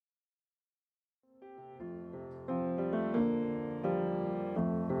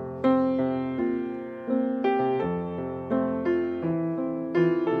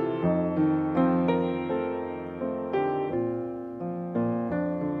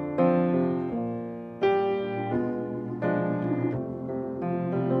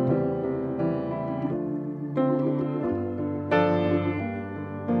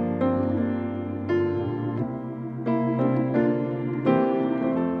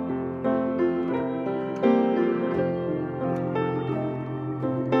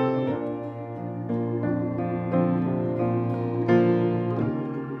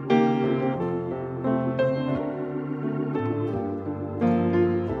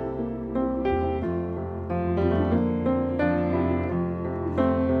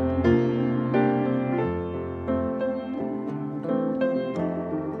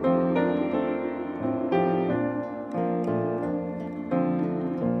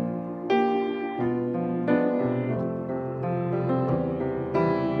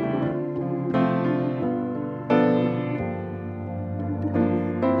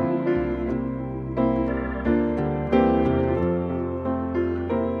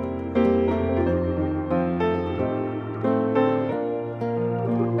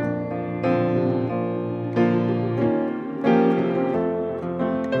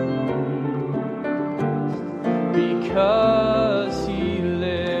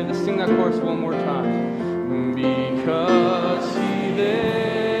that chorus one more time. Because he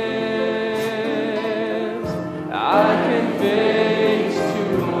lives, I can face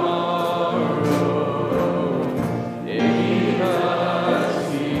tomorrow. Because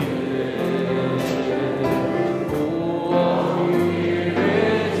he lives, all fear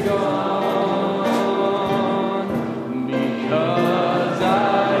is gone. Because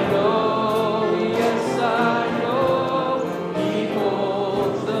I know, yes I know, he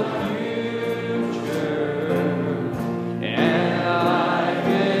holds the future, and life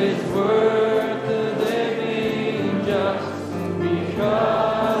is worth the living just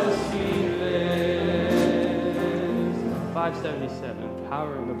because he lives. 577,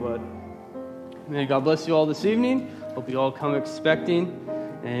 power in the blood. May God bless you all this evening. Hope you all come expecting.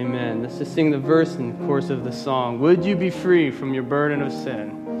 Amen. Let's just sing the verse in the course of the song. Would you be free from your burden of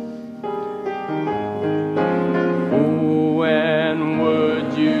sin? Oh, and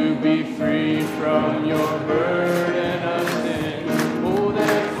would you be free from your burden of sin? Oh,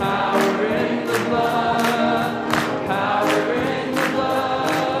 there's power in the blood, power in the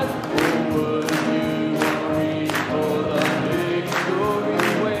blood. Oh, would you reach for the victory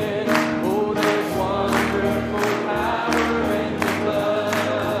win? Oh, there's wonderful power in the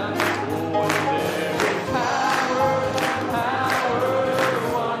blood. Oh, and there is power,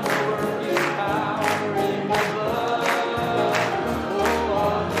 wonder-working power in the blood. Oh,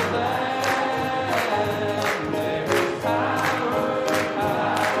 on the Lamb, there is power,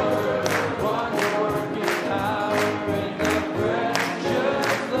 wonder-working power in the precious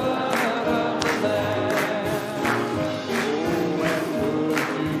blood of the Lamb. Oh, and would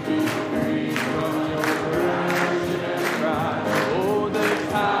you be free from your passion and pride? Oh, there's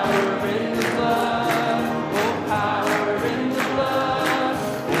power in the blood. Oh, power in the blood.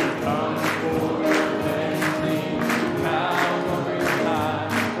 Oh, come for your cleansing to Calvary's high.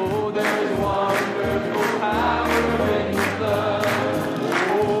 Oh, there's wonderful power in the blood.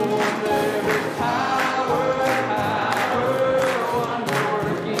 Oh, there is power,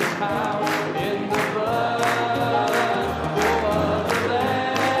 wonder-working power in the blood. Oh, of the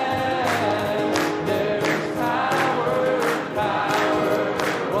Lamb. There is power,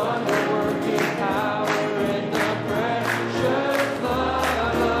 wonder-working power in the precious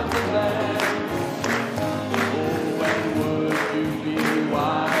blood of the Lamb. Oh, and would you be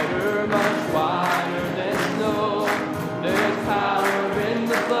whiter, much whiter than snow? There's power in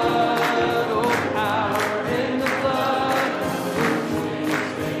the blood, oh, power in the blood.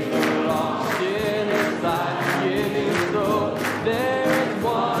 Lost in its life-giving flow. There is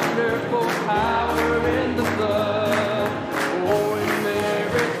wonderful power in the blood. Oh, and there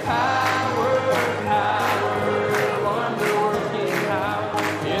is power, wonder-working power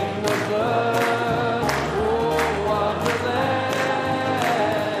in the blood. Oh, of the Lamb.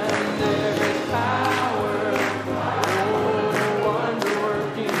 There is power,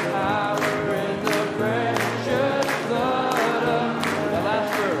 wonder-working power in the precious blood of the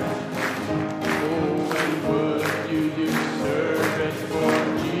last verse. Oh, and would you do service for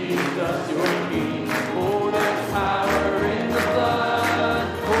Jesus your King? Oh, there's power in the blood.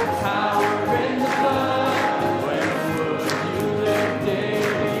 Oh, power in the blood. When would you live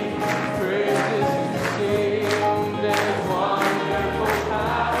daily? Praises to sing. There's wonderful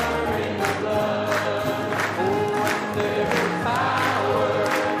power in the blood. Oh, and there is power,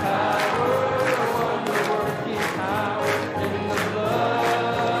 wonder-working power in the blood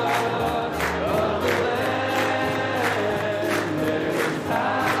of the Lamb. There is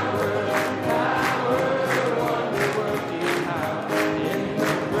power, wonder-working power in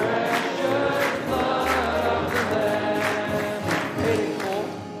the precious blood of the Lamb.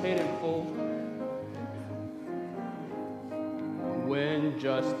 Paid in full. When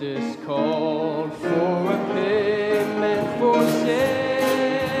justice called for a payment for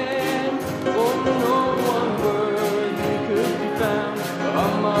sin, oh, no one worthy could be found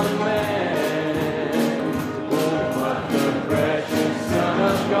among men. Oh, but the precious Son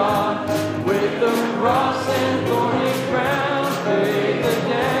of God, with the cross and thorny crown, paid the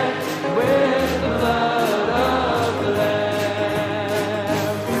debt with the blood of the Lamb.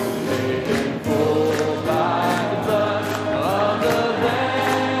 Paid in full by the blood of the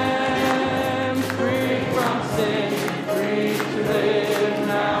Lamb, free from sin, free to live.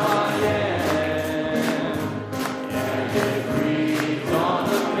 Now I am, and it reads on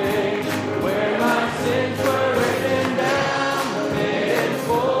the page where my sins were written down. Paid in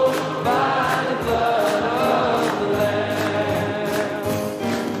full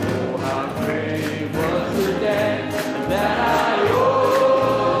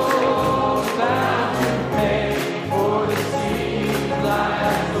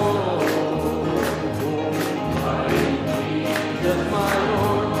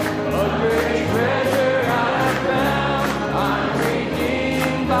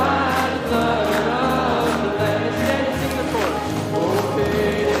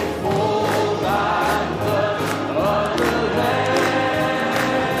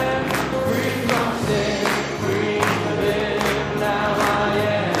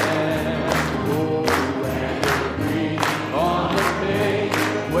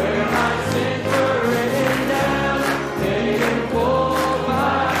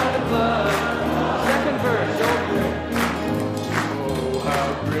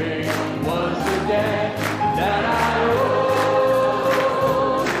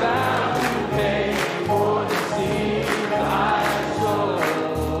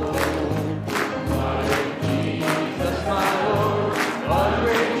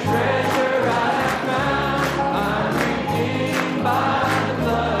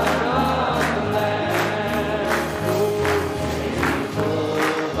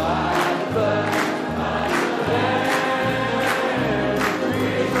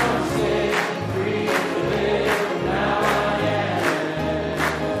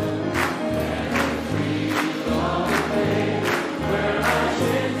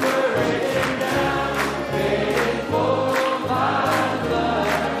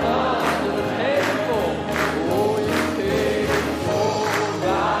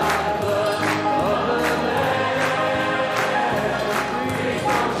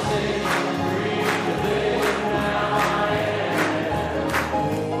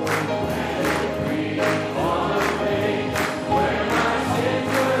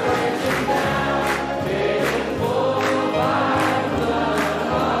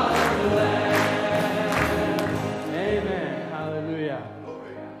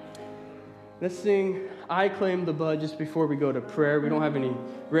sing I Claim the Blood just before we go to prayer. We don't have any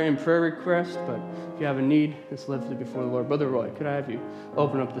written prayer requests, but if you have a need, just lift it before the Lord. Brother Roy, could I have you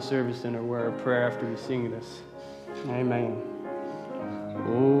open up the service in a word of prayer after we sing this? Amen.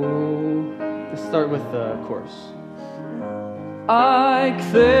 Oh, let's start with the chorus. I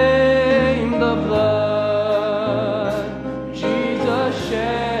claim the blood Jesus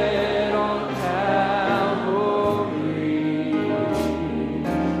shed on Calvary.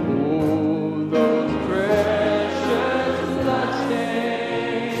 Oh, those precious bloodstains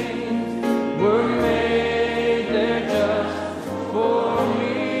were made there just for me.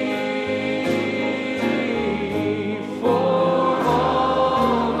 For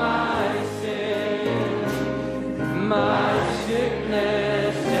all my sins, my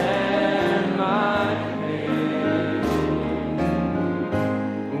sickness and my pain.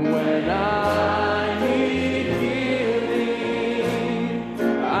 When I need healing,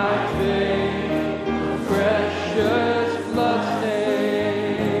 I think the precious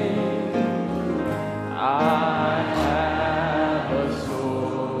bloodstains. I have a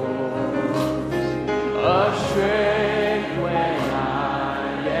source of strength when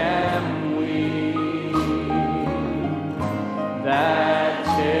I am weak, that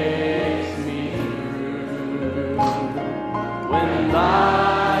takes me through when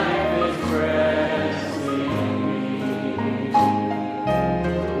life is pressing me.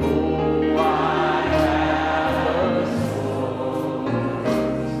 Oh, I have a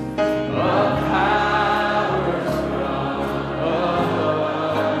source of power from above.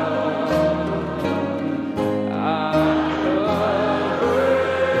 I'm covered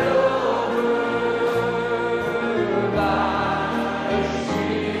over by a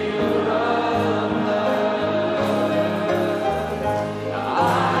shield of love. I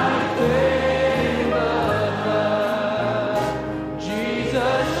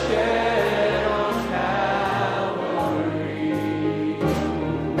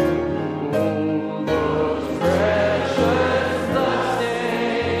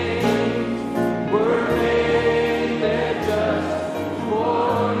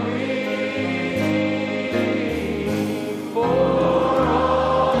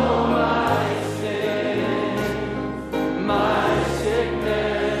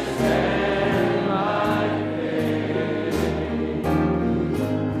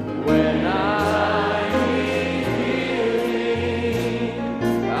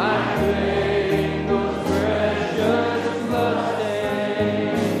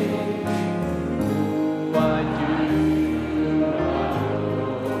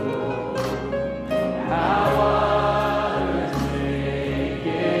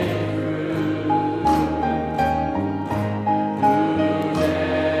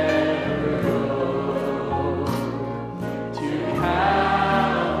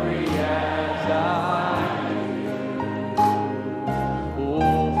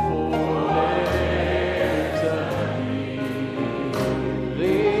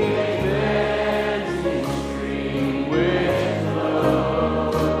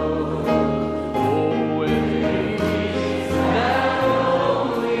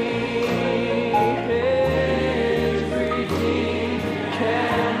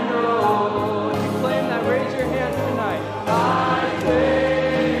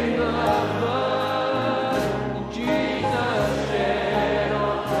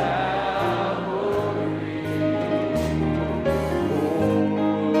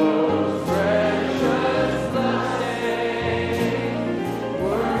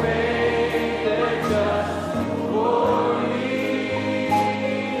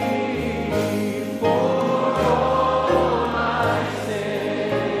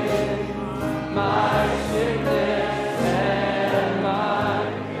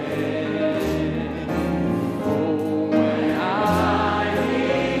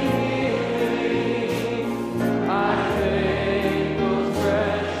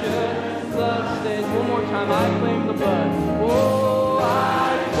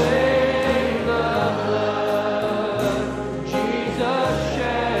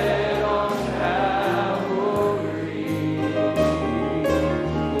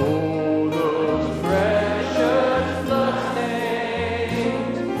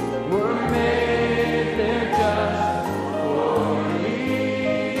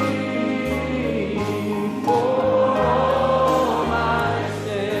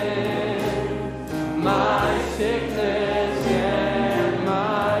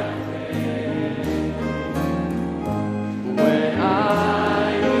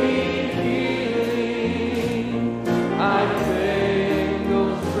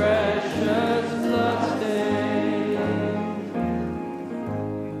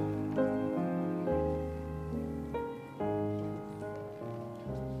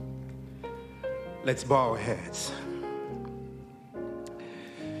Let's bow our heads.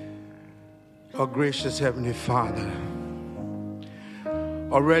 Our gracious Heavenly Father,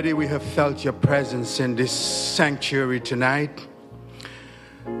 already we have felt your presence in this sanctuary tonight.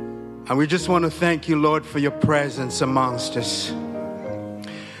 And we just want to thank you, Lord, for your presence amongst us.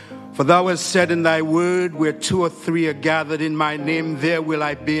 For thou hast said in thy word, where 2 or 3 are gathered in my name, there will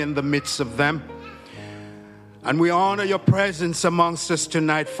I be in the midst of them. And we honor your presence amongst us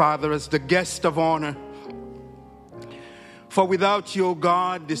tonight, Father, as the guest of honor. For without you, O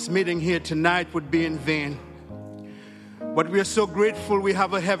God, this meeting here tonight would be in vain. But we are so grateful we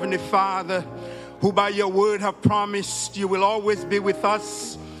have a Heavenly Father who by your word have promised you will always be with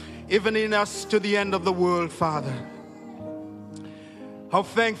us, even in us to the end of the world, Father. How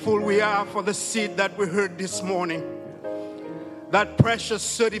thankful we are for the seed that we heard this morning. That precious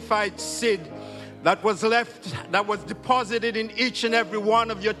certified seed that was left, that was deposited in each and every one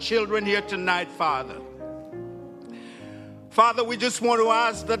of your children here tonight, Father. Father, we just want to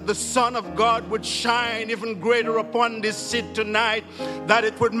ask that the Son of God would shine even greater upon this seed tonight, that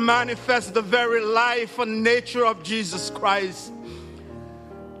it would manifest the very life and nature of Jesus Christ.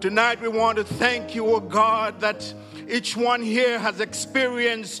 Tonight we want to thank you, O God, that each one here has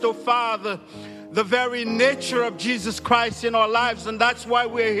experienced, oh Father, the very nature of Jesus Christ in our lives. And that's why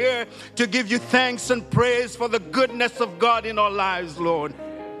we're here, to give you thanks and praise for the goodness of God in our lives, Lord.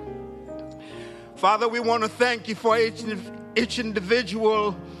 Father, we want to thank you for each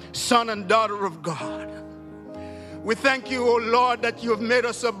individual son and daughter of God. We thank you, oh Lord, that you have made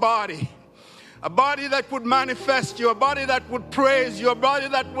us a body that would manifest you, a body that would praise you, a body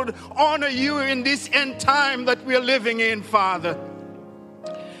that would honor you in this end time that we are living in, Father.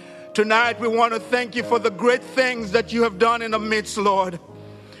 Tonight we want to thank you for the great things that you have done in the midst, Lord.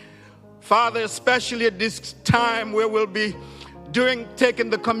 Father, especially at this time where we'll be taking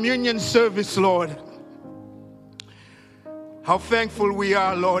the communion service, Lord. How thankful we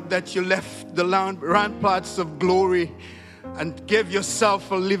are, Lord, that you left the ramparts of glory and gave yourself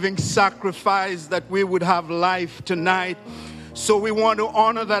a living sacrifice that we would have life tonight. So we want to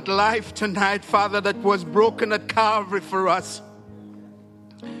honor that life tonight, Father, that was broken at Calvary for us.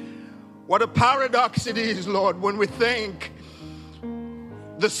 What a paradox it is, Lord, when we think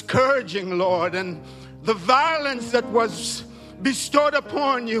the scourging, Lord, and the violence that was bestowed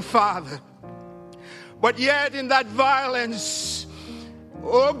upon you, Father. But yet in that violence,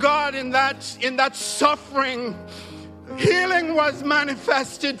 oh God, in that suffering, healing was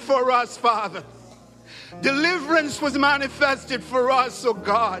manifested for us, Father. Deliverance was manifested for us, oh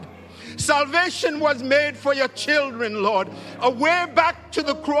God. Salvation was made for your children, Lord. A way back to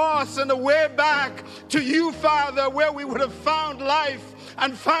the cross and a way back to you, Father, where we would have found life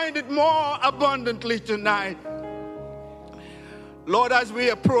and find it more abundantly tonight. Lord, as we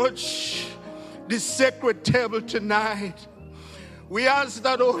approach this sacred table tonight, we ask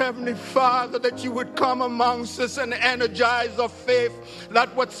that, oh Heavenly Father, that you would come amongst us and energize our faith,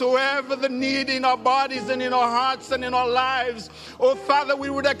 that whatsoever the need in our bodies and in our hearts and in our lives, oh Father, we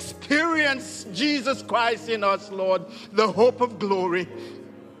would experience Jesus Christ in us, Lord, the hope of glory.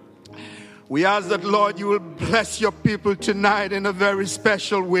 We ask that, Lord, you will bless your people tonight in a very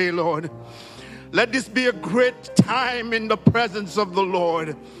special way, Lord. Let this be a great time in the presence of the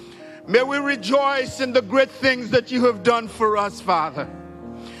Lord. May we rejoice in the great things that you have done for us, Father.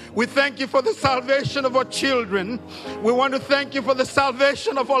 We thank you for the salvation of our children. We want to thank you for the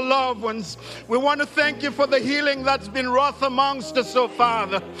salvation of our loved ones. We want to thank you for the healing that's been wrought amongst us, oh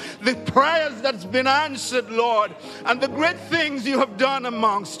Father. The prayers that's been answered, Lord, and the great things you have done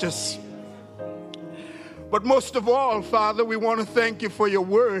amongst us. But most of all, Father, we want to thank you for your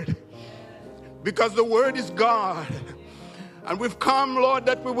word, because the word is God. And we've come, Lord,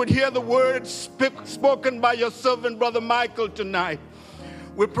 that we would hear the words spoken by your servant, Brother Michael, tonight.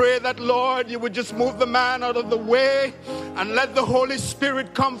 We pray that, Lord, you would just move the man out of the way and let the Holy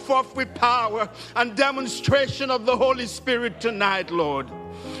Spirit come forth with power and demonstration of the Holy Spirit tonight, Lord.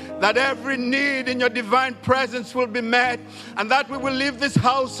 That every need in your divine presence will be met, and that we will leave this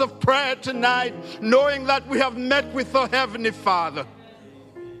house of prayer tonight knowing that we have met with our Heavenly Father.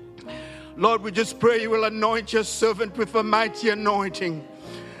 Lord, we just pray you will anoint your servant with a mighty anointing.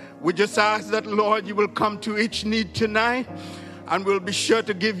 We just ask that, Lord, you will come to each need tonight, and we'll be sure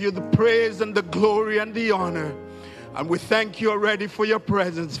to give you the praise and the glory and the honor. And we thank you already for your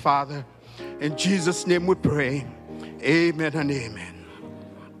presence, Father. In Jesus' name we pray. Amen and amen.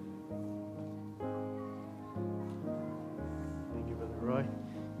 Thank you, Brother Roy.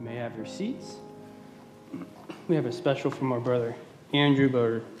 You may have your seats. We have a special from our brother Andrew,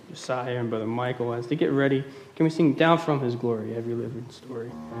 Brother Josiah, and Brother Michael. As they get ready, can we sing Down From His Glory, Every Living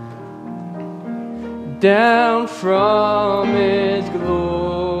Story? down from His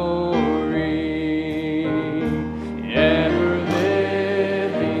glory, ever-living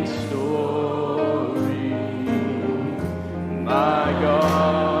story, my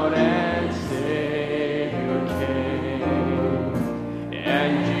God and Savior came,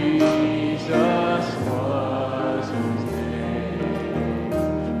 and Jesus was His name,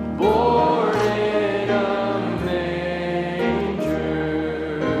 born in a manger,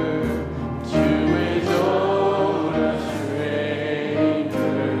 to His own a stranger,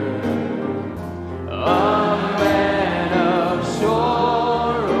 a man of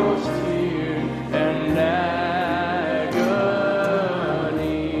sorrows, tears, and agony.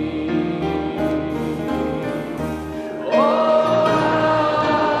 Oh, how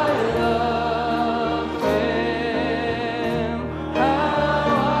I love Him, how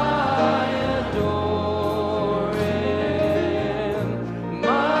I adore Him,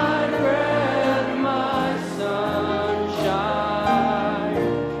 my breath, my sunshine,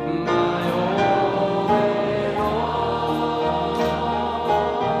 my all in all.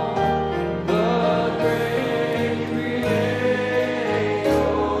 The great Creator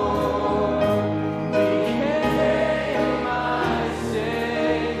became my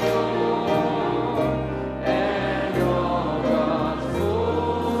Savior, and all God's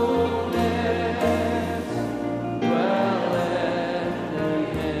fullness dwelleth in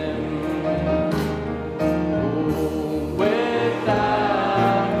Him.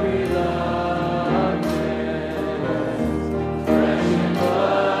 Without reluctance, fresh and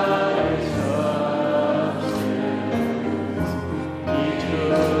bloody substance, He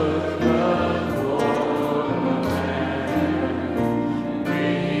took the form of man,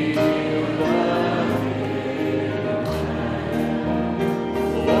 revealed the hidden plan.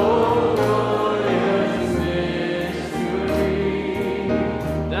 Oh, glorious mystery,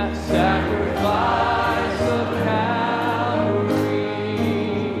 that sacrifice of Calvary.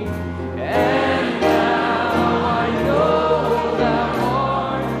 And now I know Thou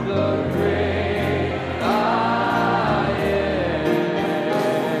art the great I am.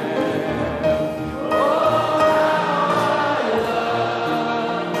 Oh, how I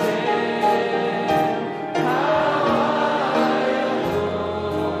love Him, how I adore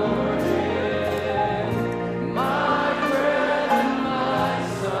Him, my breath, my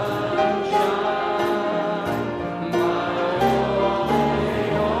sunshine, my all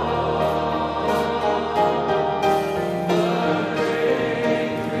in all. The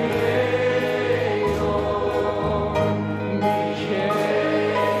great Creator became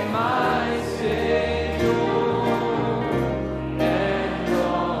my Savior, and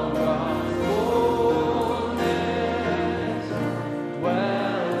all God's fullness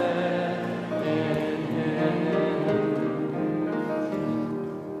dwelleth in Him.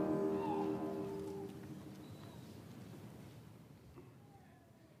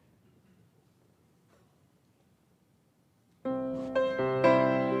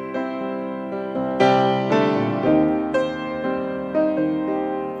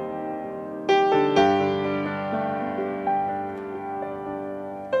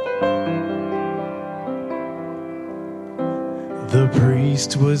 The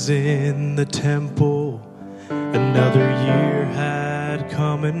priest was in the temple, another year had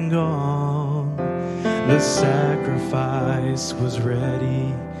come and gone. The sacrifice was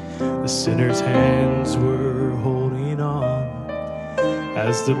ready, the sinner's hands were holding on.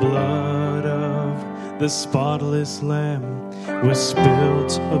 As the blood of the spotless lamb was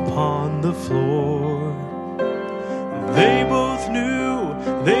spilt upon the floor, they both knew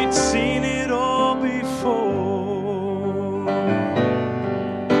they'd seen it all before.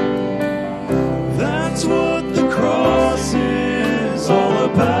 That's what the cross is all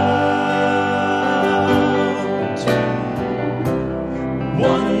about.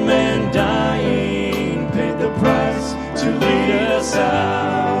 One man dying paid the price to lead us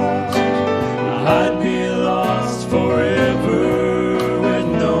out. I'd be lost forever with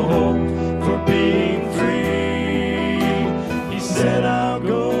no hope for being free. He said, I'll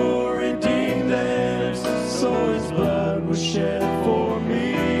go redeem them, so His blood was shed for me.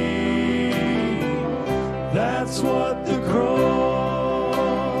 That's what the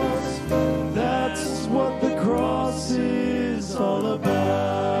cross is all about.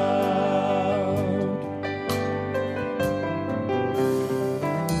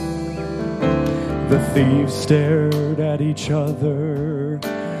 The thieves stared at each other.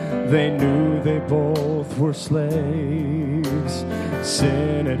 They knew they both were slaves.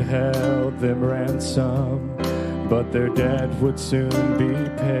 Sin had held them ransom, but their debt would soon be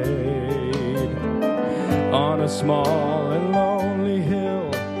paid. On a small and lonely hill,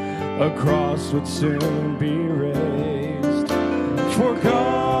 a cross would soon be raised. For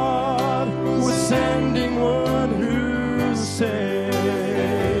God was sending one who saves.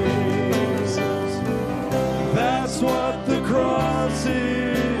 That's what the cross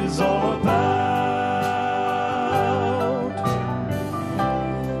is all about.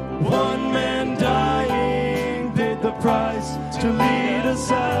 One man dying paid the price to lead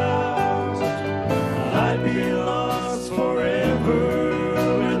us out. I'd be lost forever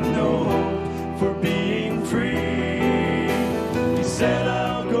with no hope for being free. He said,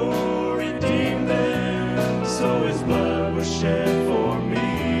 I'll go redeem them, so his blood was shed for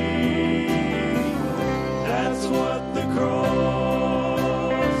me. That's what the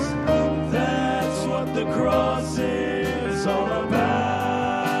cross is all about.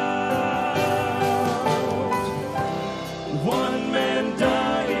 One man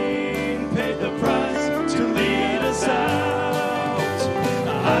dying paid the price to lead us out.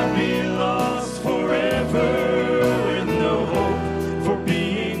 I'd be lost forever with no hope for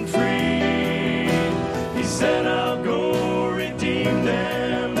being free. He said, I'll go redeem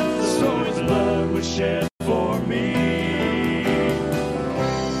them, so his blood was shed for me.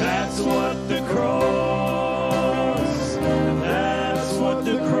 That's what the cross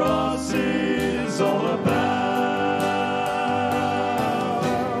is all about.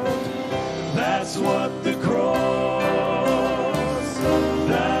 That's what the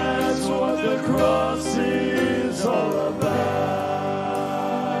cross is all about.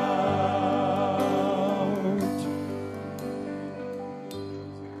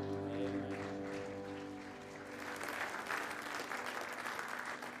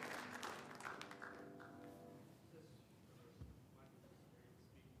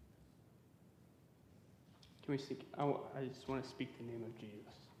 Can we speak? I just want to speak the name of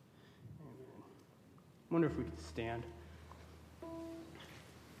Jesus. Amen. I wonder if we could stand.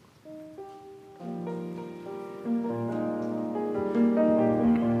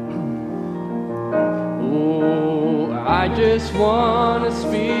 Oh, I just want to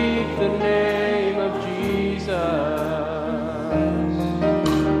speak the name of Jesus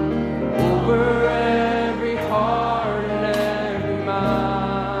over every heart and every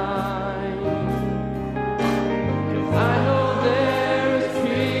mind. 'Cause I know there is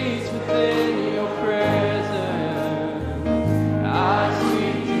peace within your presence. I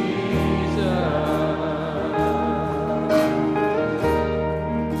speak Jesus.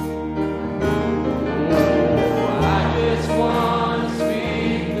 Oh, I just want to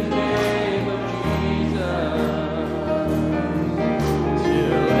speak the name of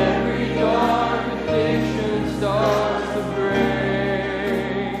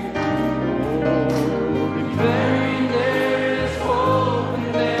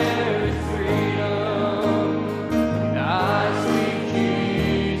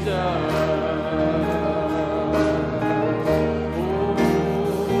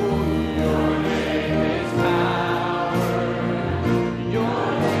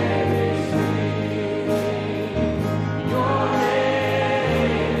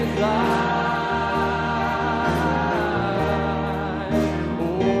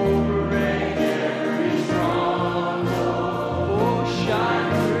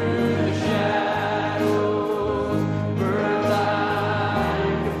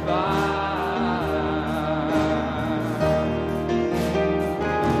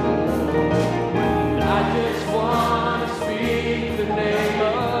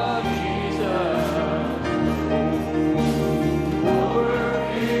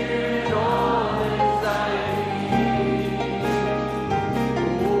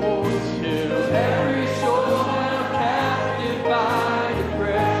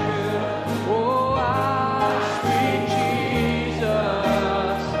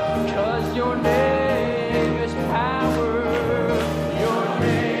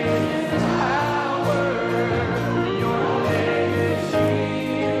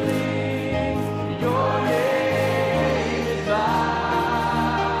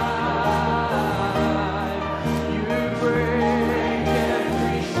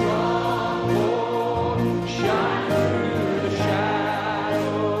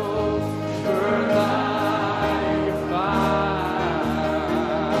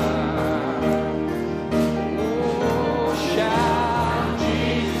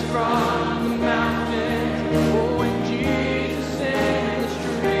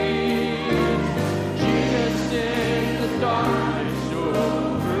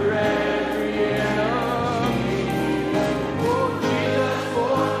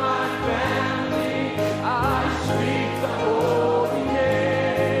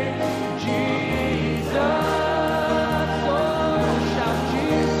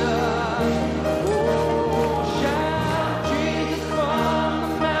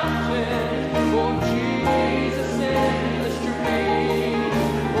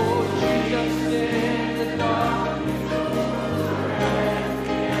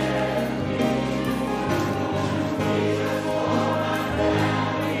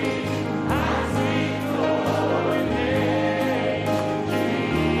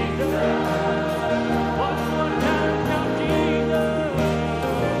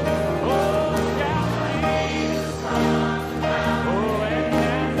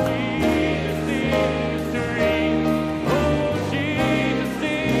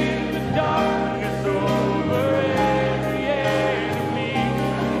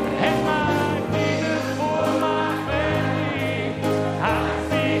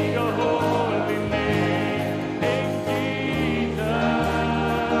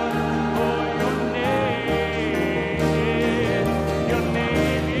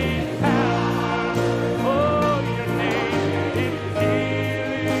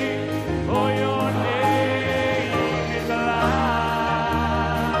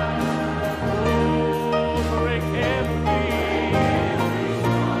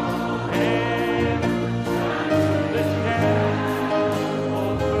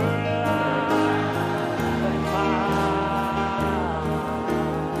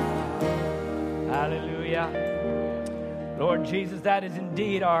Jesus, that is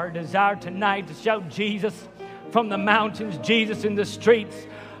indeed our desire tonight, to shout Jesus from the mountains, Jesus in the streets,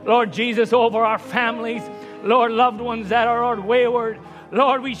 Lord Jesus over our families, Lord, loved ones that are, Lord, wayward.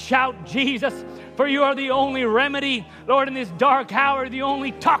 Lord, we shout Jesus, for you are the only remedy, Lord, in this dark hour, the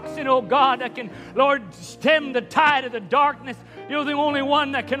only toxin, oh God, that can, Lord, stem the tide of the darkness. You're the only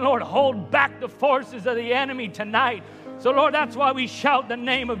one that can, Lord, hold back the forces of the enemy tonight. So, Lord, that's why we shout the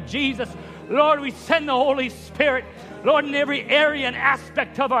name of Jesus. Lord, we send the Holy Spirit, Lord, in every area and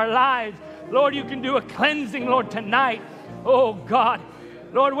aspect of our lives. Lord, you can do a cleansing, Lord, tonight. Oh, God.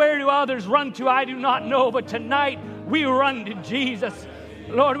 Lord, where do others run to? I do not know, but tonight we run to Jesus.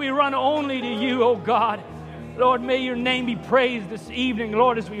 Lord, we run only to you, oh God. Lord, may your name be praised this evening,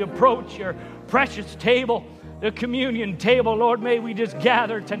 Lord, as we approach your precious table, the communion table. Lord, may we just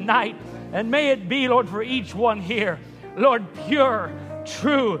gather tonight, and may it be, Lord, for each one here, Lord, pure,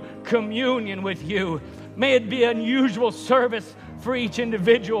 true communion with you. May it be an unusual service for each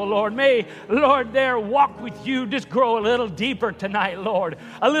individual, Lord. May, Lord, their walk with you just grow a little deeper tonight, Lord,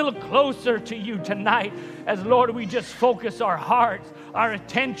 a little closer to you tonight, as, Lord, we just focus our hearts, our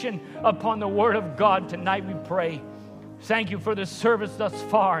attention upon the Word of God tonight, we pray. Thank you for the service thus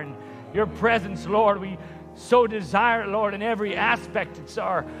far and your presence, Lord. We so desire, Lord, in every aspect. It's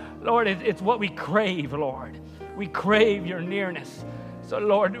our, Lord, it's what we crave, Lord. We crave your nearness. So,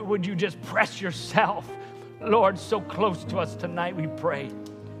 Lord, would you just press yourself, Lord, so close to us tonight, we pray.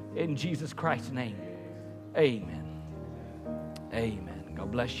 In Jesus Christ's name, amen. Amen.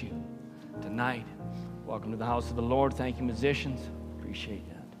 God bless you tonight. Welcome to the house of the Lord. Thank you, musicians. Appreciate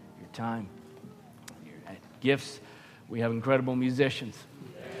your time, your gifts. We have incredible musicians.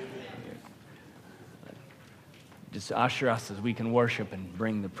 Just usher us as we can worship and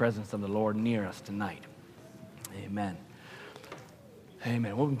bring the presence of the Lord near us tonight. Amen.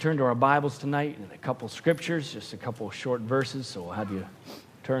 Amen. We'll turn to our Bibles tonight in a couple scriptures, just a couple short verses. So we'll have you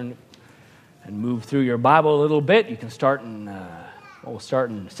turn and move through your Bible a little bit. You can start in, we'll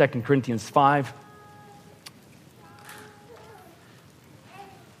start in 2 Corinthians 5.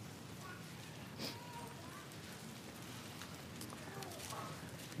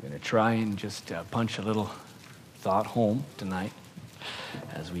 I'm going to try and just punch a little thought home tonight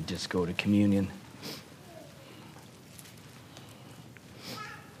as we just go to communion.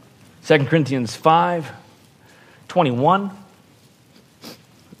 2 Corinthians 5:21,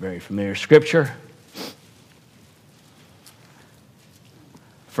 very familiar scripture.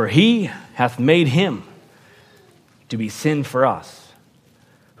 For he hath made him to be sin for us,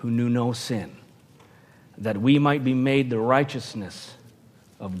 who knew no sin, that we might be made the righteousness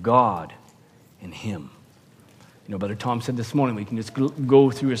of God in him. You know, Brother Tom said this morning, we can just go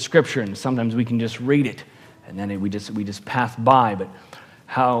through a scripture and sometimes we can just read it and then we just pass by, but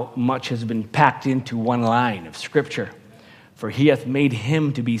how much has been packed into one line of scripture. For he hath made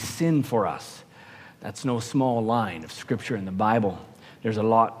him to be sin for us. That's no small line of scripture in the Bible. There's a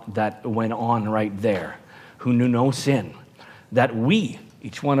lot that went on right there. Who knew no sin, that we,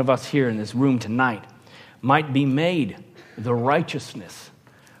 each one of us here in this room tonight, might be made the righteousness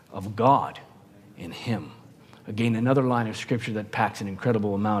of God in him. Again, another line of scripture that packs an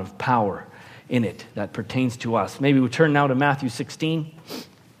incredible amount of power in it that pertains to us. Maybe we turn now to Matthew 16.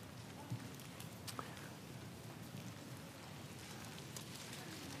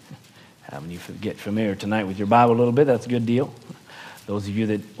 Having you get familiar tonight with your Bible a little bit, that's a good deal. Those of you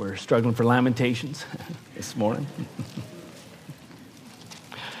that were struggling for Lamentations this morning,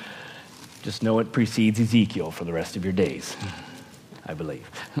 just know it precedes Ezekiel for the rest of your days, I believe.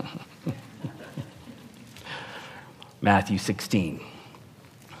 Matthew 16.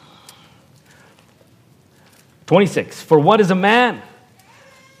 26, for what is a man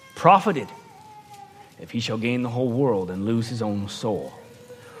profited if he shall gain the whole world and lose his own soul?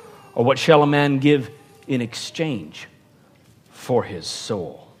 Or what shall a man give in exchange for his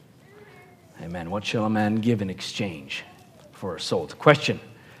soul? Amen. What shall a man give in exchange for his soul? It's a question.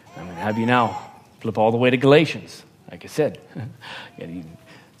 I'm going to have you now flip all the way to Galatians. Like I said,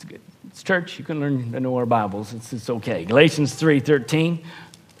 it's good. It's church. You can learn to know our Bibles. It's okay. Galatians 3:13.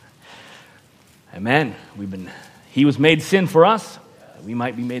 Amen. He was made sin for us, that we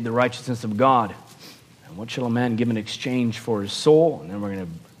might be made the righteousness of God. And what shall a man give in exchange for his soul? And then we're going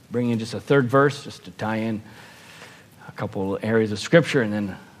to bring in just a third verse, just to tie in a couple areas of Scripture, and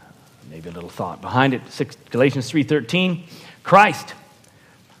then maybe a little thought behind it. Galatians 3:13. Christ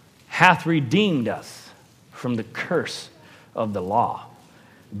hath redeemed us from the curse of the law,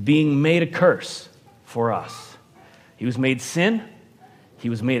 being made a curse for us. He was made sin. He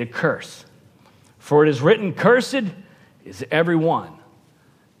was made a curse. For it is written, cursed is every one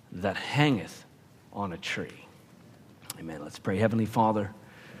that hangeth on a tree. Amen. Let's pray. Heavenly Father,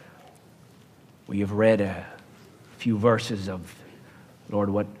 we have read a few verses of, Lord,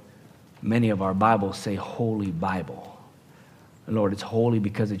 what many of our Bibles say, Holy Bible. And Lord, it's holy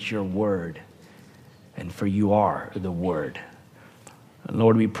because it's your word, and for you are the word. And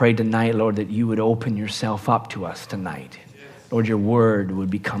Lord, we pray tonight, Lord, that you would open yourself up to us tonight. Lord, your word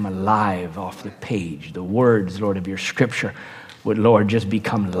would become alive off the page. The words, Lord, of your scripture would, Lord, just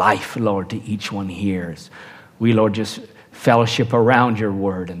become life, Lord, to each one here. We, Lord, just fellowship around your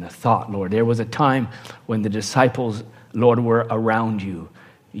word and the thought, Lord. There was a time when the disciples, Lord, were around you.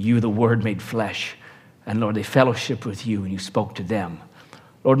 You, the word made flesh. And Lord, they fellowshiped with you and you spoke to them.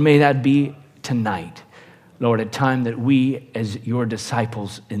 Lord, may that be tonight. Lord, a time that we as your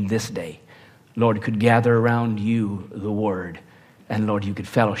disciples in this day, Lord, could gather around you, the word, and Lord, you could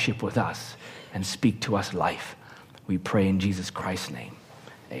fellowship with us and speak to us life. We pray in Jesus Christ's name.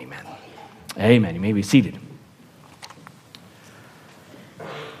 Amen. Amen. You may be seated.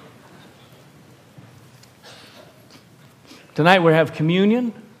 Tonight we have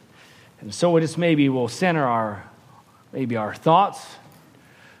communion, and so it is maybe we'll center our thoughts,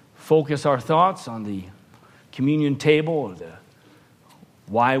 focus our thoughts on the communion table or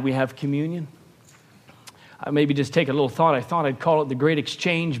why we have communion. I maybe just take a little thought. I thought I'd call it the Great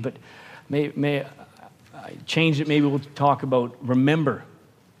Exchange, but may I change it. Maybe we'll talk about remember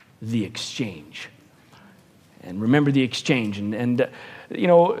the exchange. And remember the exchange. And you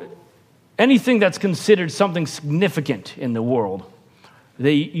know, anything that's considered something significant in the world,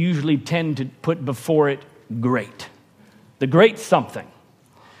 they usually tend to put before it great. The great something.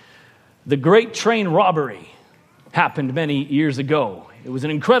 The Great Train Robbery happened many years ago. It was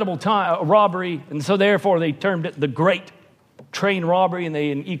an incredible robbery, and so therefore they termed it the Great Train Robbery, and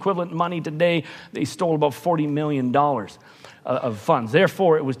in equivalent money today, they stole about $40 million of funds.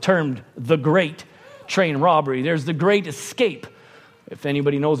 Therefore, it was termed the Great Train Robbery. There's the Great Escape. If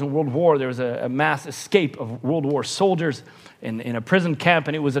anybody knows, in World War, there was a mass escape of World War soldiers in a prison camp,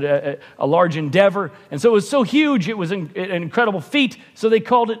 and it was a large endeavor. And so it was so huge, it was an incredible feat, so they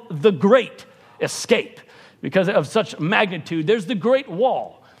called it the Great Escape because of such magnitude. There's the Great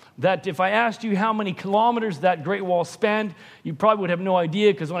Wall, that if I asked you how many kilometers that Great Wall spanned, you probably would have no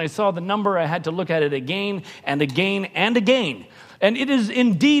idea, because when I saw the number, I had to look at it again and again and again. And it is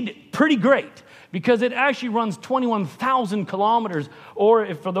indeed pretty great, because it actually runs 21,000 kilometers, or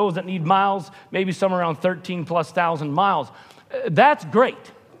if for those that need miles, maybe somewhere around 13,000+ miles. That's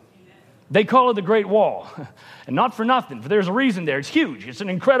great. They call it the Great Wall. And not for nothing, for there's a reason there. It's huge. It's an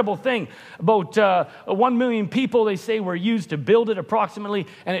incredible thing. About 1 million people, they say, were used to build it approximately,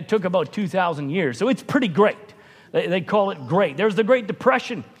 and it took about 2,000 years. So it's pretty great. They call it great. There's the Great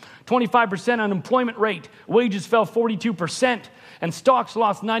Depression, 25% unemployment rate. Wages fell 42%, and stocks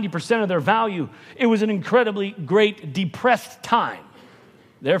lost 90% of their value. It was an incredibly great, depressed time.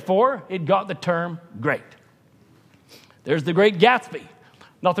 Therefore, it got the term great. There's the Great Gatsby.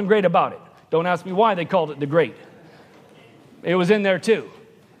 Nothing great about it. Don't ask me why they called it the Great. It was in there too.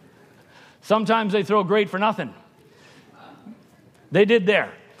 Sometimes they throw great for nothing. They did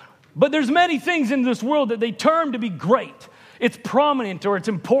there. But there's many things in this world that they term to be great. It's prominent, or it's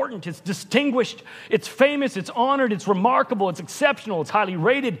important, it's distinguished, it's famous, it's honored, it's remarkable, it's exceptional, it's highly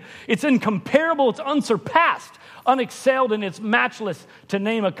rated, it's incomparable, it's unsurpassed, unexcelled, and it's matchless, to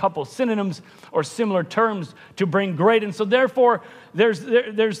name a couple synonyms or similar terms to bring great. And so therefore,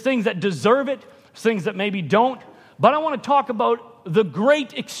 there's things that deserve it, things that maybe don't. But I want to talk about the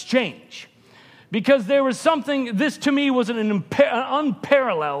Great Exchange, because there was something, this to me was an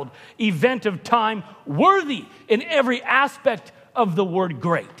unparalleled event of time, worthy in every aspect of the word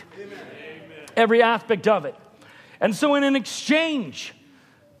great. Amen. Every aspect of it. And so in an exchange,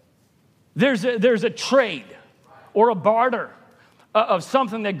 there's a trade or a barter of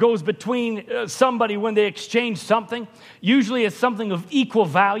something that goes between somebody when they exchange something. Usually it's something of equal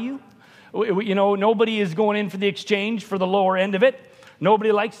value. You know, nobody is going in for the exchange for the lower end of it.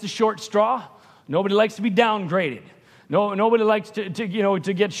 Nobody likes the short straw. Nobody likes to be downgraded. Nobody likes to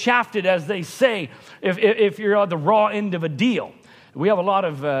get shafted, as they say, if you're on the raw end of a deal. We have a lot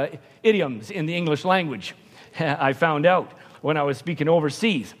of idioms in the English language, I found out when I was speaking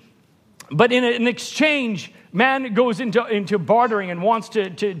overseas. But in an exchange, man goes into bartering and wants to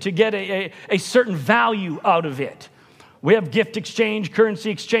get a certain value out of it. We have gift exchange, currency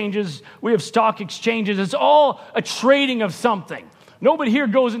exchanges. We have stock exchanges. It's all a trading of something. Nobody here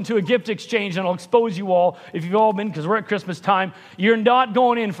goes into a gift exchange, and I'll expose you all, if you've all been, because we're at Christmas time, you're not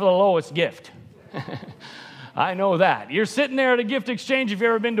going in for the lowest gift. I know that. You're sitting there at a gift exchange, if you've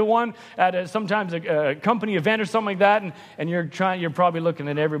ever been to one, at sometimes a company event or something like that, and you're probably looking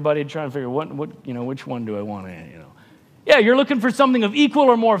at everybody trying to figure which one do I want to, Yeah, you're looking for something of equal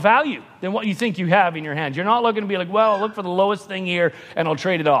or more value than what you think you have in your hands. You're not looking to be like, well, I'll look for the lowest thing here and I'll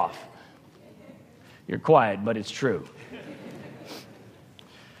trade it off. You're quiet, but it's true.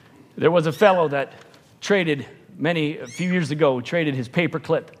 There was a fellow that traded a few years ago, traded his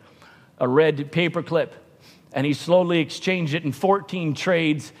paperclip, a red paperclip, and he slowly exchanged it in 14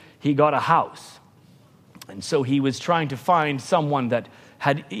 trades. He got a house. And so he was trying to find someone that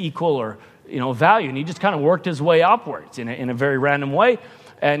had equal or value, and he just kind of worked his way upwards in a very random way,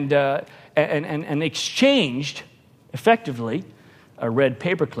 and exchanged effectively a red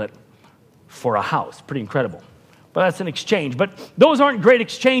paperclip for a house. Pretty incredible. But that's an exchange. But those aren't great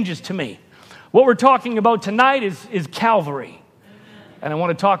exchanges to me. What we're talking about tonight is Calvary, and I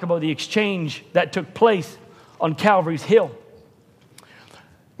want to talk about the exchange that took place on Calvary's Hill.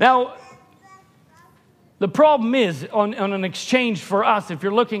 Now, the problem is, on an exchange for us, if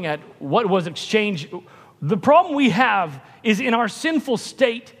you're looking at what was exchanged, the problem we have is in our sinful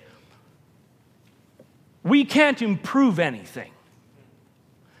state, we can't improve anything.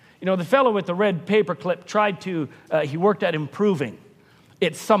 The fellow with the red paperclip he worked at improving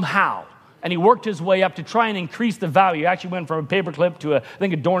it somehow. And he worked his way up to try and increase the value. He actually went from a paperclip to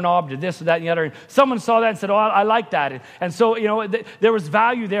a doorknob to this or that and the other. And someone saw that and said, oh, I like that. And so, there was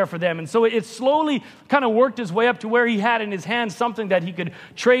value there for them. And so it slowly kind of worked his way up to where he had in his hand something that he could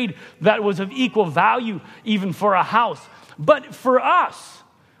trade that was of equal value even for a house. But for us,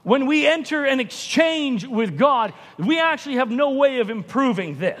 when we enter an exchange with God, we actually have no way of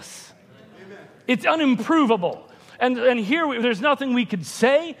improving this. Amen. It's unimprovable. And here, there's nothing we could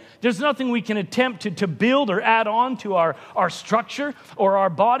say. There's nothing we can attempt to build or add on to our structure or our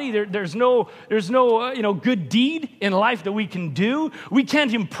body. There's no good deed in life that we can do. We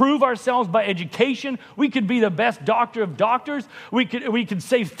can't improve ourselves by education. We could be the best doctor of doctors. We could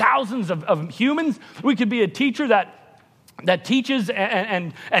save thousands of humans. We could be a teacher that teaches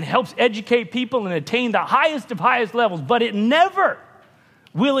and helps educate people and attain the highest of highest levels. But it never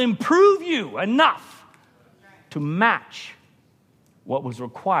will improve you enough to match what was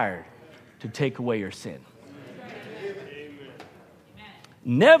required to take away your sin. Amen.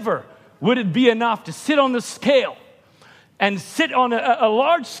 Never would it be enough to sit on the scale and sit on a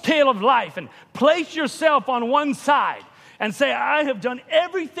large scale of life and place yourself on one side and say, I have done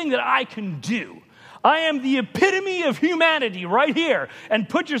everything that I can do. I am the epitome of humanity right here, and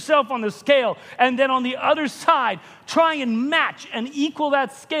put yourself on the scale, and then on the other side, try and match and equal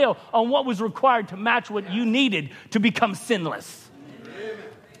that scale on what was required to match what you needed to become sinless. Amen.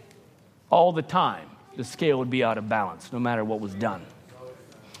 All the time, the scale would be out of balance, no matter what was done.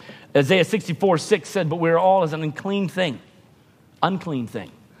 Isaiah 64:6 said, but we're all as an unclean thing,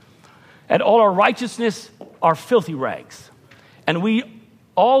 and all our righteousness are filthy rags, and we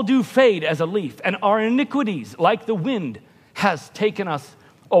all do fade as a leaf, and our iniquities, like the wind, has taken us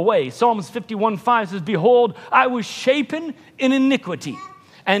away. Psalms 51:5 says, behold, I was shapen in iniquity,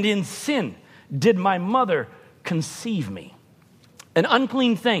 and in sin did my mother conceive me. An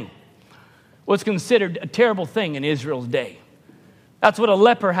unclean thing was considered a terrible thing in Israel's day. That's what a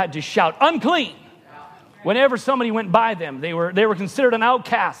leper had to shout, unclean. Whenever somebody went by them, they were considered an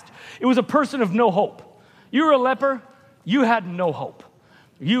outcast. It was a person of no hope. You were a leper, you had no hope.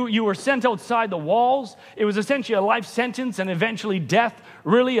 You were sent outside the walls. It was essentially a life sentence and eventually death,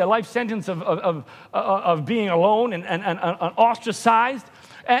 really a life sentence of being alone and ostracized,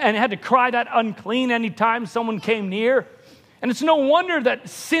 and had to cry that unclean anytime someone came near. And it's no wonder that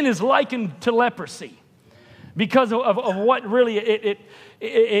sin is likened to leprosy, because of what really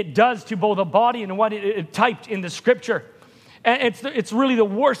it does to both a body and what it typed in the scripture. And it's really the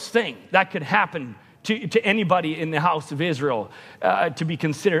worst thing that could happen to anybody in the house of Israel, to be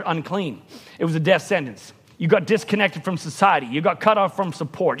considered unclean. It was a death sentence. You got disconnected from society. You got cut off from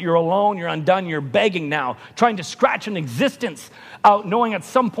support. You're alone. You're undone. You're begging now, trying to scratch an existence out, knowing at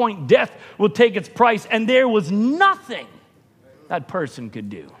some point death will take its price. And there was nothing that person could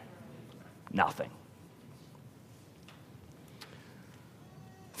do. Nothing.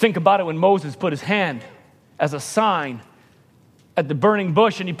 Think about it when Moses put his hand as a sign at the burning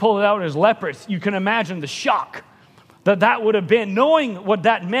bush and he pulled it out as leprous. You can imagine the shock that would have been, knowing what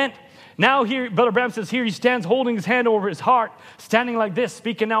that meant. Now here, Brother Branham says, here he stands holding his hand over his heart, standing like this,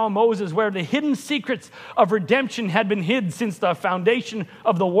 speaking now of Moses, where the hidden secrets of redemption had been hid since the foundation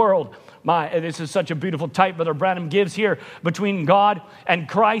of the world. This is such a beautiful type Brother Branham gives here between God and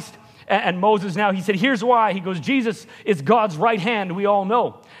Christ and Moses. Now he said, here's why. He goes, Jesus is God's right hand, we all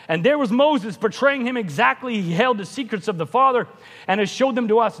know. And there was Moses portraying him exactly. He held the secrets of the Father and has showed them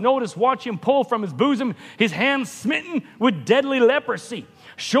to us. Notice, watch him pull from his bosom his hand smitten with deadly leprosy,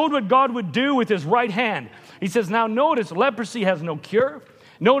 showed what God would do with his right hand. He says, now notice, leprosy has no cure.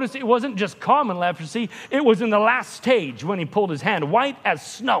 Notice it wasn't just common leprosy. It was in the last stage when he pulled his hand, white as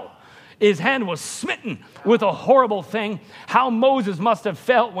snow. His hand was smitten with a horrible thing. How Moses must have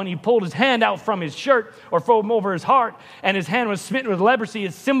felt when he pulled his hand out from his shirt or from over his heart and his hand was smitten with leprosy.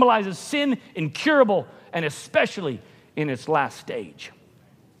 It symbolizes sin, incurable, and especially in its last stage.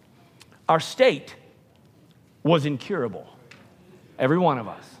 Our state was incurable. Every one of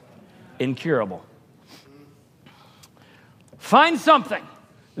us, incurable. Find something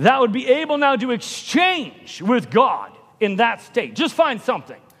that would be able now to exchange with God in that state. Just find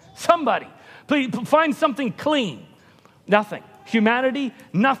something. Somebody. Please find something clean. Nothing. Humanity,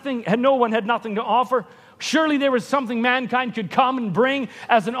 nothing. No one had nothing to offer. Surely there was something mankind could come and bring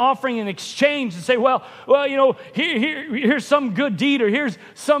as an offering in exchange and say, well, you know, here's some good deed, or here's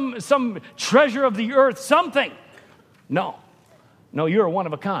some treasure of the earth, something. No, you're a one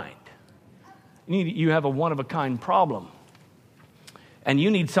of a kind. You have a one of a kind problem. And you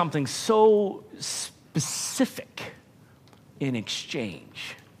need something so specific in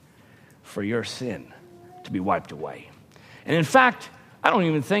exchange for your sin to be wiped away. And in fact, I don't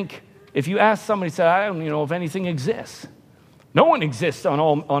even think, if you ask somebody, say, I don't even know if anything exists. No one exists in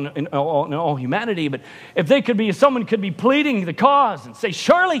all humanity, but if someone could be pleading the cause and say,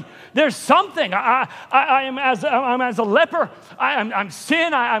 surely there's something. I'm as a leper. I'm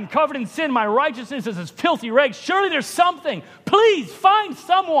sin. I'm covered in sin. My righteousness is as filthy rags. Surely there's something. Please find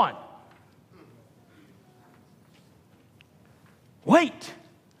someone. Wait.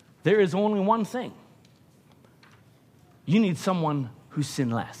 There is only one thing. You need someone who's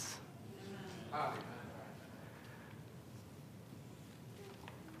sinless.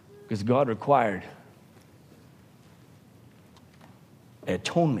 Because God required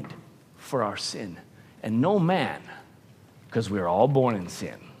atonement for our sin. And no man, because we are all born in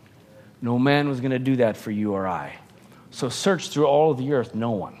sin, no man was going to do that for you or I. So search through all of the earth, no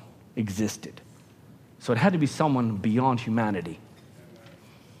one existed. So it had to be someone beyond humanity.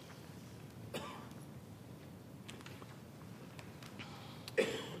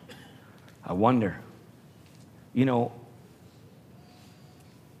 I wonder, you know,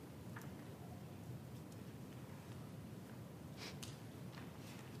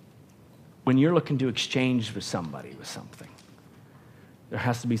 when you're looking to exchange with somebody with something, there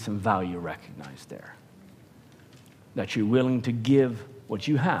has to be some value recognized there. That you're willing to give what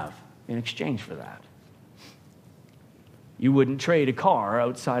you have in exchange for that. You wouldn't trade a car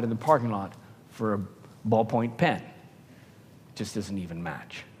outside in the parking lot for a ballpoint pen. It just doesn't even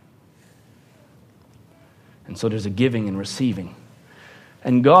match. And so there's a giving and receiving.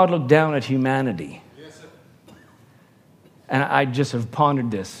 And God looked down at humanity. Yes, sir. And I just have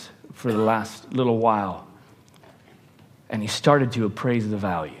pondered this for the last little while. And he started to appraise the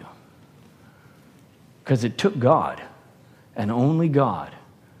value. Because it took God, and only God,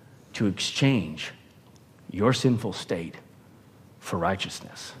 to exchange your sinful state for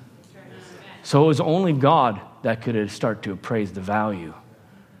righteousness. So it was only God that could start to appraise the value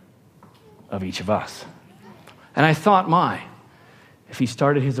of each of us. And I thought, if he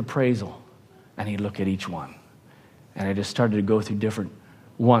started his appraisal and he'd look at each one, and I just started to go through different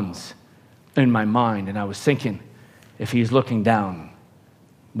ones in my mind, and I was thinking, if he's looking down.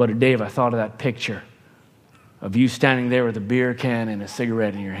 But Dave, I thought of that picture of you standing there with a beer can and a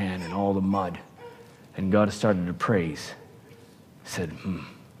cigarette in your hand and all the mud. And God started to praise. He said,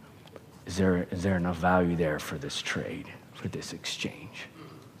 is there enough value there for this trade, for this exchange?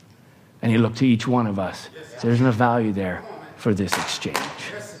 And he looked to each one of us. So there's enough value there for this exchange.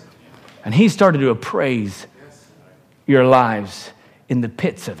 And he started to appraise your lives in the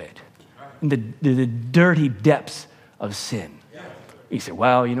pits of it, in the dirty depths of sin. He said,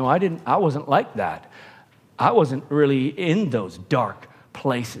 well, you know, I wasn't like that. I wasn't really in those dark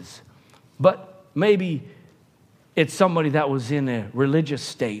places. But maybe it's somebody that was in a religious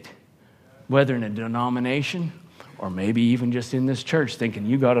state, whether in a denomination or maybe even just in this church, thinking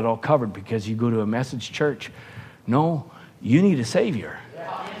you got it all covered because you go to a message church. No, you need a Savior.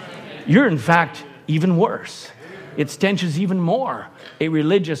 You're, in fact, even worse. It stenches even more a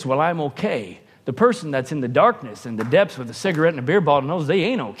religious, well, I'm okay. The person that's in the darkness and the depths with a cigarette and a beer bottle knows they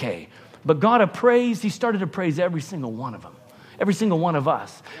ain't okay. But God appraised, he started to praise every single one of them, every single one of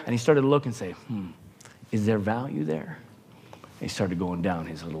us. And he started to look and say, is there value there? And he started going down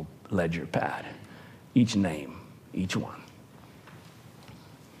his little ledger pad, each name, each one.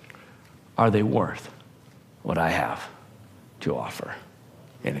 Are they worth what I have to offer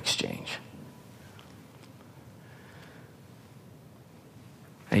in exchange?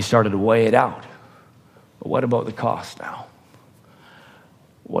 And he started to weigh it out. But what about the cost now?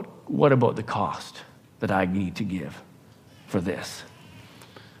 What about the cost that I need to give for this?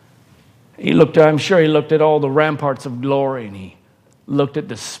 I'm sure he looked at all the ramparts of glory, and he looked at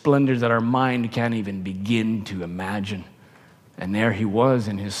the splendors that our mind can't even begin to imagine. And there he was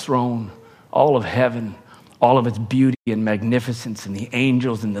in his throne, all of heaven, all of its beauty and magnificence, and the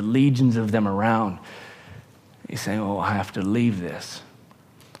angels and the legions of them around. He's saying, oh, I have to leave this.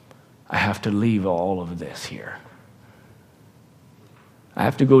 I have to leave all of this here. I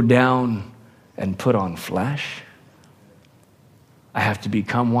have to go down and put on flesh. I have to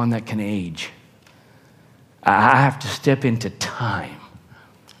become one that can age. I have to step into time.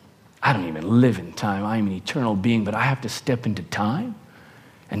 I don't even live in time. I am an eternal being, but I have to step into time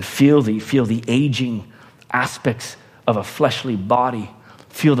and feel the aging aspects of a fleshly body,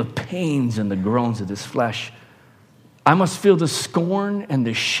 feel the pains and the groans of this flesh. I must feel the scorn and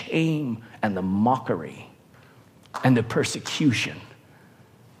the shame and the mockery and the persecution.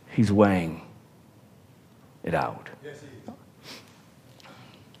 He's weighing it out.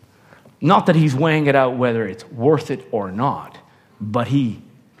 Not that he's weighing it out whether it's worth it or not, but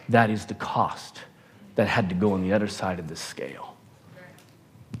that is the cost that had to go on the other side of the scale.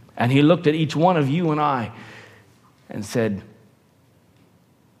 And he looked at each one of you and I and said,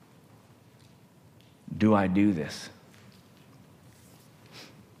 do I do this?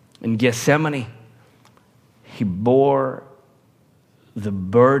 In Gethsemane, he bore the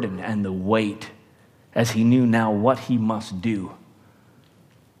burden and the weight as he knew now what he must do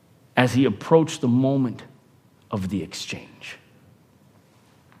as he approached the moment of the exchange.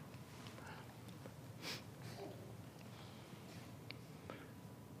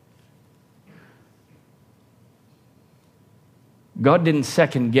 God didn't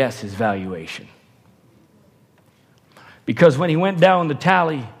second guess his valuation. Because when he went down the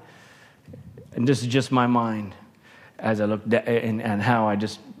tally, and this is just my mind as I look and how I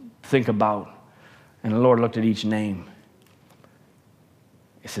just think about, and the Lord looked at each name.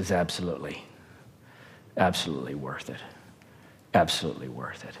 He says, absolutely, absolutely worth it. Absolutely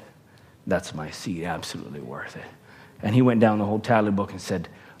worth it. That's my seed, absolutely worth it. And he went down the whole tally book and said,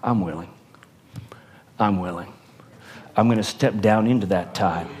 I'm willing. I'm willing. I'm going to step down into that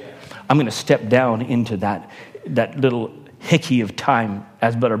time. I'm going to step down into that little hickey of time,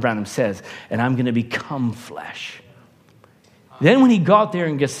 as Brother Branham says, and I'm going to become flesh. Then when he got there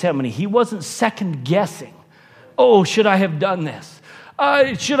in Gethsemane, he wasn't second guessing. Oh, should I have done this?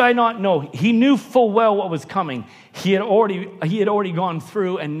 Should I not know? He knew full well what was coming. He had already gone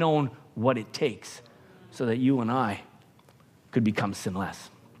through and known what it takes so that you and I could become sinless.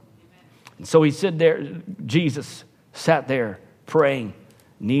 And so he said there, Jesus sat there praying,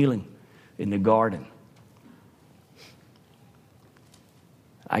 kneeling in the garden.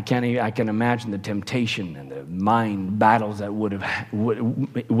 I can imagine the temptation and the mind battles that would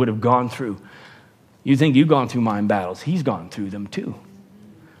have gone through. You think you've gone through mind battles? He's gone through them too,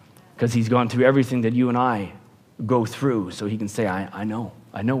 because he's gone through everything that you and I go through. So he can say, "I know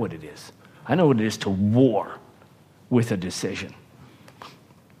what it is. I know what it is to war with a decision."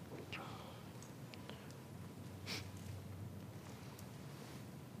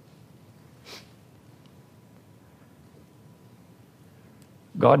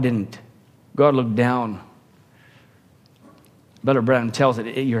 God looked down. Brother Branham tells it,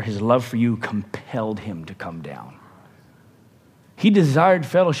 his love for you compelled him to come down. He desired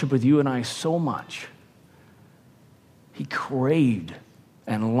fellowship with you and I so much. He craved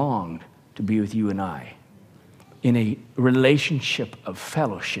and longed to be with you and I in a relationship of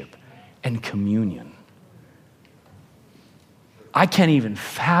fellowship and communion. I can't even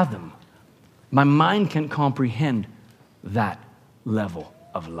fathom. My mind can't comprehend that level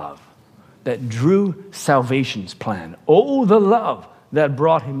of love that drew salvation's plan. Oh, the love that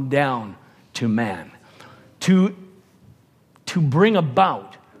brought him down to man to bring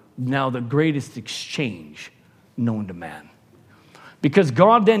about now the greatest exchange known to man. Because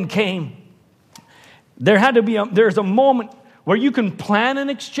God then came, there's a moment where you can plan an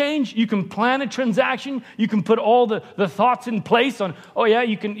exchange, you can plan a transaction, you can put all the thoughts in place on,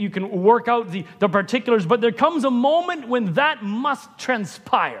 you can work out the particulars, but there comes a moment when that must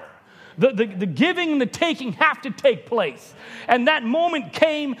transpire. The giving and the taking have to take place. And that moment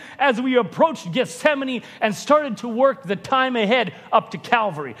came as we approached Gethsemane and started to work the time ahead up to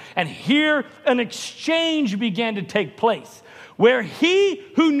Calvary. And here an exchange began to take place where he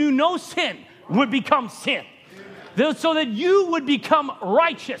who knew no sin would become sin, so that you would become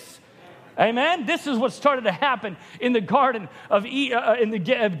righteous Amen? This is what started to happen in the Garden of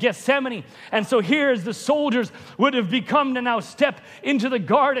Gethsemane. And so here as the soldiers would have become to now step into the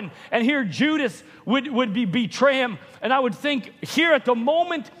garden, and here Judas would betray him. And I would think here at the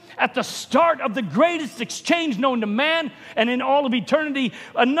moment, at the start of the greatest exchange known to man and in all of eternity,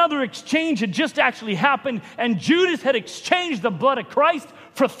 another exchange had just actually happened, and Judas had exchanged the blood of Christ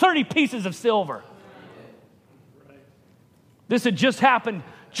for 30 pieces of silver. This had just happened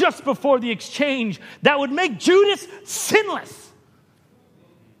just before the exchange that would make Judas sinless.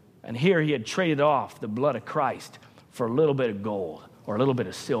 And here he had traded off the blood of Christ for a little bit of gold or a little bit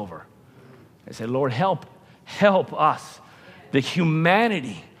of silver. I said, Lord, help us, the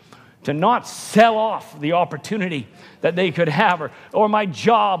humanity, to not sell off the opportunity that they could have, or my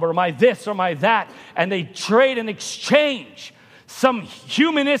job, or my this, or my that, and they trade and exchange some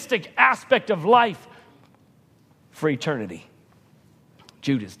humanistic aspect of life for eternity.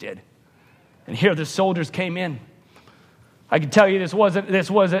 Judas did. And here the soldiers came in. I can tell you this was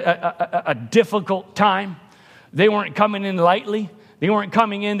a difficult time. They weren't coming in lightly. They weren't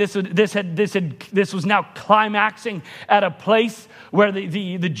coming in. This was now climaxing at a place where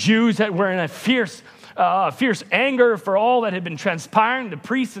the Jews were in a fierce anger for all that had been transpiring, the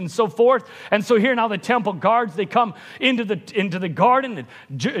priests and so forth. And so here now the temple guards, they come into the garden, and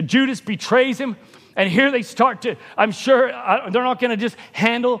Judas betrays him. And here they start to, I'm sure they're not going to just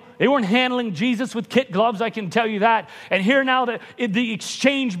they weren't handling Jesus with kid gloves, I can tell you that. And here now the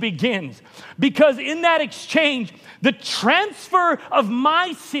exchange begins. Because in that exchange, the transfer of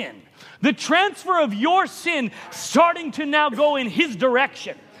my sin, the transfer of your sin starting to now go in his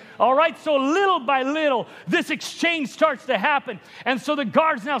direction. All right, so little by little, this exchange starts to happen. And so the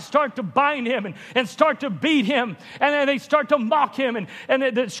guards now start to bind him and start to beat him. And then they start to mock him.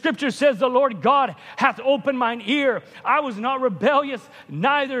 And the scripture says, the Lord God hath opened mine ear. I was not rebellious,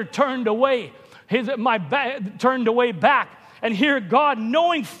 neither turned away back. And here God,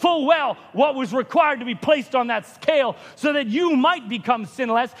 knowing full well what was required to be placed on that scale so that you might become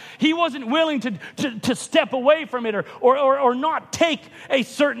sinless, he wasn't willing to step away from it or not take a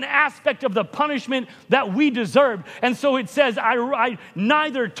certain aspect of the punishment that we deserved. And so it says, I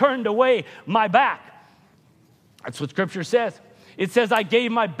neither turned away my back. That's what Scripture says. It says, I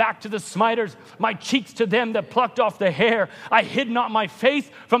gave my back to the smiters, my cheeks to them that plucked off the hair. I hid not my face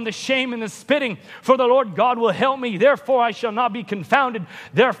from the shame and the spitting, for the Lord God will help me. Therefore I shall not be confounded.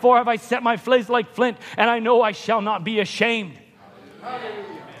 Therefore have I set my face like flint, and I know I shall not be ashamed.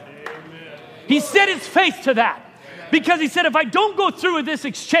 Hallelujah. He set his face to that. Because he said, if I don't go through with this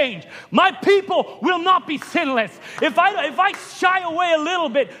exchange, my people will not be sinless. If I shy away a little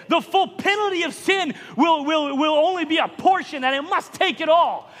bit, the full penalty of sin will only be a portion, and it must take it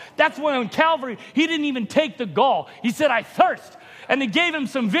all. That's when on Calvary, he didn't even take the gall. He said, I thirst. And they gave him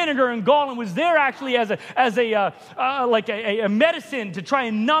some vinegar and gall, and was there actually as a medicine to try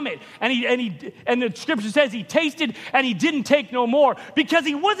and numb it. And the scripture says he tasted and he didn't take no more, because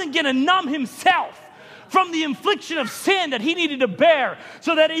he wasn't going to numb himself from the infliction of sin that he needed to bear,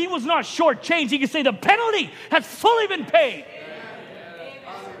 so that he was not shortchanged. He could say the penalty has fully been paid.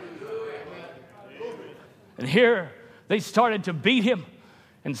 And here they started to beat him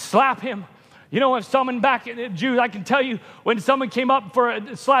and slap him. You know, if someone back in the Jews, I can tell you, when someone came up for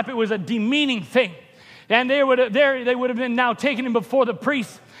a slap, it was a demeaning thing. And they would have been now taking him before the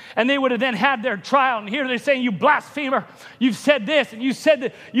priests. And they would have then had their trial. And here they're saying, you blasphemer, you've said this. And you said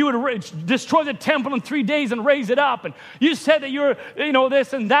that you would destroy the temple in 3 days and raise it up. And you said that you're,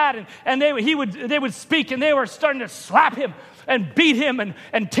 this and that. And they would speak, and they were starting to slap him and beat him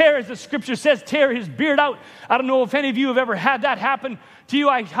and tear, as the scripture says, tear his beard out. I don't know if any of you have ever had that happen to you.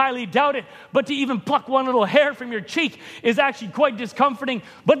 I highly doubt it. But to even pluck one little hair from your cheek is actually quite discomforting.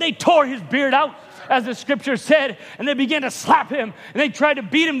 But they tore his beard out, as the scripture said, and they began to slap him, and they tried to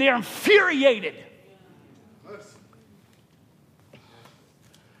beat him. They are infuriated.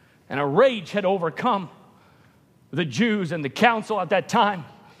 And a rage had overcome the Jews and the council at that time.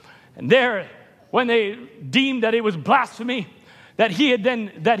 And there, when they deemed that it was blasphemy that he had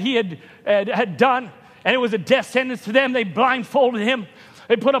done, and it was a death sentence to them, they blindfolded him.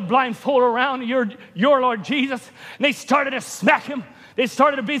 They put a blindfold around your Lord Jesus, and they started to smack him. They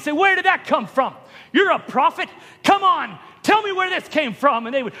started to say, where did that come from? You're a prophet. Come on, tell me where this came from.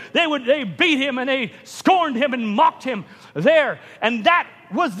 And they beat him, and they scorned him and mocked him there. And that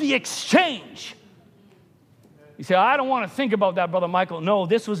was the exchange. You say, I don't want to think about that, Brother Michael. No,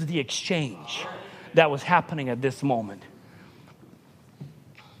 this was the exchange that was happening at this moment.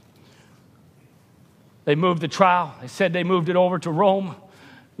 They moved the trial. They said they moved it over to Rome.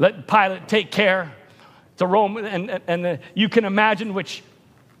 Let Pilate take care to Rome. And you can imagine which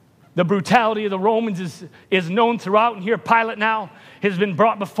The brutality of the Romans is known throughout, and here Pilate now has been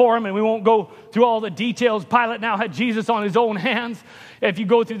brought before him, and we won't go through all the details. Pilate now had Jesus on his own hands. If you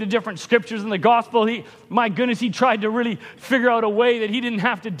go through the different scriptures in the gospel, he tried to really figure out a way that he didn't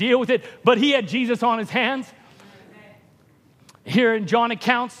have to deal with it, but he had Jesus on his hands. Here in John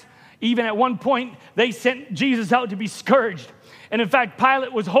accounts, even at one point, they sent Jesus out to be scourged. And in fact,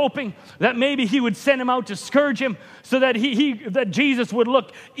 Pilate was hoping that maybe he would send him out to scourge him so that that Jesus would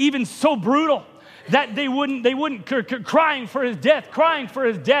look even so brutal that they wouldn't crying for his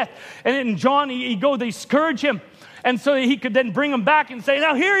death. And in John, they scourge him. And so he could then bring him back and say,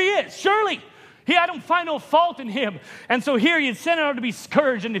 now here he is, surely. I don't find no fault in him. And so here he sent out to be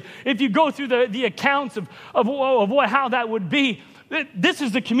scourged. And if you go through the accounts of how that would be, this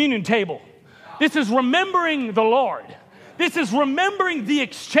is the communion table. This is remembering the Lord. This is remembering the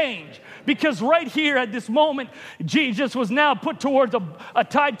exchange. Because right here at this moment, Jesus was now put towards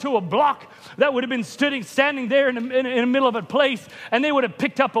tied to a block that would have been standing there in the middle of a place, and they would have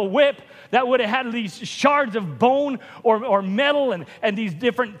picked up a whip that would have had these shards of bone or metal and these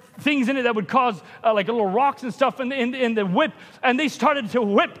different things in it that would cause like little rocks and stuff in the whip. And they started to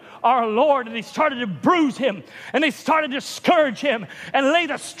whip our Lord, and they started to bruise him, and they started to scourge him and lay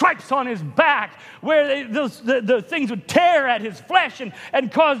the stripes on his back where the things would tear at his flesh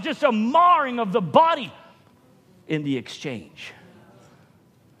and cause just a marring of the body in the exchange.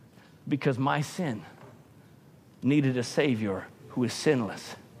 Because my sin needed a Savior who is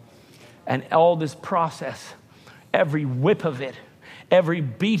sinless. And all this process, every whip of it, every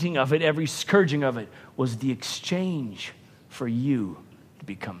beating of it, every scourging of it was the exchange for you to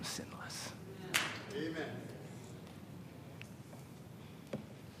become sinless. Amen.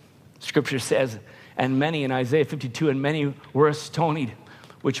 Scripture says, and many in Isaiah 52, and many were astonished,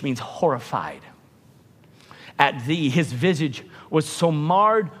 which means horrified. At thee, his visage was so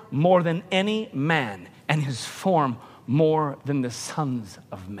marred more than any man, and his form more than the sons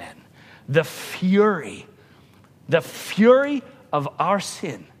of men. The fury of our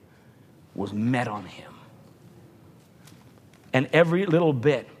sin was met on him. And every little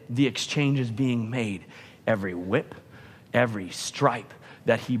bit, the exchange is being made. Every whip, every stripe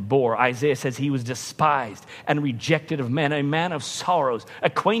that he bore. Isaiah says he was despised and rejected of men, a man of sorrows,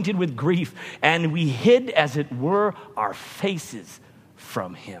 acquainted with grief, and we hid, as it were, our faces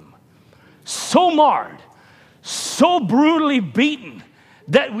from him. So marred, so brutally beaten,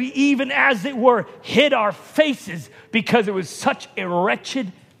 that we even, as it were, hid our faces because it was such a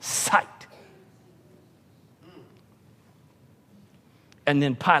wretched sight. And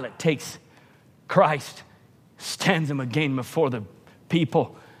then Pilate takes Christ, stands him again before the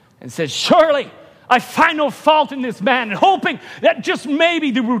people, and says, surely I find no fault in this man, and hoping that just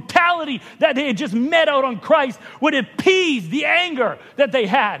maybe the brutality that they had just met out on Christ would appease the anger that they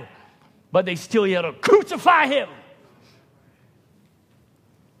had. But they still yelled, crucify him!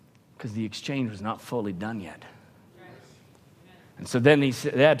 Because the exchange was not fully done yet. And so then they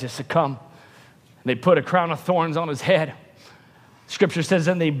had to succumb. And they put a crown of thorns on his head. Scripture says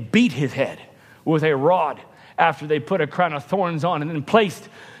then they beat his head with a rod after they put a crown of thorns on, and then placed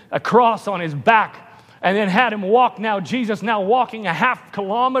a cross on his back, and then had him walk. Now Jesus now walking a half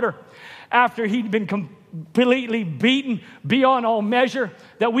kilometer after he'd been completely beaten beyond all measure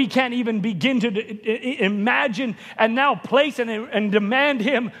that we can't even begin to imagine, and now place and demand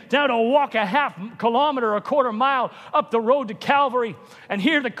him now to walk a half kilometer, a quarter mile up the road to Calvary. And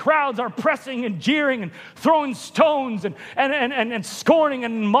here the crowds are pressing and jeering and throwing stones and scorning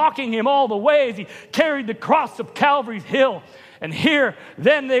and mocking him all the way as he carried the cross of Calvary's hill. And here,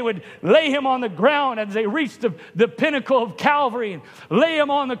 then they would lay him on the ground as they reached the pinnacle of Calvary and lay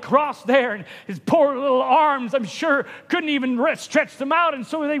him on the cross there. And his poor little arms, I'm sure, couldn't even stretch them out. And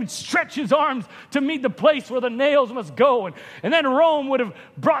so they would stretch his arms to meet the place where the nails must go. And then Rome would have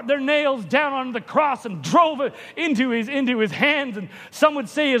brought their nails down on the cross and drove it into his hands. And some would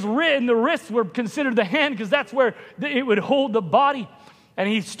say the wrists were considered the hand because that's where it would hold the body. And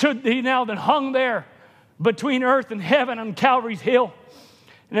he now then hung there between earth and heaven on Calvary's hill.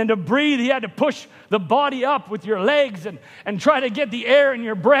 And then to breathe, he had to push the body up with your legs and try to get the air in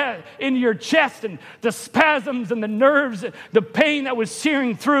your breath, into your chest, and the spasms and the nerves, the pain that was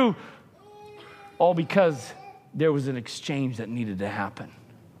searing through, all because there was an exchange that needed to happen.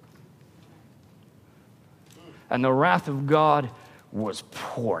 And the wrath of God was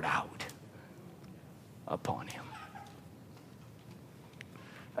poured out upon him.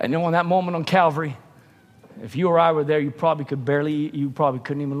 I know in that moment on Calvary, if you or I were there, you probably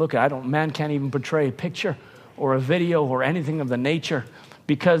couldn't even look at it. Man can't even portray a picture or a video or anything of the nature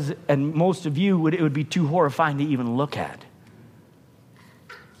and most of you, it would be too horrifying to even look at.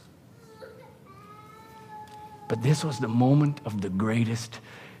 But this was the moment of the greatest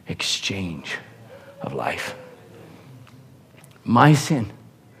exchange of life. My sin,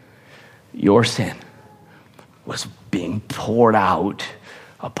 your sin, was being poured out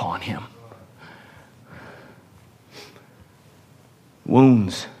upon him.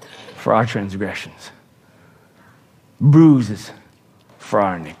 Wounds for our transgressions, bruises for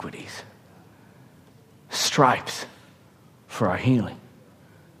our iniquities, stripes for our healing,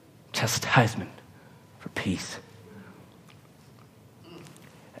 chastisement for peace.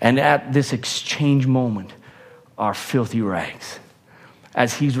 And at this exchange moment, our filthy rags,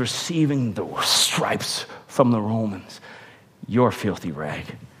 as he's receiving the stripes from the Romans, your filthy rag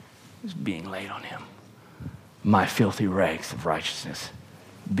is being laid on him. My filthy rags of righteousness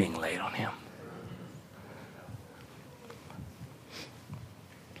being laid on him.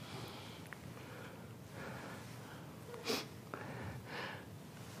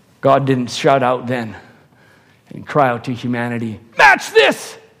 God didn't shout out then and cry out to humanity, match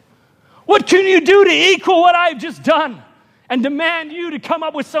this! What can you do to equal what I've just done? And demand you to come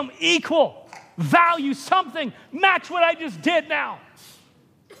up with some equal value, something, match what I just did now.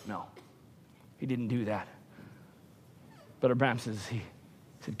 No, he didn't do that. But Abraham says, he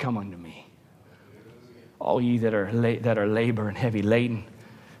said, come unto me. All ye that are labor and heavy laden,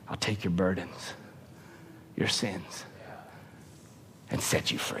 I'll take your burdens, your sins, and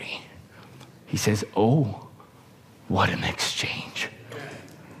set you free. He says, oh, what an exchange.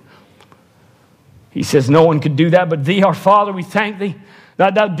 He says, no one could do that but thee, our Father. We thank thee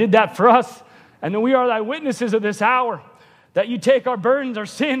that thou did that for us. And that we are thy witnesses of this hour, that you take our burdens, our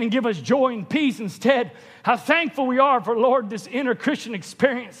sin, and give us joy and peace instead. How thankful we are for, Lord, this inner Christian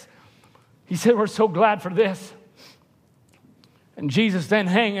experience. He said, we're so glad for this. And Jesus then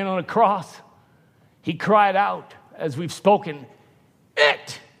hanging on a cross, he cried out, as we've spoken,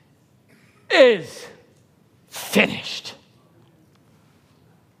 it is finished.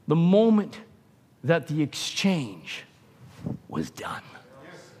 The moment that the exchange was done.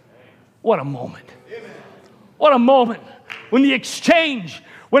 What a moment. What a moment when the exchange,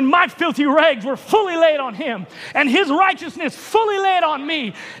 when my filthy rags were fully laid on him and his righteousness fully laid on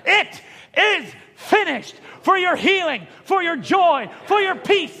me. It is finished. For your healing, for your joy, for your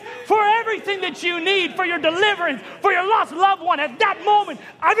peace, for everything that you need, for your deliverance, for your lost loved one. At that moment,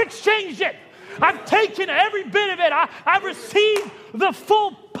 I've exchanged it. I've taken every bit of it. I've received the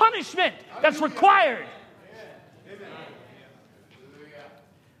full punishment that's required.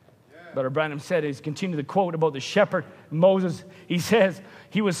 Brother Branham said, he's continued the quote about the shepherd, Moses. He says,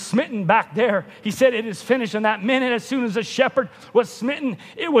 he was smitten back there. He said, it is finished. In that minute, as soon as the shepherd was smitten,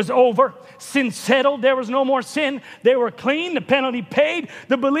 it was over. Sin settled. There was no more sin. They were clean. The penalty paid.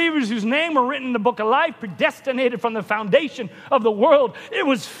 The believers whose name were written in the book of life, predestinated from the foundation of the world. It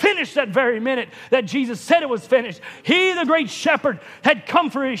was finished that very minute that Jesus said it was finished. He, the great shepherd, had come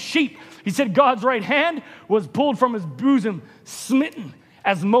for his sheep. He said God's right hand was pulled from his bosom, smitten,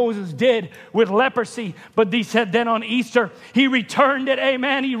 as Moses did with leprosy. But he said then on Easter, he returned it,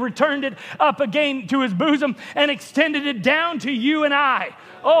 amen. He returned it up again to his bosom and extended it down to you and I.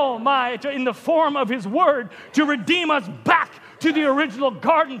 Oh my, in the form of his word to redeem us back to the original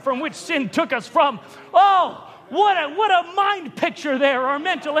garden from which sin took us from. Oh, what a mind picture there, or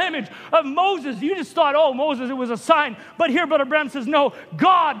mental image of Moses. You just thought, oh, Moses, it was a sign. But here, Brother Branham says, no,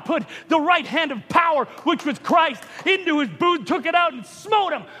 God put the right hand of power, which was Christ, into his boot, took it out and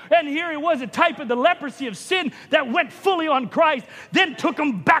smote him. And here he was, a type of the leprosy of sin that went fully on Christ, then took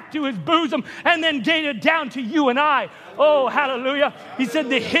him back to his bosom, and then gave it down to you and I. Oh, hallelujah. He said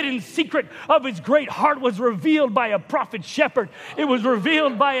the hidden secret of his great heart was revealed by a prophet shepherd. It was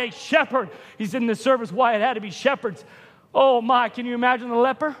revealed by a shepherd. He said in the service why it had to be shepherds. Oh my, can you imagine the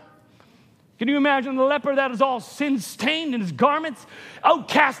leper? Can you imagine the leper that is all sin-stained in his garments,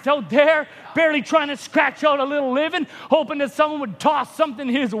 outcast out there, barely trying to scratch out a little living, hoping that someone would toss something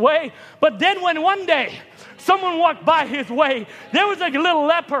his way. But then when one day someone walked by his way, there was like a little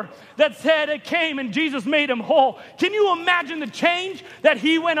leper that said it came and Jesus made him whole. Can you imagine the change that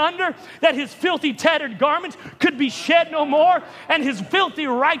he went under? That his filthy tattered garments could be shed no more, and his filthy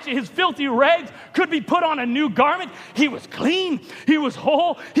rags could be put on a new garment. He was clean. He was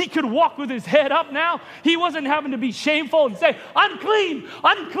whole. He could walk with his head up now. He wasn't having to be shameful and say, unclean,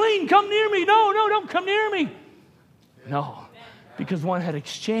 unclean, come near me. No, don't come near me. No, because one had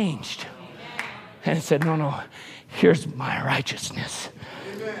exchanged. And it said, no, here's my righteousness.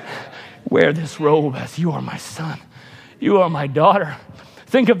 Wear this robe as you are my son. You are my daughter.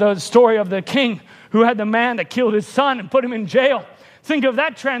 Think of the story of the king who had the man that killed his son and put him in jail. Think of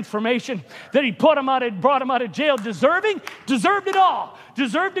that transformation, that he brought him out of jail, deserved it all.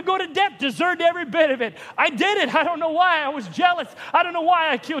 Deserved to go to death, deserved every bit of it. I did it. I don't know why. I was jealous. I don't know why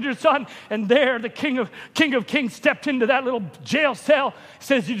I killed your son. And there, the King of Kings stepped into that little jail cell,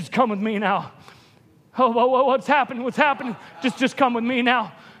 says, you just come with me now. Oh, what's happening? What's happening? Just come with me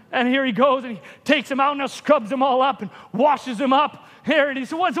now. And here he goes, and he takes him out and scrubs them all up and washes them up. Here it is.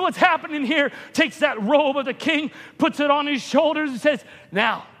 So what's happening here? Takes that robe of the king, puts it on his shoulders, and says,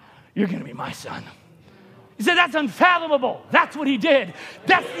 now, you're going to be my son. He said, that's unfathomable. That's what he did.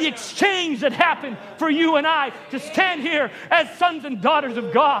 That's the exchange that happened for you and I to stand here as sons and daughters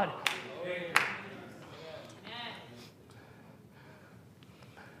of God.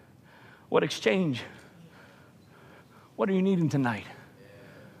 What exchange? What are you needing tonight?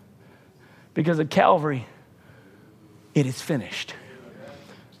 Because at Calvary, it is finished.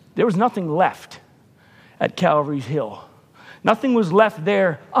 There was nothing left at Calvary's Hill. Nothing was left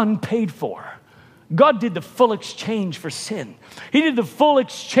there unpaid for. God did the full exchange for sin. He did the full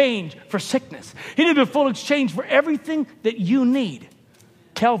exchange for sickness. He did the full exchange for everything that you need.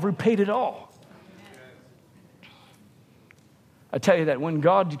 Calvary paid it all. I tell you that when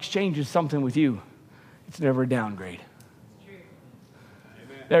God exchanges something with you, it's never a downgrade.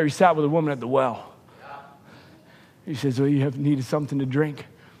 There he sat with a woman at the well. He says, well, you have needed something to drink.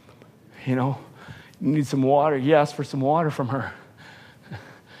 You know, you need some water. He asked for some water from her.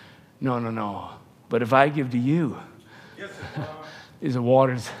 No. But if I give to you, these are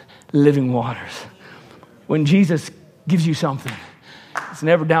waters, living waters. When Jesus gives you something, it's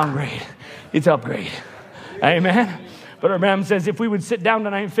never downgrade. It's upgrade. Amen? But our man says, if we would sit down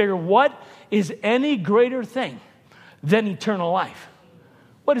tonight and figure, what is any greater thing than eternal life?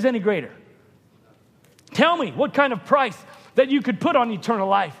 What is any greater? Tell me what kind of price that you could put on eternal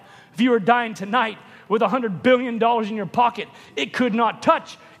life. If you were dying tonight with $100 billion in your pocket, it could not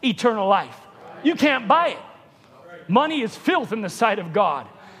touch eternal life. You can't buy it. Money is filth in the sight of God.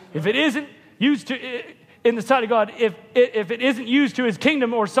 If it isn't used to in the sight of God, if it isn't used to his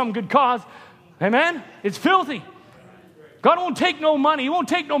kingdom or some good cause, amen, it's filthy. God won't take no money. He won't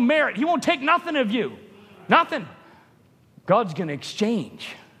take no merit. He won't take nothing of you. Nothing. God's going to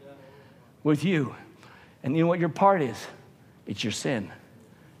exchange with you. And you know what your part is? It's your sin,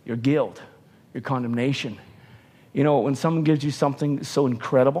 your guilt, your condemnation. You know, when someone gives you something so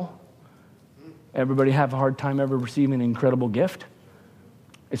incredible, everybody have a hard time ever receiving an incredible gift.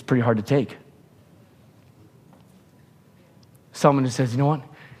 It's pretty hard to take. Someone who says, you know what?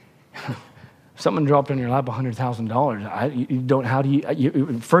 Someone dropped in your lap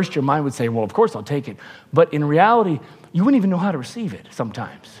 $100,000. First, your mind would say, well, of course I'll take it. But in reality, you wouldn't even know how to receive it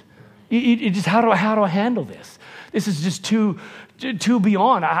sometimes. You just, how do I handle this? This is just too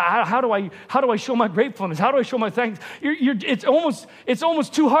beyond. How do I show my gratefulness? How do I show my thanks? It's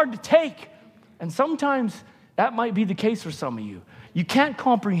almost too hard to take. And sometimes that might be the case for some of you. You can't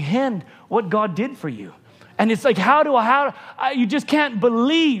comprehend what God did for you. And it's like, you just can't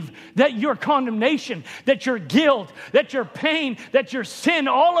believe that your condemnation, that your guilt, that your pain, that your sin,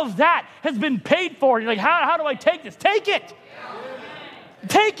 all of that has been paid for. You're like, how do I take this? Take it.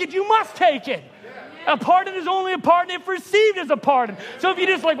 Take it. You must take it. A pardon is only a pardon if received as a pardon. So if you're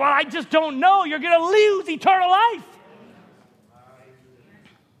just like, well, I just don't know, you're going to lose eternal life.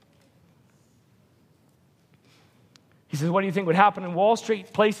 He says, what do you think would happen in Wall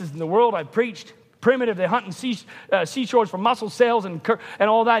Street, places in the world I've preached? Primitive, they hunt in seashores for mussel shells and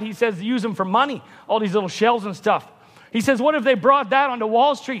all that. He says they use them for money, all these little shells and stuff. He says, what if they brought that onto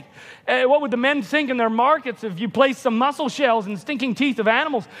Wall Street? What would the men think in their markets if you placed some mussel shells and stinking teeth of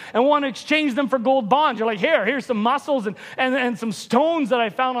animals and want to exchange them for gold bonds? You're like, here's some mussels and some stones that I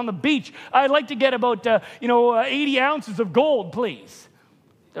found on the beach. I'd like to get about 80 ounces of gold, please.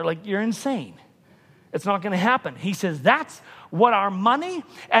 They're like, you're insane. It's not going to happen. He says, that's what our money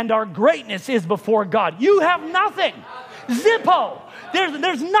and our greatness is before God. You have nothing. Zippo.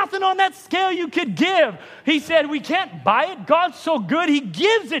 There's nothing on that scale you could give. He said, we can't buy it. God's so good, he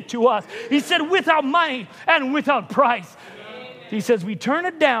gives it to us. He said, without money and without price. He says, we turn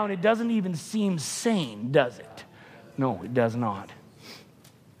it down. It doesn't even seem sane, does it? No, it does not.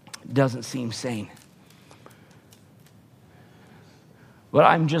 It doesn't seem sane. But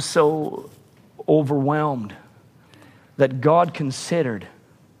I'm just so overwhelmed that God considered,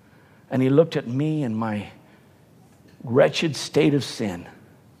 and he looked at me and my wretched state of sin,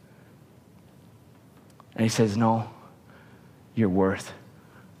 and he says, no, you're worth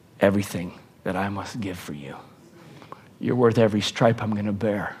everything that I must give for you. You're worth every stripe I'm going to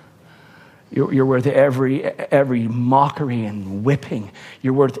bear. You're worth every mockery and whipping.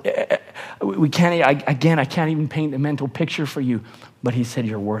 You're worth We can't, I can't even paint the mental picture for you. But he said,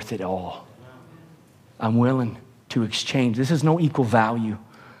 you're worth it all. I'm willing to exchange. This is no equal value.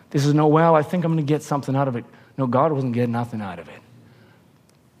 This is no, well, I think I'm going to get something out of it. No, God wasn't getting nothing out of it.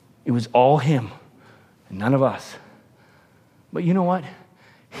 It was all him and none of us. But you know what?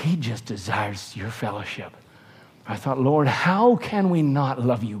 He just desires your fellowship. I thought, Lord, how can we not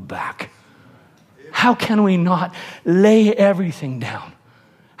love you back? How can we not lay everything down?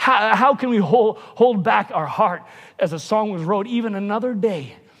 How can we hold back our heart, as a song was wrote, even another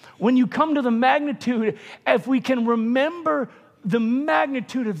day? When you come to the magnitude, if we can remember the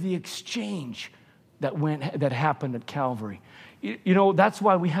magnitude of the exchange that happened at Calvary. You know, that's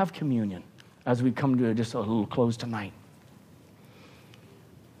why we have communion as we come to just a little close tonight.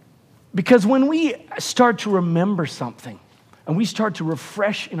 Because when we start to remember something and we start to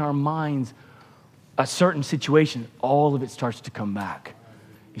refresh in our minds a certain situation, all of it starts to come back.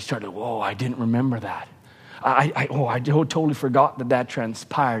 You start to, whoa, I didn't remember that. I totally forgot that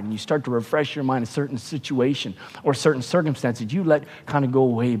transpired. And you start to refresh your mind a certain situation or certain circumstances you let kind of go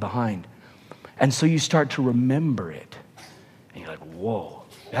way behind. And so you start to remember it. And you're like, whoa,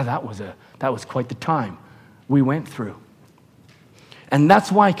 yeah, that was quite the time we went through. And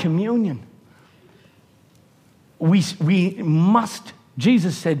that's why communion, we must,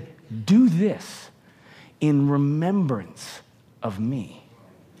 Jesus said, do this in remembrance of me.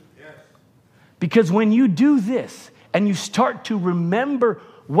 Yes. Because when you do this and you start to remember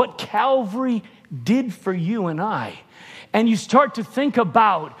what Calvary did for you and I, and you start to think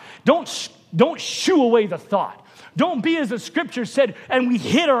about, don't shoo away the thought. Don't be as the scripture said, and we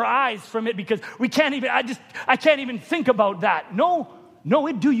hid our eyes from it because we can't even, I can't even think about that. No,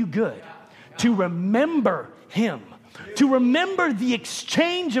 it do you good to remember him, to remember the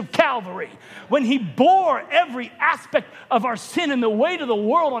exchange of Calvary when he bore every aspect of our sin and the weight of the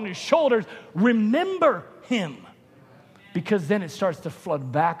world on his shoulders. Remember him, because then it starts to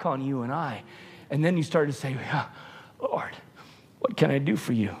flood back on you and I. And then you start to say, Lord, what can I do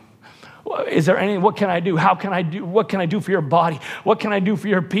for you? Is there any, what can I do? What can I do for your body? What can I do for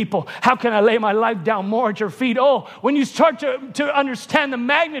your people? How can I lay my life down more at your feet? Oh, when you start to understand the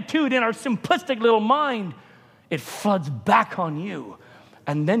magnitude in our simplistic little mind, it floods back on you.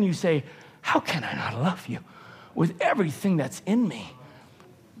 And then you say, how can I not love you with everything that's in me?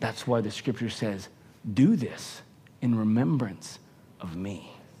 That's why the scripture says, do this in remembrance of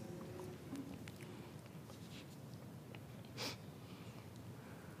me.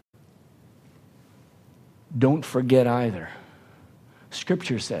 Don't forget either.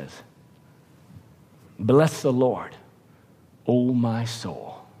 Scripture says, bless the Lord, O my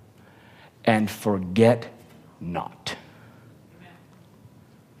soul, and forget not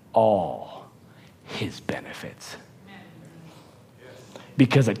all his benefits.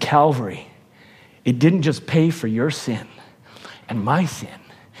 Because at Calvary, it didn't just pay for your sin and my sin.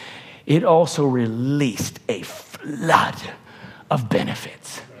 It also released a flood of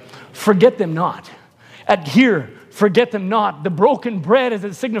benefits. Forget them not. At here, forget them not. The broken bread as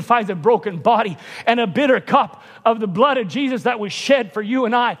it signifies a broken body, and a bitter cup of the blood of Jesus that was shed for you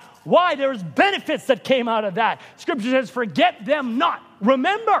and I. Why? There's benefits that came out of that. Scripture says, forget them not.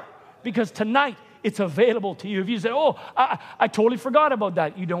 Remember, because tonight it's available to you. If you say, oh, I totally forgot about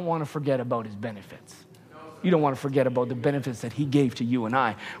that, you don't want to forget about his benefits. You don't want to forget about the benefits that he gave to you and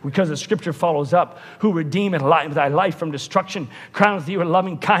I. Because the scripture follows up, who redeemeth thy life from destruction, crowns thee with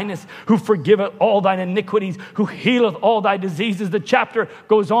loving kindness, who forgiveth all thine iniquities, who healeth all thy diseases. The chapter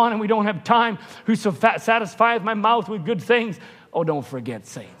goes on and we don't have time. Who satisfieth my mouth with good things. Oh, don't forget,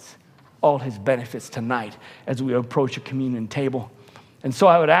 saints, all his benefits tonight as we approach a communion table. And so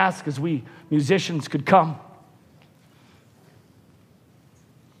I would ask, as we musicians could come,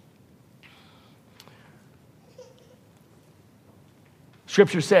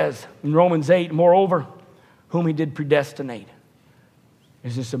 Scripture says in Romans 8, moreover, whom he did predestinate.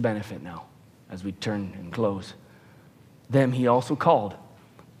 Is this a benefit now as we turn and close? Them he also called.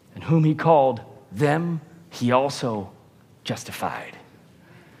 And whom he called, them he also justified.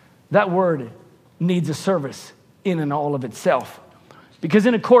 That word needs a service in and all of itself. Because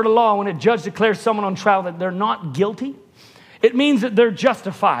in a court of law, when a judge declares someone on trial that they're not guilty, it means that they're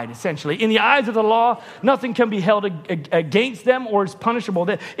justified, essentially. In the eyes of the law, nothing can be held against them or is punishable.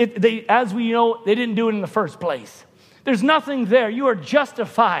 As we know, they didn't do it in the first place. There's nothing there. You are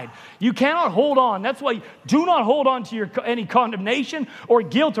justified. You cannot hold on. That's why do not hold on to any condemnation or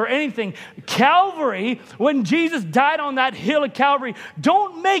guilt or anything. Calvary, when Jesus died on that hill of Calvary,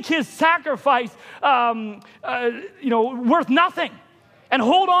 don't make his sacrifice worth nothing. And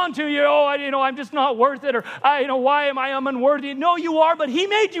hold on to I'm just not worth it, or why am I unworthy? No, you are, but he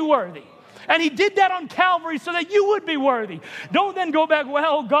made you worthy. And he did that on Calvary so that you would be worthy. Don't then go back,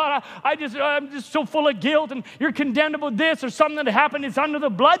 well, God, I'm just so full of guilt and you're condemnable this or something that happened. It's under the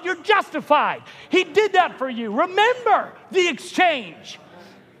blood. You're justified. He did that for you. Remember the exchange.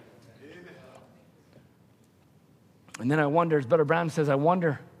 And then I wonder, as Brother Branham says, I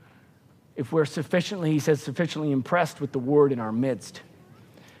wonder if we're sufficiently, he says, sufficiently impressed with the word in our midst.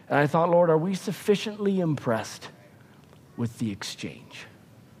 And I thought, Lord, are we sufficiently impressed with the exchange?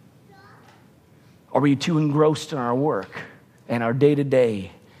 Are we too engrossed in our work and our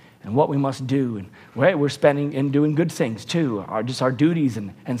day-to-day and what we must do? And we're spending and doing good things too, just our duties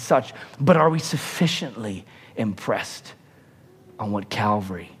and such. But are we sufficiently impressed on what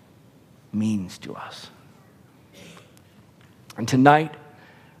Calvary means to us? And tonight,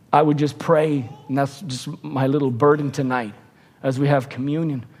 I would just pray, and that's just my little burden tonight, as we have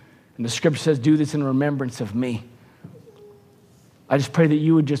communion. And the scripture says, do this in remembrance of me. I just pray that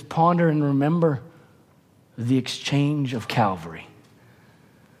you would just ponder and remember the exchange of Calvary.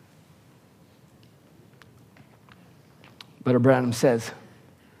 Brother Branham says,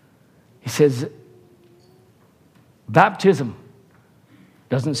 he says, baptism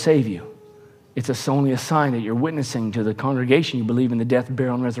doesn't save you. It's only a sign that you're witnessing to the congregation you believe in the death,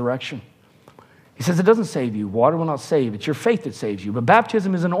 burial, and resurrection. He says it doesn't save you. Water will not save. It's your faith that saves you. But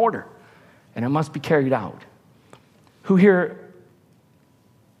baptism is an order, and it must be carried out. Who here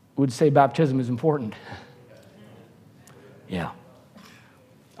would say baptism is important? Yeah.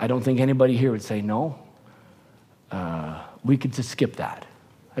 I don't think anybody here would say no. We could just skip that.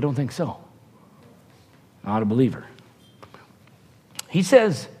 I don't think so. Not a believer. He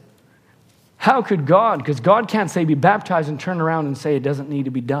says, how could God, because God can't say be baptized and turn around and say it doesn't need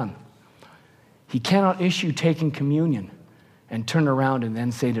to be done. He cannot issue taking communion and turn around and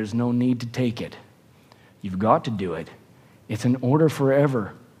then say there's no need to take it. You've got to do it. It's an order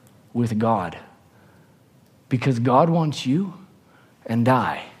forever with God. Because God wants you and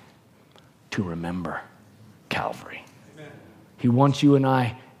I to remember Calvary. Amen. He wants you and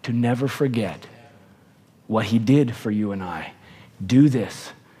I to never forget what he did for you and I. Do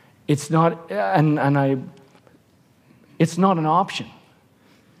this. It's not, it's not an option.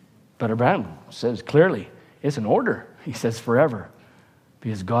 Brother Branham says clearly, it's an order. He says forever,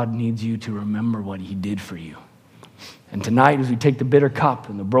 because God needs you to remember what he did for you. And tonight, as we take the bitter cup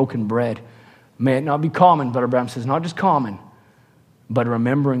and the broken bread, may it not be common, Brother Branham says, not just common, but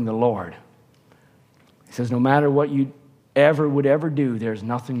remembering the Lord. He says, no matter what you would ever do, there's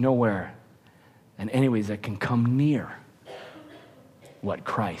nothing nowhere, and anyways, that can come near what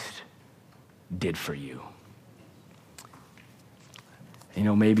Christ did for you. You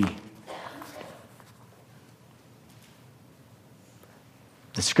know, maybe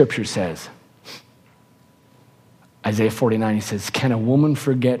the scripture says, Isaiah 49, he says, can a woman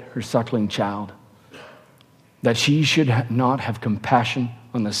forget her suckling child, that she should not have compassion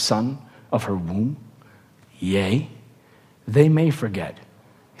on the son of her womb? Yea, they may forget.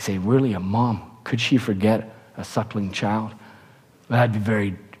 You say, really, a mom, could she forget a suckling child? That'd be a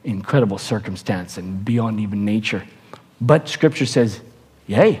very incredible circumstance and beyond even nature. But Scripture says,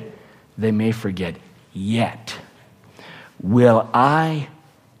 yea, they may forget, yet will I,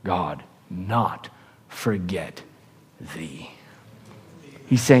 God, not forget thee.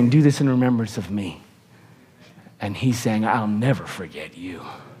 He's saying, do this in remembrance of me. And he's saying, I'll never forget you.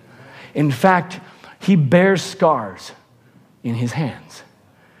 In fact, he bears scars in his hands.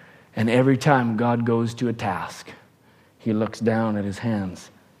 And every time God goes to a task, he looks down at his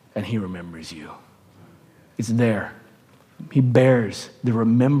hands and he remembers you. It's there. He bears the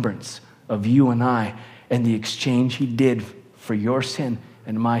remembrance of you and I and the exchange he did for your sin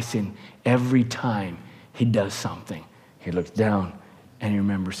and my sin. Every time he does something, he looks down and he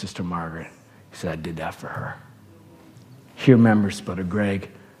remembers Sister Margaret. He said, I did that for her. He remembers Brother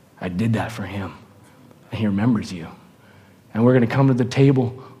Greg. I did that for him. And he remembers you. And we're going to come to the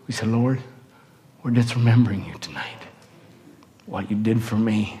table. We said, Lord, we're just remembering you tonight. What you did for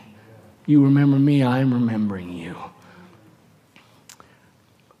me. You remember me, I'm remembering you.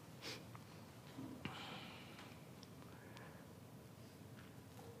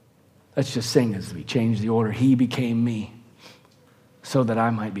 Let's just sing as we change the order. He became me so that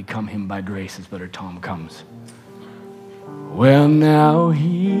I might become him by grace, as Brother Tom comes. Well, now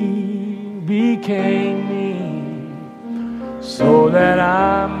he became me so that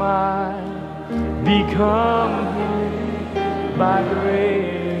I might become him by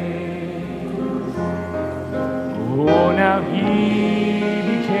grace. Oh, now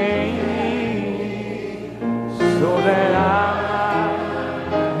he became me so that I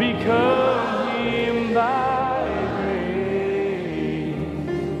might become him by grace.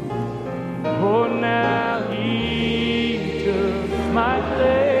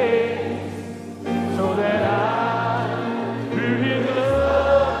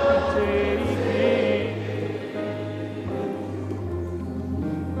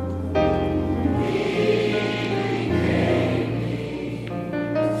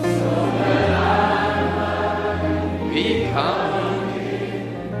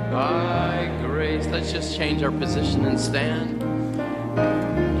 change our position and stand.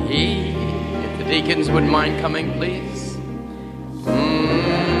 If the deacons wouldn't mind coming, please.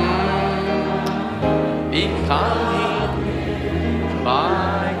 Becoming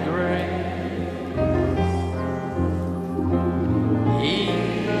by grace.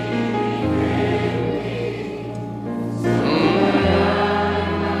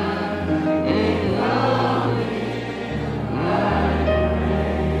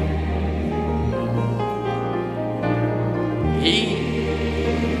 He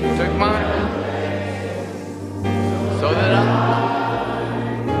took my place so that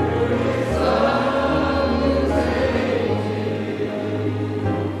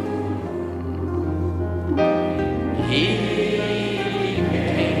He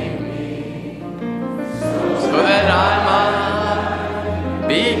became me so that I might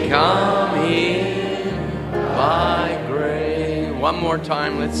become Him by grace. One more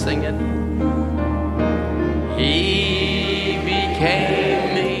time, let's sing it. He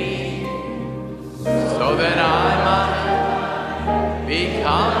became me so that I might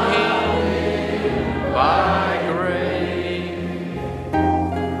become Him by grace.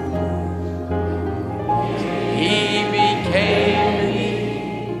 He became me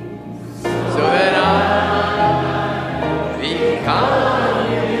so that I might become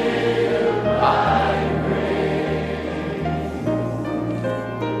Him by grace.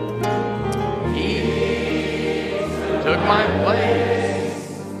 He took my place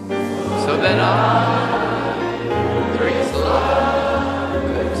so that I through His love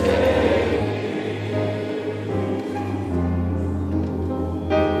could take.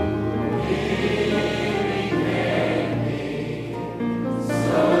 He became me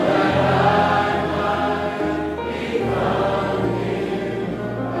so that I might become Him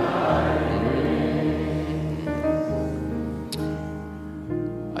by grace.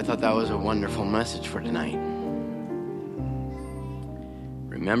 I thought that was a wonderful message for tonight.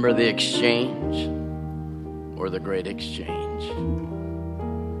 Remember the exchange or the great exchange.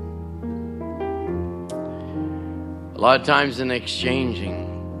 A lot of times in exchanging,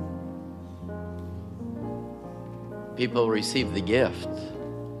 people receive the gift,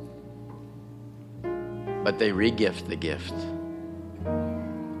 but they re-gift the gift.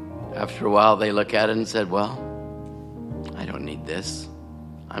 After a while, they look at it and said, well, I don't need this.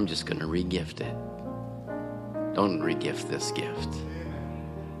 I'm just going to re-gift it. Don't re-gift this gift.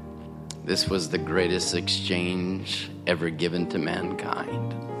 This was the greatest exchange ever given to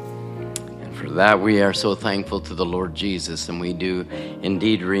mankind. And for that, we are so thankful to the Lord Jesus. And we do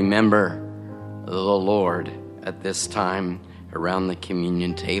indeed remember the Lord at this time around the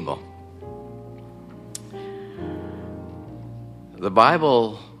communion table. The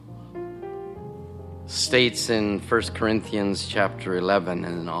Bible states in 1 Corinthians chapter 11,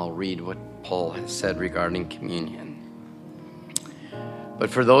 and I'll read what Paul has said regarding communion. But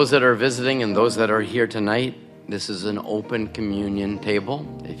for those that are visiting and those that are here tonight, this is an open communion table.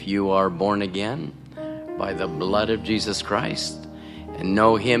 If you are born again by the blood of Jesus Christ and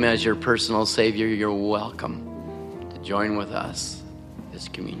know Him as your personal Savior, you're welcome to join with us this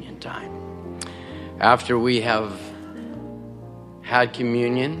communion time. After we have had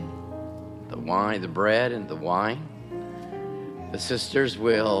communion, the wine, the bread and the wine, the sisters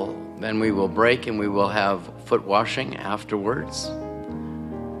we will break and we will have foot washing afterwards.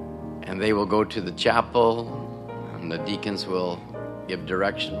 And they will go to the chapel, and the deacons will give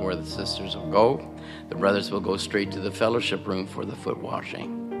direction where the sisters will go. The brothers will go straight to the fellowship room for the foot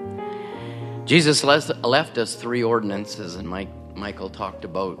washing. Jesus left us 3 ordinances, and Michael talked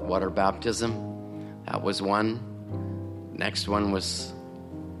about water baptism. That was one. Next one was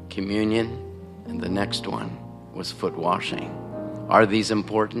communion, and the next one was foot washing. Are these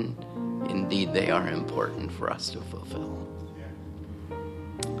important? Indeed, they are important for us to fulfill.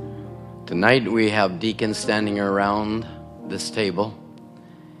 Tonight we have deacons standing around this table.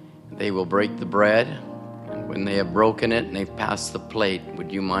 They will break the bread, and when they have broken it and they've passed the plate, would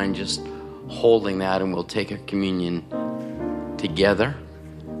you mind just holding that, and we'll take a communion together.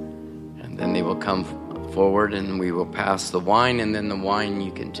 And then they will come forward and we will pass the wine, and then the wine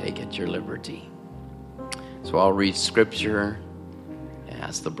you can take at your liberty. So I'll read scripture and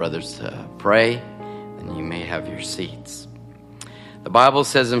ask the brothers to pray, and you may have your seats. The Bible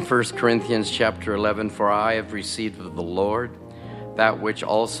says in 1 Corinthians chapter 11, "For I have received of the Lord that which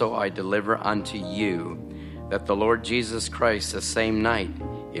also I deliver unto you, that the Lord Jesus Christ, the same night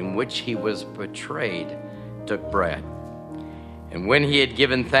in which He was betrayed, took bread. And when He had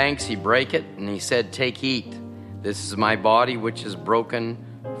given thanks, He brake it, and He said, Take, eat. This is my body which is broken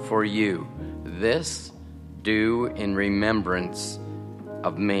for you. This do in remembrance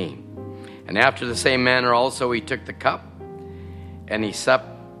of me. And after the same manner also he took the cup, and he supped,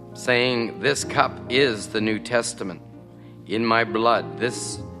 saying, This cup is the New Testament in my blood.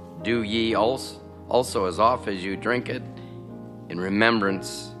 This do ye also as oft as you drink it in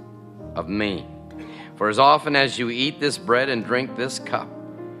remembrance of me. For as often as you eat this bread and drink this cup,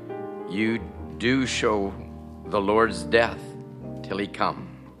 you do show the Lord's death till he come.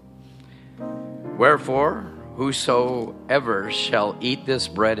 Wherefore, whosoever shall eat this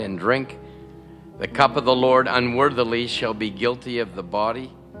bread and drink the cup of the Lord unworthily shall be guilty of the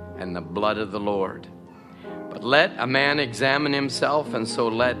body and the blood of the Lord. But let a man examine himself, and so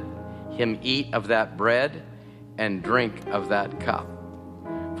let him eat of that bread and drink of that cup.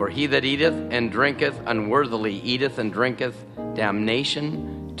 For he that eateth and drinketh unworthily eateth and drinketh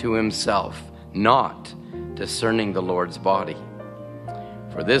damnation to himself, not discerning the Lord's body.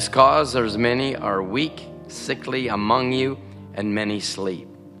 For this cause there's many are weak, sickly among you, and many sleep.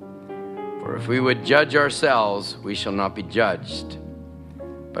 For if we would judge ourselves, we shall not be judged.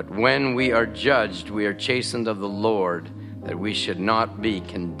 But when we are judged, we are chastened of the Lord, that we should not be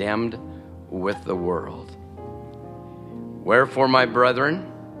condemned with the world. Wherefore, my brethren,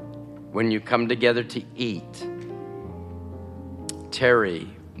 when you come together to eat, tarry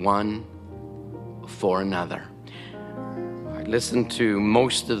one for another. I listened to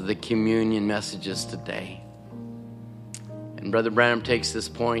most of the communion messages today. And Brother Branham takes this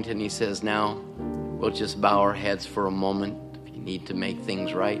point and he says, now we'll just bow our heads for a moment. If you need to make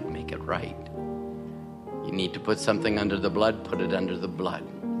things right, make it right. You need to put something under the blood, put it under the blood.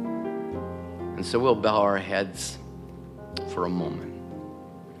 And so we'll bow our heads for a moment.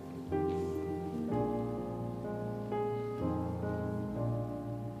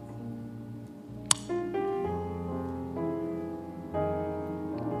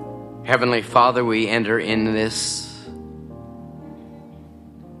 Heavenly Father, we enter in this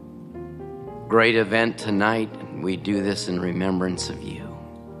great event tonight, and we do this in remembrance of you.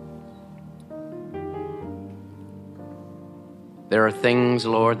 There are things,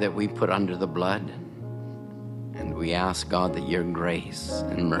 Lord, that we put under the blood, and we ask, God, that your grace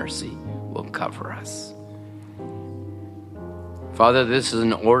and mercy will cover us. Father, this is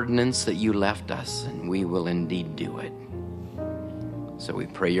an ordinance that you left us, and we will indeed do it. So we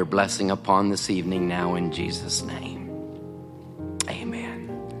pray your blessing upon this evening now in Jesus' name. Amen.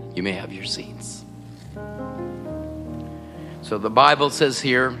 You may have your seats. So the Bible says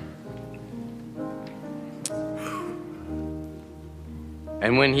here,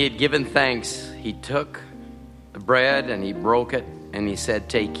 and when he had given thanks, he took the bread and he broke it, and he said,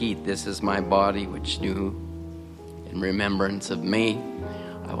 Take, eat, this is my body, which do in remembrance of me.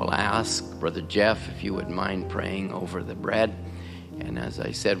 I will ask Brother Jeff if you would mind praying over the bread. And as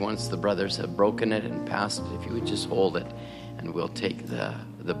I said, once the brothers have broken it and passed it, if you would just hold it, and we'll take the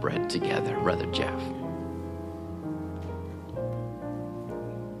bread together. Brother Jeff.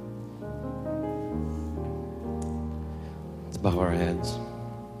 Let's bow our heads.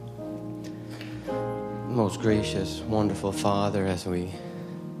 Most gracious, wonderful Father, as we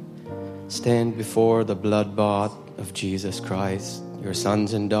stand before the blood-bought of Jesus Christ, your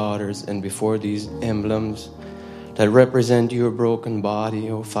sons and daughters, and before these emblems that represent your broken body,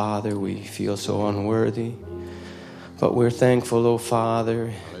 oh Father, we feel so unworthy. But we're thankful, oh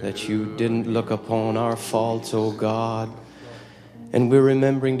Father, that you didn't look upon our faults, oh God. And we're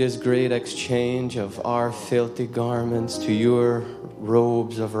remembering this great exchange of our filthy garments to your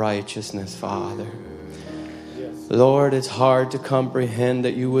robes of righteousness, Father. Lord, it's hard to comprehend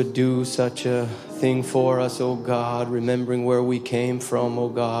that you would do such a thing for us, oh God, remembering where we came from, oh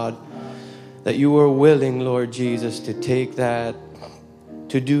God. That you were willing, Lord Jesus, to take that,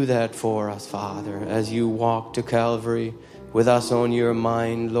 to do that for us, Father, as you walked to Calvary with us on your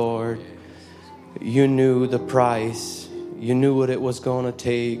mind, Lord. You knew the price. You knew what it was going to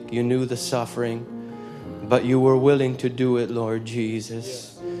take. You knew the suffering. But you were willing to do it, Lord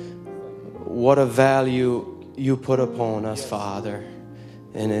Jesus. What a value you put upon us, Father.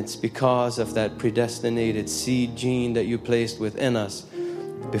 And it's because of that predestinated seed gene that you placed within us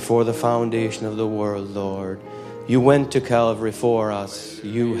before the foundation of the world, Lord. You went to Calvary for us.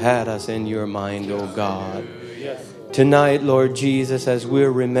 You had us in your mind, oh God. Tonight, Lord Jesus, as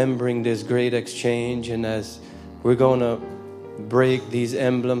we're remembering this great exchange, and as we're going to break these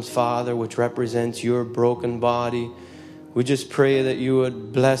emblems, Father, which represents your broken body, we just pray that you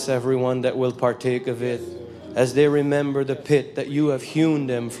would bless everyone that will partake of it as they remember the pit that you have hewn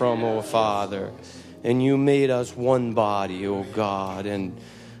them from, oh Father. And you made us one body, oh God. And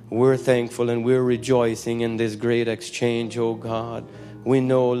we're thankful and we're rejoicing in this great exchange, oh God. We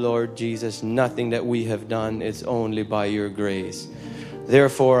know, Lord Jesus, nothing that we have done is only by your grace.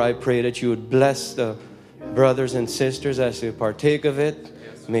 Therefore, I pray that you would bless the brothers and sisters as they partake of it.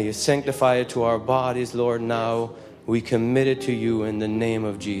 May you sanctify it to our bodies, Lord. Now we commit it to you in the name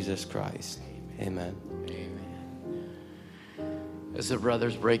of Jesus Christ. Amen. As the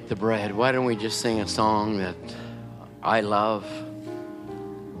brothers break the bread, why don't we just sing a song that I love?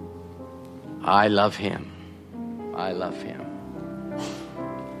 I love him. I love him.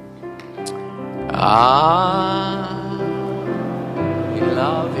 I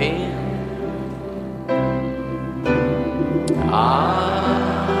love him. I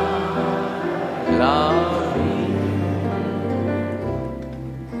love him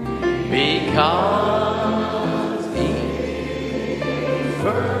because he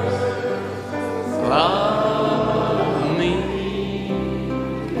first loved me.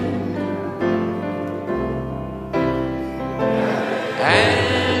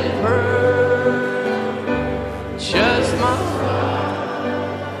 And purchased my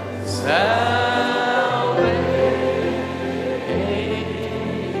salvation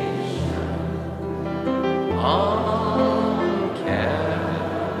on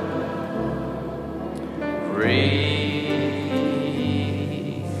Calvary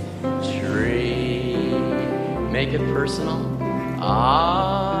tree. Make it personal. I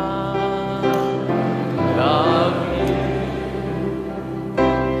love you.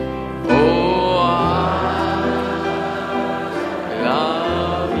 Oh, I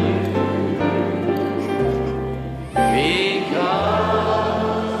love you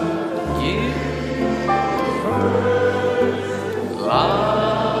because you first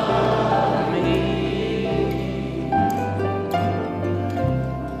loved me.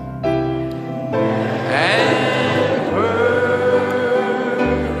 And purchased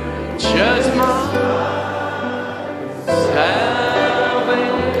my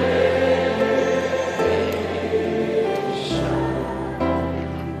salvation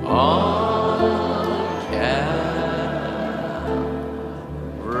on Calvary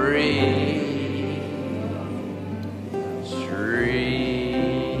tree.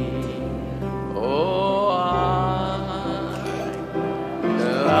 Oh, I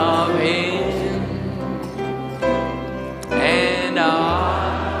love him, and I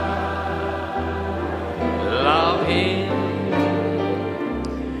love him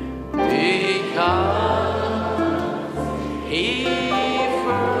because he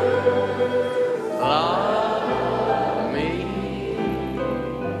first loved me.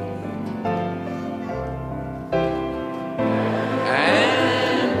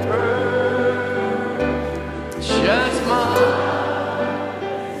 And purchased my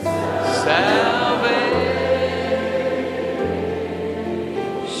salvation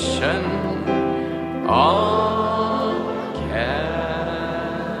on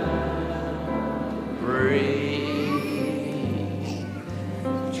Calvary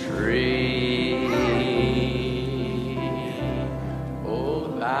tree. Oh,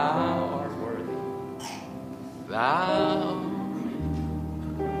 thou art worthy. Thou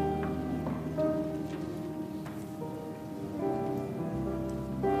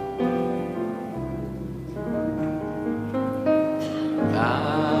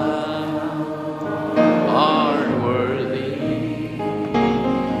art worthy.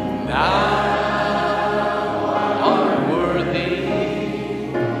 Thou art worthy,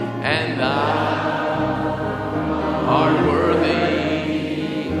 and thou art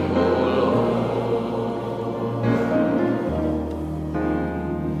worthy, O Lord,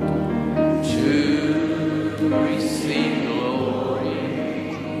 to receive glory,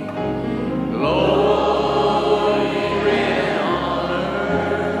 glory and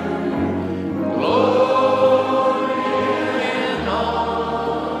honor.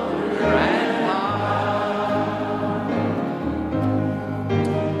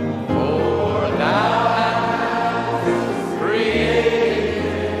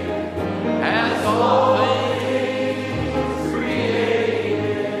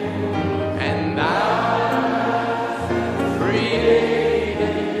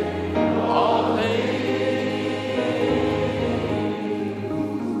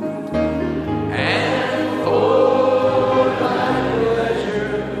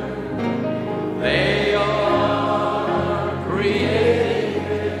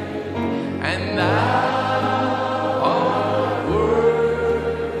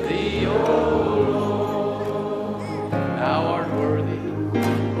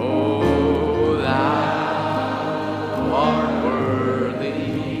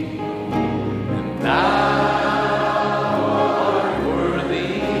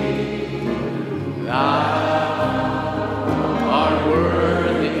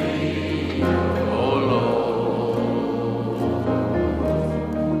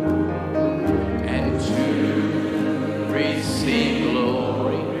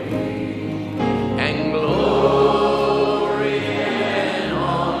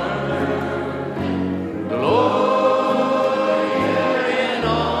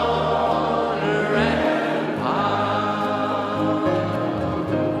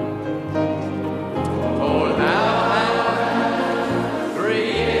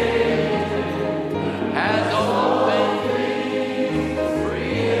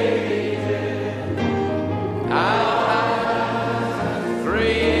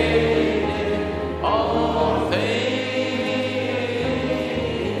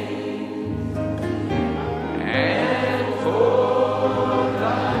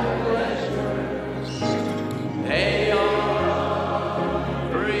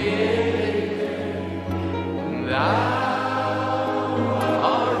 Thou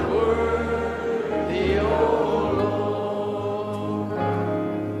art worthy, O Lord.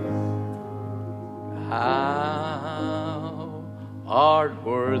 Thou art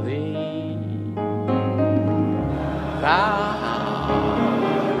worthy. Thou.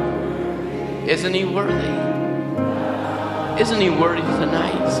 Isn't He worthy? Isn't He worthy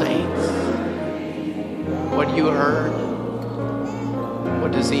tonight, saints? What you heard,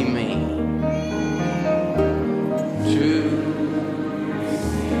 what does He mean? To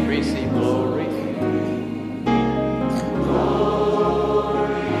receive glory.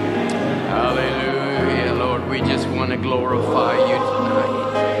 Hallelujah, Lord. We just want to glorify You tonight.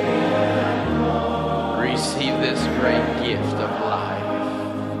 Receive this great gift of life.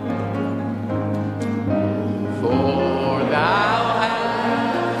 For Thou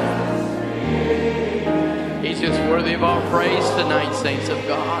hast. He's just worthy of our praise tonight, saints of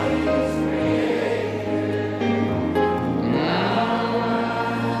God.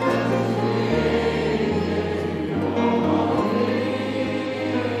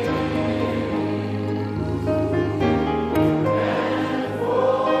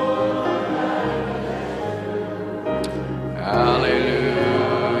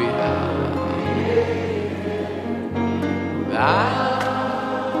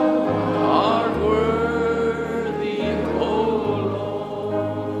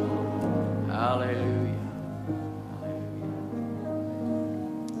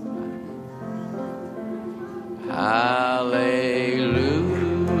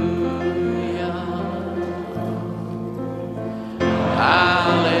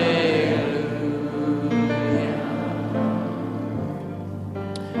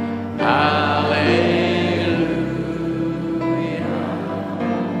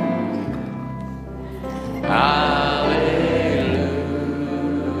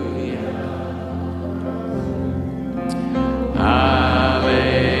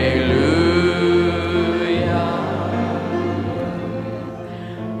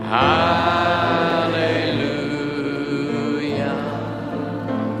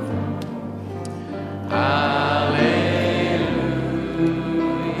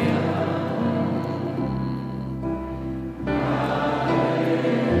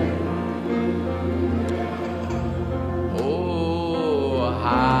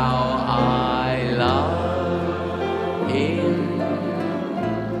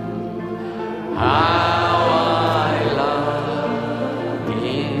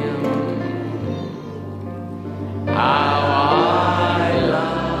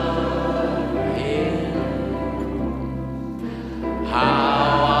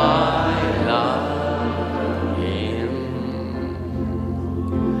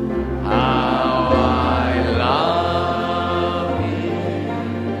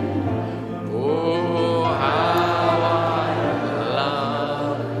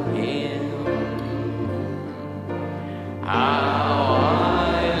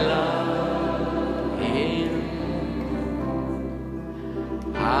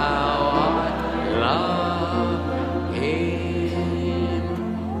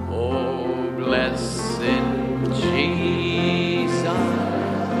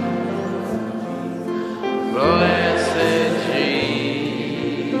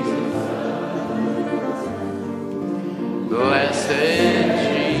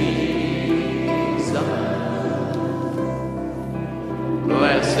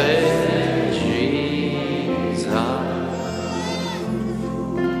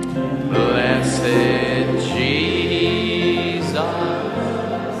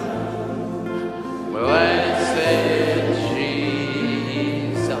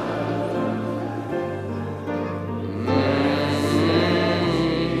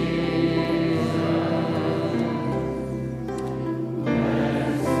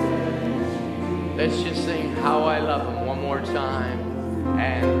 Let's just sing How I Love Him one more time.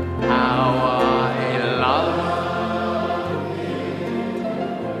 And how I love Him.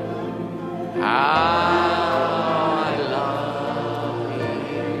 How I love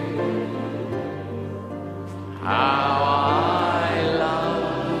Him. How I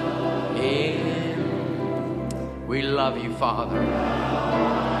love Him. We love You, Father.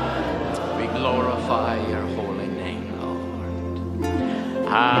 We glorify Your holy name, Lord.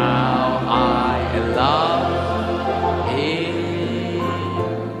 How I love Him.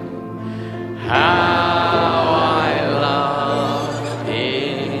 How I love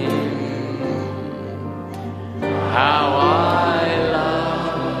Him. How I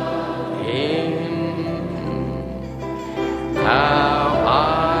love Him. How I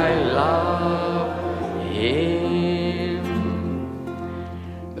love Him.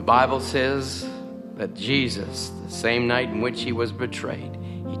 The Bible says that Jesus, the same night in which he was betrayed,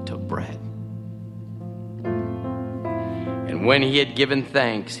 he took bread. And when he had given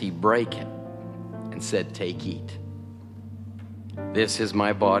thanks, he brake it and said, "Take, eat. This is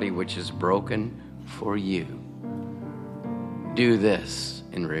my body, which is broken for you. Do this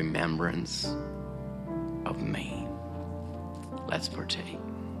in remembrance of me." Let's partake.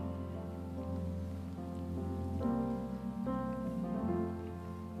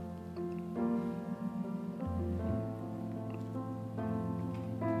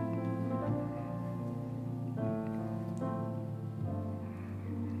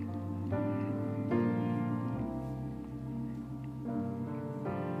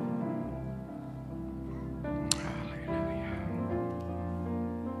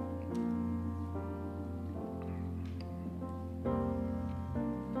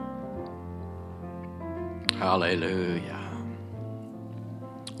 Hallelujah.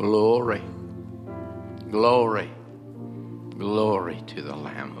 Glory, glory, glory to the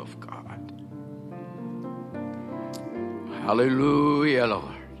Lamb of God. Hallelujah,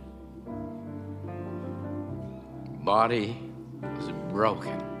 Lord. Body was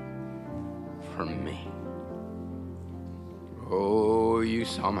broken for me. Oh, you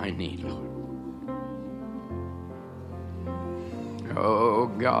saw my need, Lord. Oh,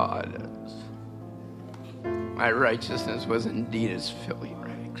 God. My righteousness was indeed as filthy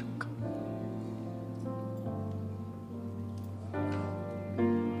rags.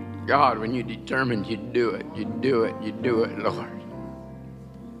 God, when you determined you'd do it, you'd do it, you'd do it, Lord.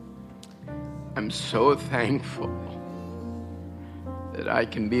 I'm so thankful that I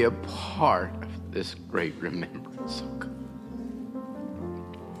can be a part of this great remembrance.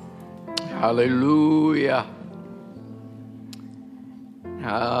 Hallelujah.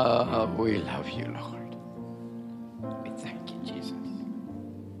 Ah, we love you, Lord.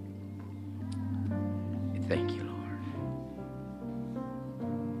 Thank you, Lord.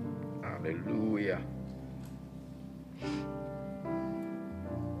 Hallelujah.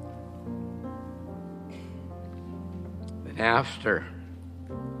 Then after,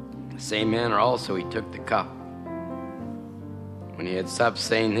 the same manner also he took the cup. When he had supped,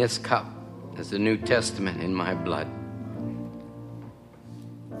 saying, "This cup is the New Testament in my blood.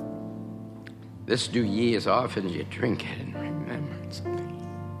 This do ye as often as ye drink it in remembrance of me."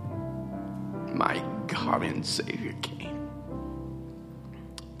 My God and Savior came,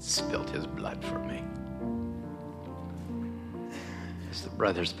 spilled his blood for me. As the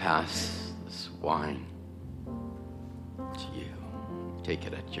brothers pass this wine to you, take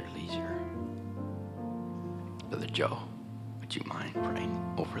it at your leisure. Brother Joe, would you mind praying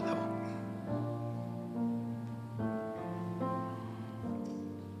over them?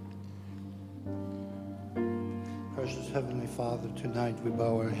 Precious Heavenly Father, tonight we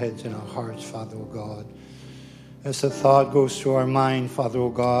bow our heads and our hearts, Father, O God. As the thought goes through our mind, Father, O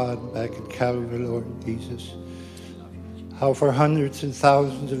God, back at Calvary, Lord Jesus, how for hundreds and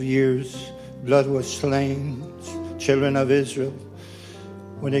thousands of years blood was slain, children of Israel,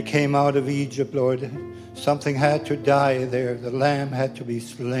 when they came out of Egypt, Lord, something had to die there. The lamb had to be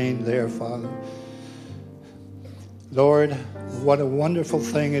slain there, Father. Lord, what a wonderful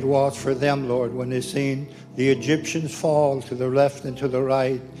thing it was for them, Lord, when they seen the Egyptians fall to the left and to the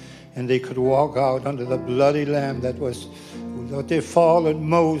right, and they could walk out under the bloody lamb that they followed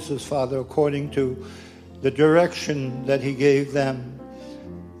Moses, Father, according to the direction that he gave them,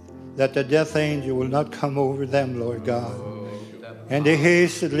 that the death angel will not come over them, Lord God. And they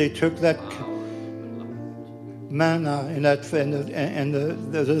hastily took that manna and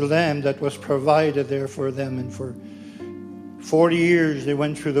the lamb that was provided there for them, and for 40 years they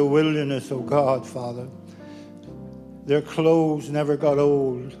went through the wilderness, oh God, Father. Their clothes never got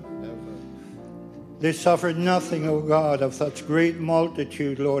old. They suffered nothing, oh God, of such great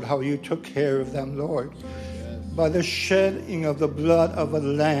multitude, Lord, how you took care of them, Lord. By the shedding of the blood of a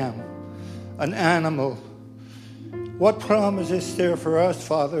lamb, an animal. What promise is there for us,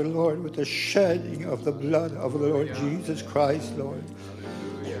 Father, Lord, with the shedding of the blood of the Lord Jesus Christ, Lord?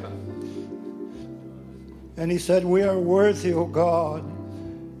 And he said, we are worthy, O God,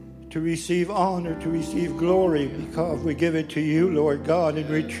 to receive honor, to receive glory, because we give it to you, Lord God. In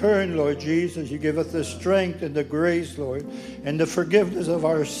return, Lord Jesus, you give us the strength and the grace, Lord, and the forgiveness of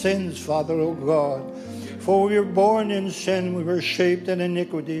our sins, Father, O God. For we were born in sin, we were shaped in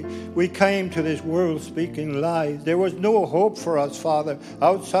iniquity. We came to this world speaking lies. There was no hope for us, Father,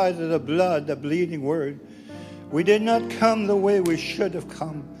 outside of the blood, the bleeding word. We did not come the way we should have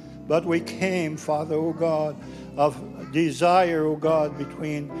come, but we came, Father, O God, of desire, O God,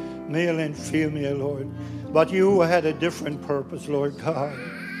 between male and female, Lord. But you had a different purpose, Lord God.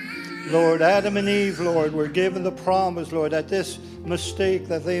 Lord, Adam and Eve, Lord, were given the promise, Lord, that this mistake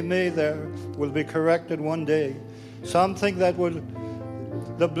that they made there will be corrected one day. Something that would,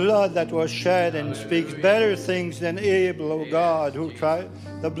 the blood that was shed and speaks better things than Abel, O God, who tried,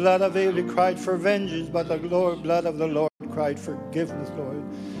 the blood of Abel cried for vengeance, but the blood of the Lord cried forgiveness, Lord.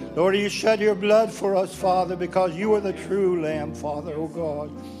 Lord, you shed your blood for us, Father, because you are the true Lamb, Father, O God.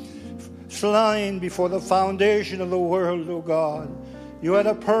 Slain before the foundation of the world, O God. You had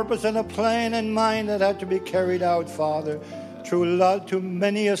a purpose and a plan in mind that had to be carried out, Father, through love, to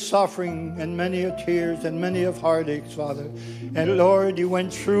many a suffering and many a tears and many of heartaches, Father. And Lord, you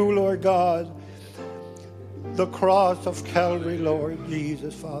went through, Lord God, the cross of Calvary, Lord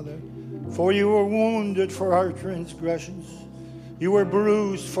Jesus, Father. For you were wounded for our transgressions. You were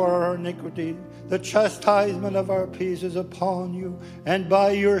bruised for our iniquity. The chastisement of our peace is upon you, and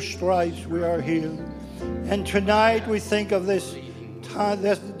by your stripes we are healed. And tonight we think of this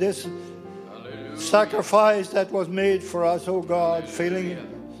sacrifice that was made for us, oh God, feeling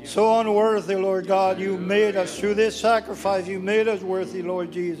so unworthy, Lord God. You made us, through this sacrifice, you made us worthy,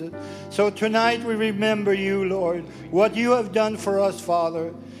 Lord Jesus. So tonight we remember you, Lord, what you have done for us,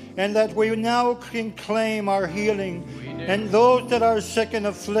 Father, and that we now can claim our healing. And those that are sick and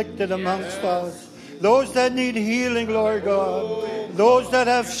afflicted amongst us, those that need healing, Lord God, those that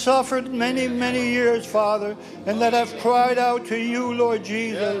have suffered many, many years, Father, and that have cried out to you, Lord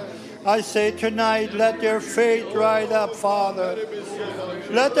Jesus, I say tonight, let their faith rise up, Father.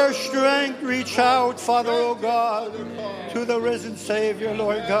 Let their strength reach out, Father, oh God, to the risen Savior,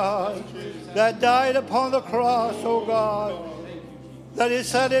 Lord God, that died upon the cross, oh God, that he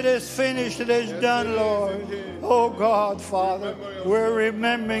said it is finished, it is done, Lord. Oh God, Father, we're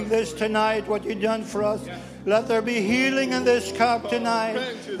remembering this tonight, what you've done for us. Let there be healing in this cup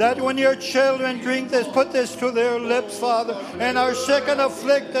tonight, that when your children drink this, put this to their lips, Father, and are sick and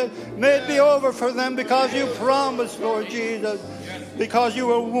afflicted, may it be over for them, because you promised, Lord Jesus, because you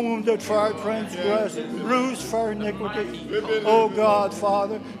were wounded for our transgression, bruised for our iniquity. Oh God,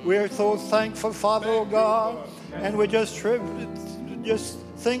 Father, we are so thankful, Father, oh God, and we just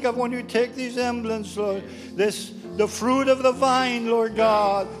think of when you take these emblems, Lord, the fruit of the vine, Lord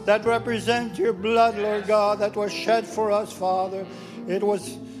God, that represents your blood, Lord God, that was shed for us, Father. It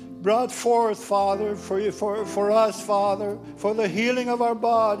was brought forth, Father, for us, Father, for the healing of our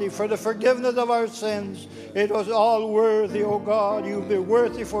body, for the forgiveness of our sins. It was all worthy, oh God. You've been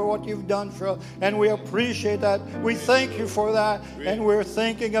worthy for what you've done for us, and we appreciate that. We thank you for that, and we're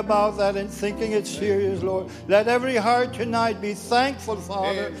thinking about that and thinking it serious, Lord. Let every heart tonight be thankful,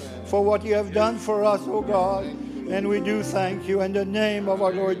 Father, for what you have done for us, oh God. And we do thank you in the name of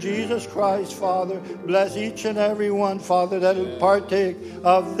our Lord Jesus Christ, Father. Bless each and every one, Father, that will partake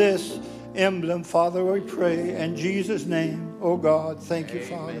of this emblem, Father, we pray. In Jesus' name, oh God, thank you,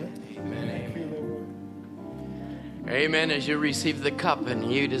 Father. Amen. Thank you, Lord. Amen. As you receive the cup and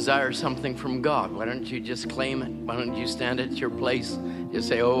you desire something from God, why don't you just claim it? Why don't you stand at your place? Just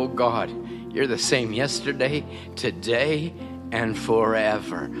say, oh God, you're the same yesterday, today, and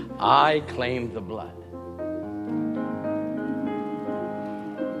forever. I claim the blood.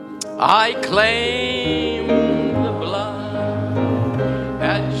 I claim the blood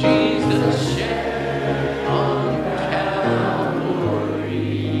that Jesus shed on Calvary.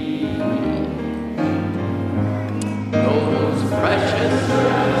 Those precious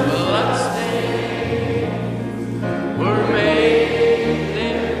bloodstains were made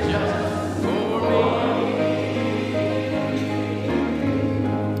there just for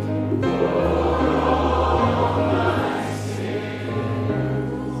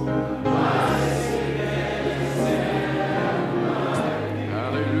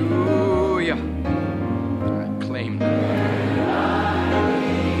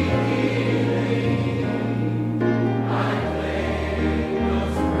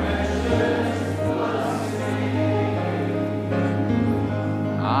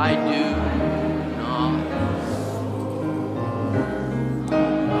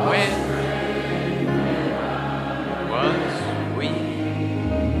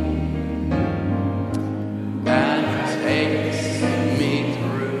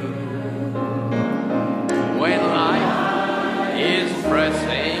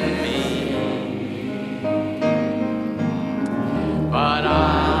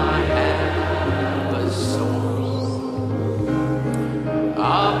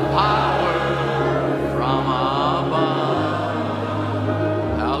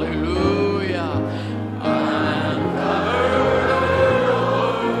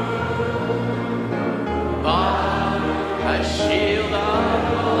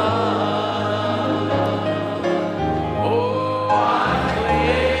Oh, I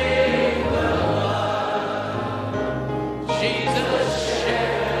claim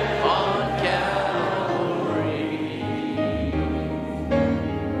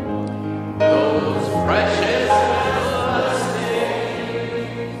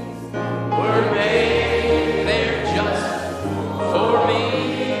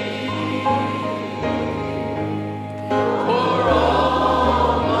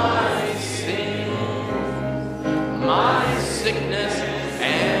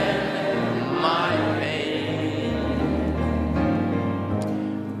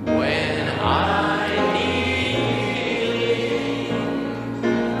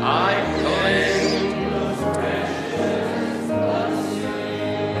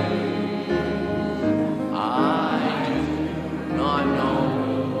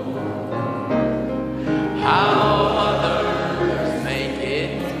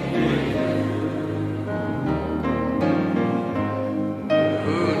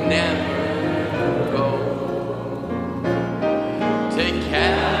never go to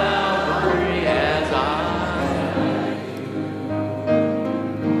Calvary as I do.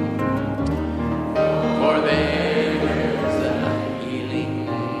 For there's a healing,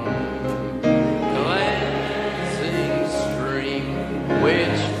 cleansing stream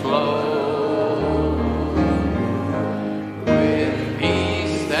which flows with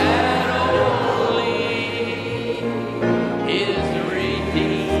peace that only His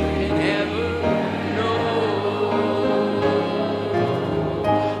redeemed can ever know.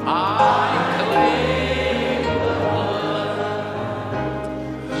 I claim the blood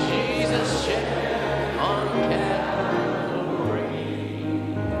Jesus shed on Calvary.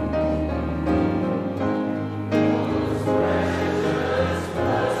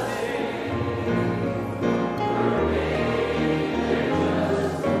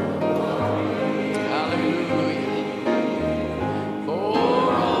 Hallelujah.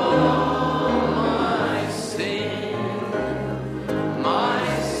 For all my sin, my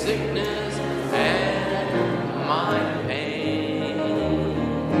sickness, and my pain,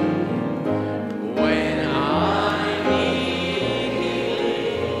 when I need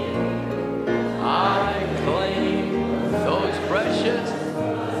healing, I claim those precious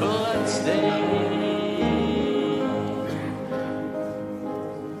bloodstains.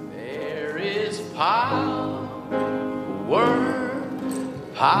 There is power, wonder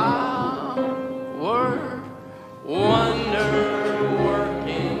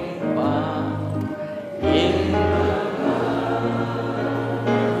working power in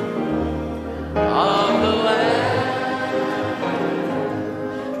of the Lamb.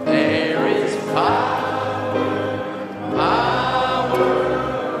 There is power,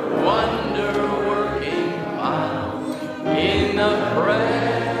 wonder working power in the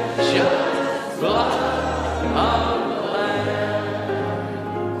precious blood of the Lamb.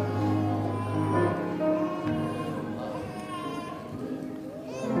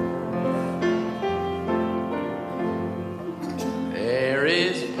 There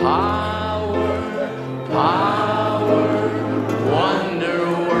is power, wonder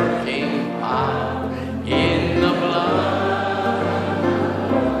working power in the blood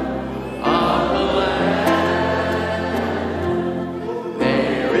of the Lamb.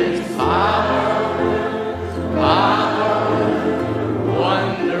 There is power,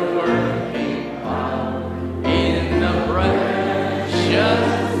 wonder working power in the precious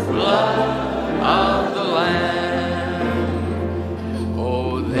blood of the Lamb.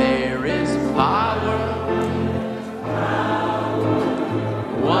 Oh, there is power,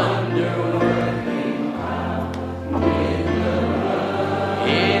 wonder working power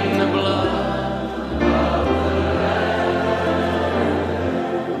in the blood of the Lamb.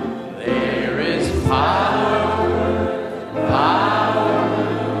 There is power,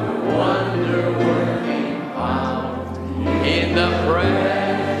 wonder working power in the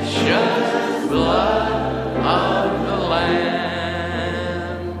precious blood of the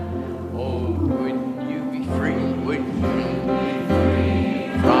Lamb. Oh, wouldn't you be free? Wouldn't you be free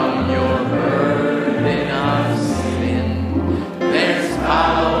from your burden of sin? There's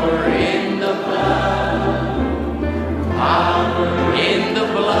power in the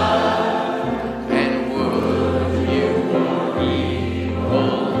blood, and would you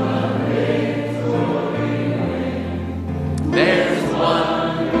evil? There's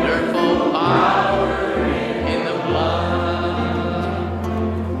wonderful power in the blood.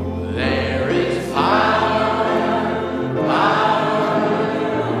 There is power,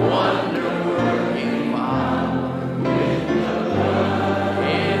 wonder working power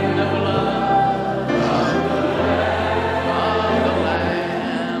in the blood of the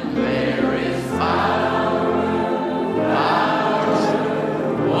Lamb. There is power,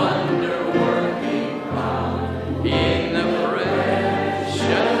 wonder working power in the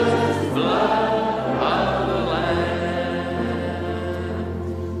precious blood of the Lamb.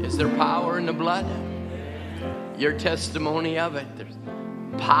 Is there power in the blood? Your testimony of it. There's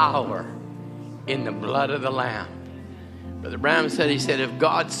power in the blood of the Lamb. Brother Branham said, he said, if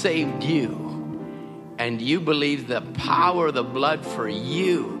God saved you and you believe the power of the blood for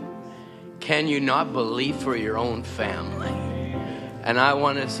you, can you not believe for your own family? And I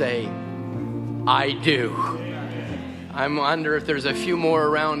want to say, I do. I wonder if there's a few more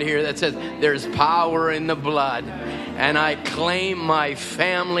around here that says there's power in the blood. And I claim my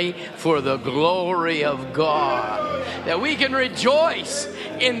family for the glory of God. That we can rejoice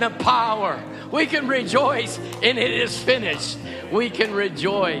in the power. We can rejoice in it is finished. We can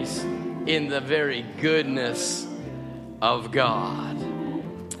rejoice in the very goodness of God.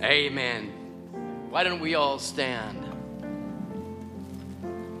 Amen. Why don't we all stand?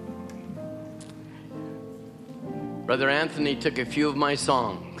 Brother Anthony took a few of my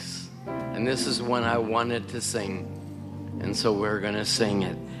songs, and this is one I wanted to sing. And so we're going to sing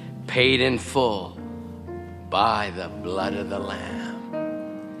it. Paid in full by the blood of the Lamb.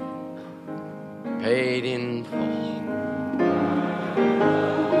 Paid in full.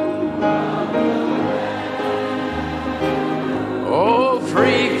 Oh,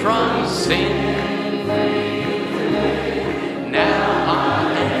 free from sin. Now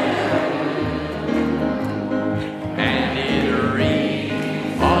I am. And it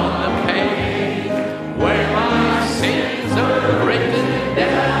reads on the page where my sins are written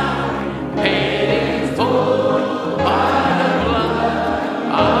down. Paid in full by the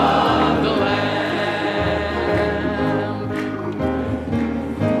blood of the Lamb.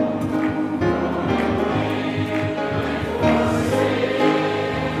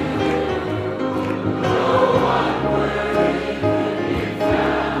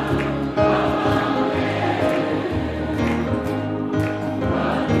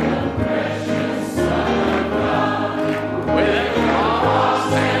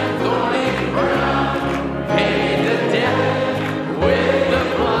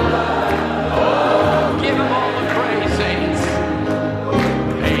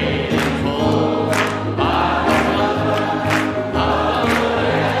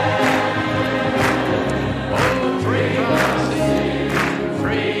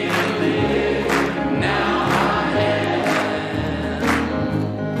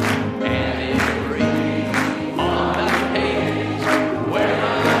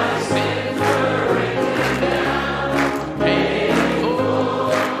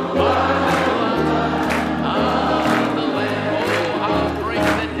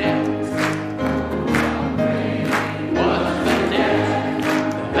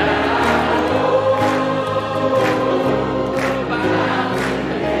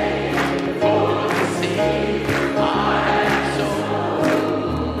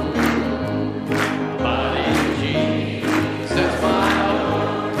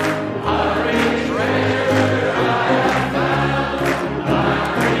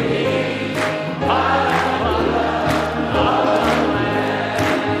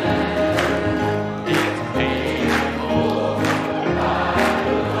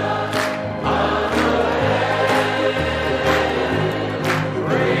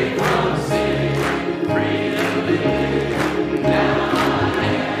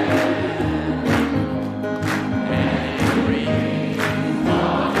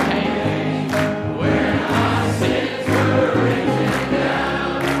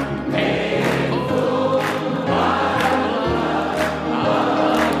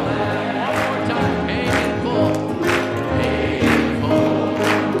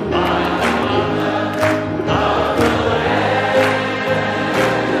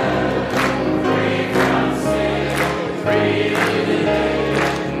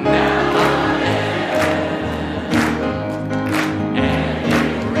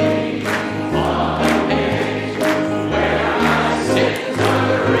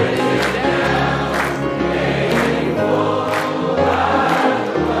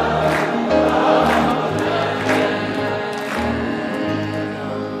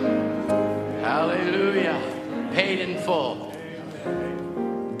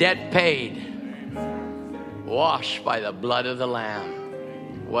 Debt paid, washed by the blood of the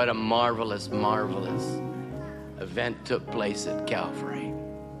Lamb. What a marvelous, marvelous event took place at Calvary.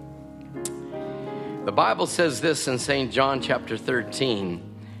 The Bible says this in St. John chapter 13,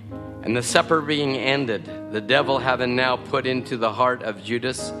 and the supper being ended, the devil having now put into the heart of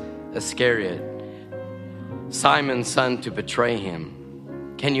Judas Iscariot, Simon's son, to betray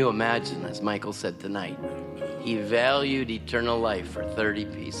him. Can you imagine, as Michael said tonight, he valued eternal life for 30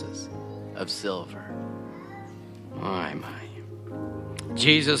 pieces of silver. My.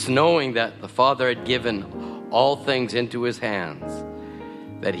 Jesus, knowing that the Father had given all things into his hands,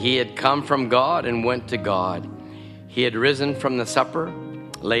 that he had come from God and went to God, he had risen from the supper,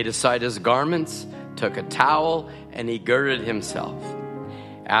 laid aside his garments, took a towel, and he girded himself.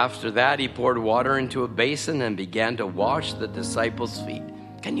 After that, he poured water into a basin and began to wash the disciples' feet.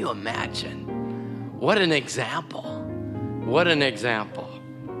 Can you imagine? What an example. What an example.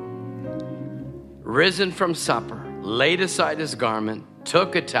 Risen from supper, laid aside his garment,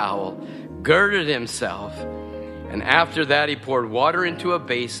 took a towel, girded himself, and after that he poured water into a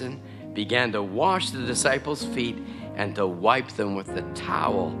basin, began to wash the disciples' feet and to wipe them with the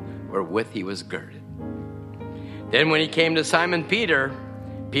towel wherewith he was girded. Then when he came to Simon Peter,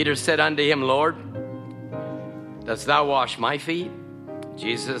 Peter said unto him, Lord, dost thou wash my feet?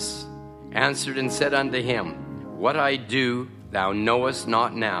 Jesus answered and said unto him, what I do thou knowest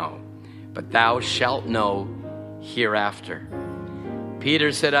not now, but thou shalt know hereafter.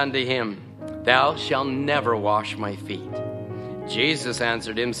 Peter said unto him, Thou shalt never wash my feet. Jesus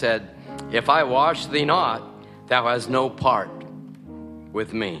answered him, said, If I wash thee not, thou hast no part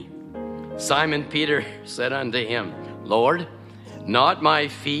with me. Simon Peter said unto him, Lord, not my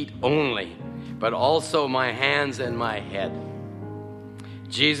feet only, but also my hands and my head.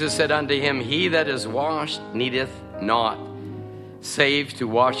 Jesus said unto him, He that is washed needeth not save to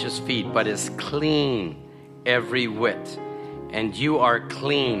wash his feet, but is clean every whit. And you are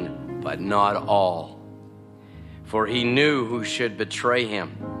clean, but not all. For he knew who should betray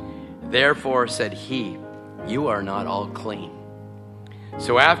him. Therefore said he, You are not all clean.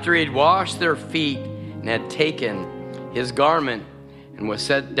 So after he had washed their feet and had taken his garment and was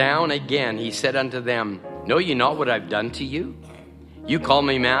set down again, he said unto them, Know ye not what I've done to you? You call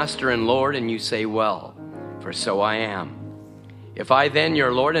me Master and Lord, and you say, Well, for so I am. If I then,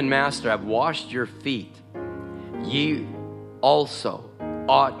 your Lord and Master, have washed your feet, ye also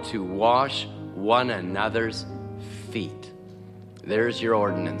ought to wash one another's feet. There's your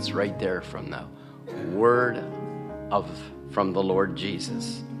ordinance right there from the word from the Lord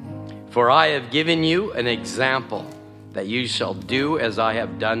Jesus. For I have given you an example that you shall do as I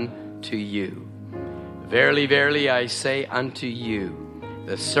have done to you. Verily, verily, I say unto you,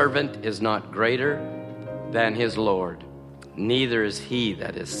 the servant is not greater than his Lord, neither is he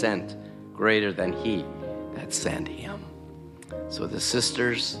that is sent greater than he that sent him. So the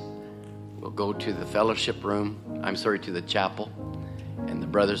sisters will go to the fellowship room, to the chapel, and the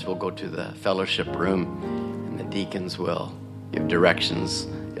brothers will go to the fellowship room, and the deacons will give directions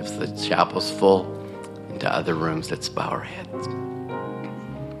if the chapel's full into other rooms. Let's bow our heads.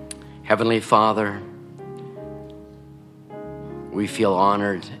 Heavenly Father, we feel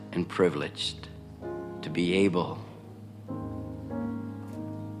honored and privileged to be able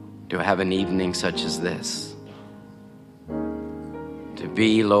to have an evening such as this. To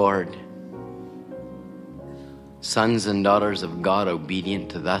be, Lord, sons and daughters of God,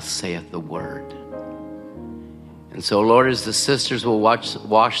 obedient to thus saith the word. And so, Lord, as the sisters will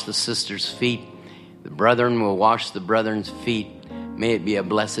wash the sisters' feet, the brethren will wash the brethren's feet, may it be a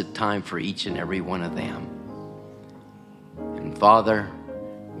blessed time for each and every one of them. And Father,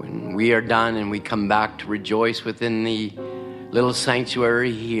 when we are done and we come back to rejoice within the little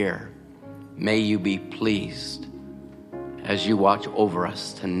sanctuary here, may you be pleased as you watch over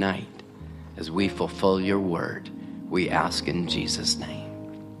us tonight as we fulfill your word. We ask in Jesus'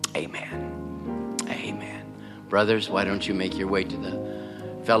 name. Amen. Amen. Brothers, why don't you make your way to the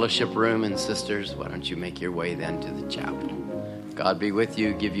fellowship room, and sisters, why don't you make your way then to the chapel. God be with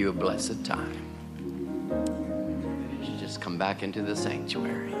you, give you a blessed time. You just come back into the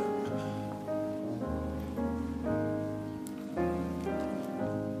sanctuary.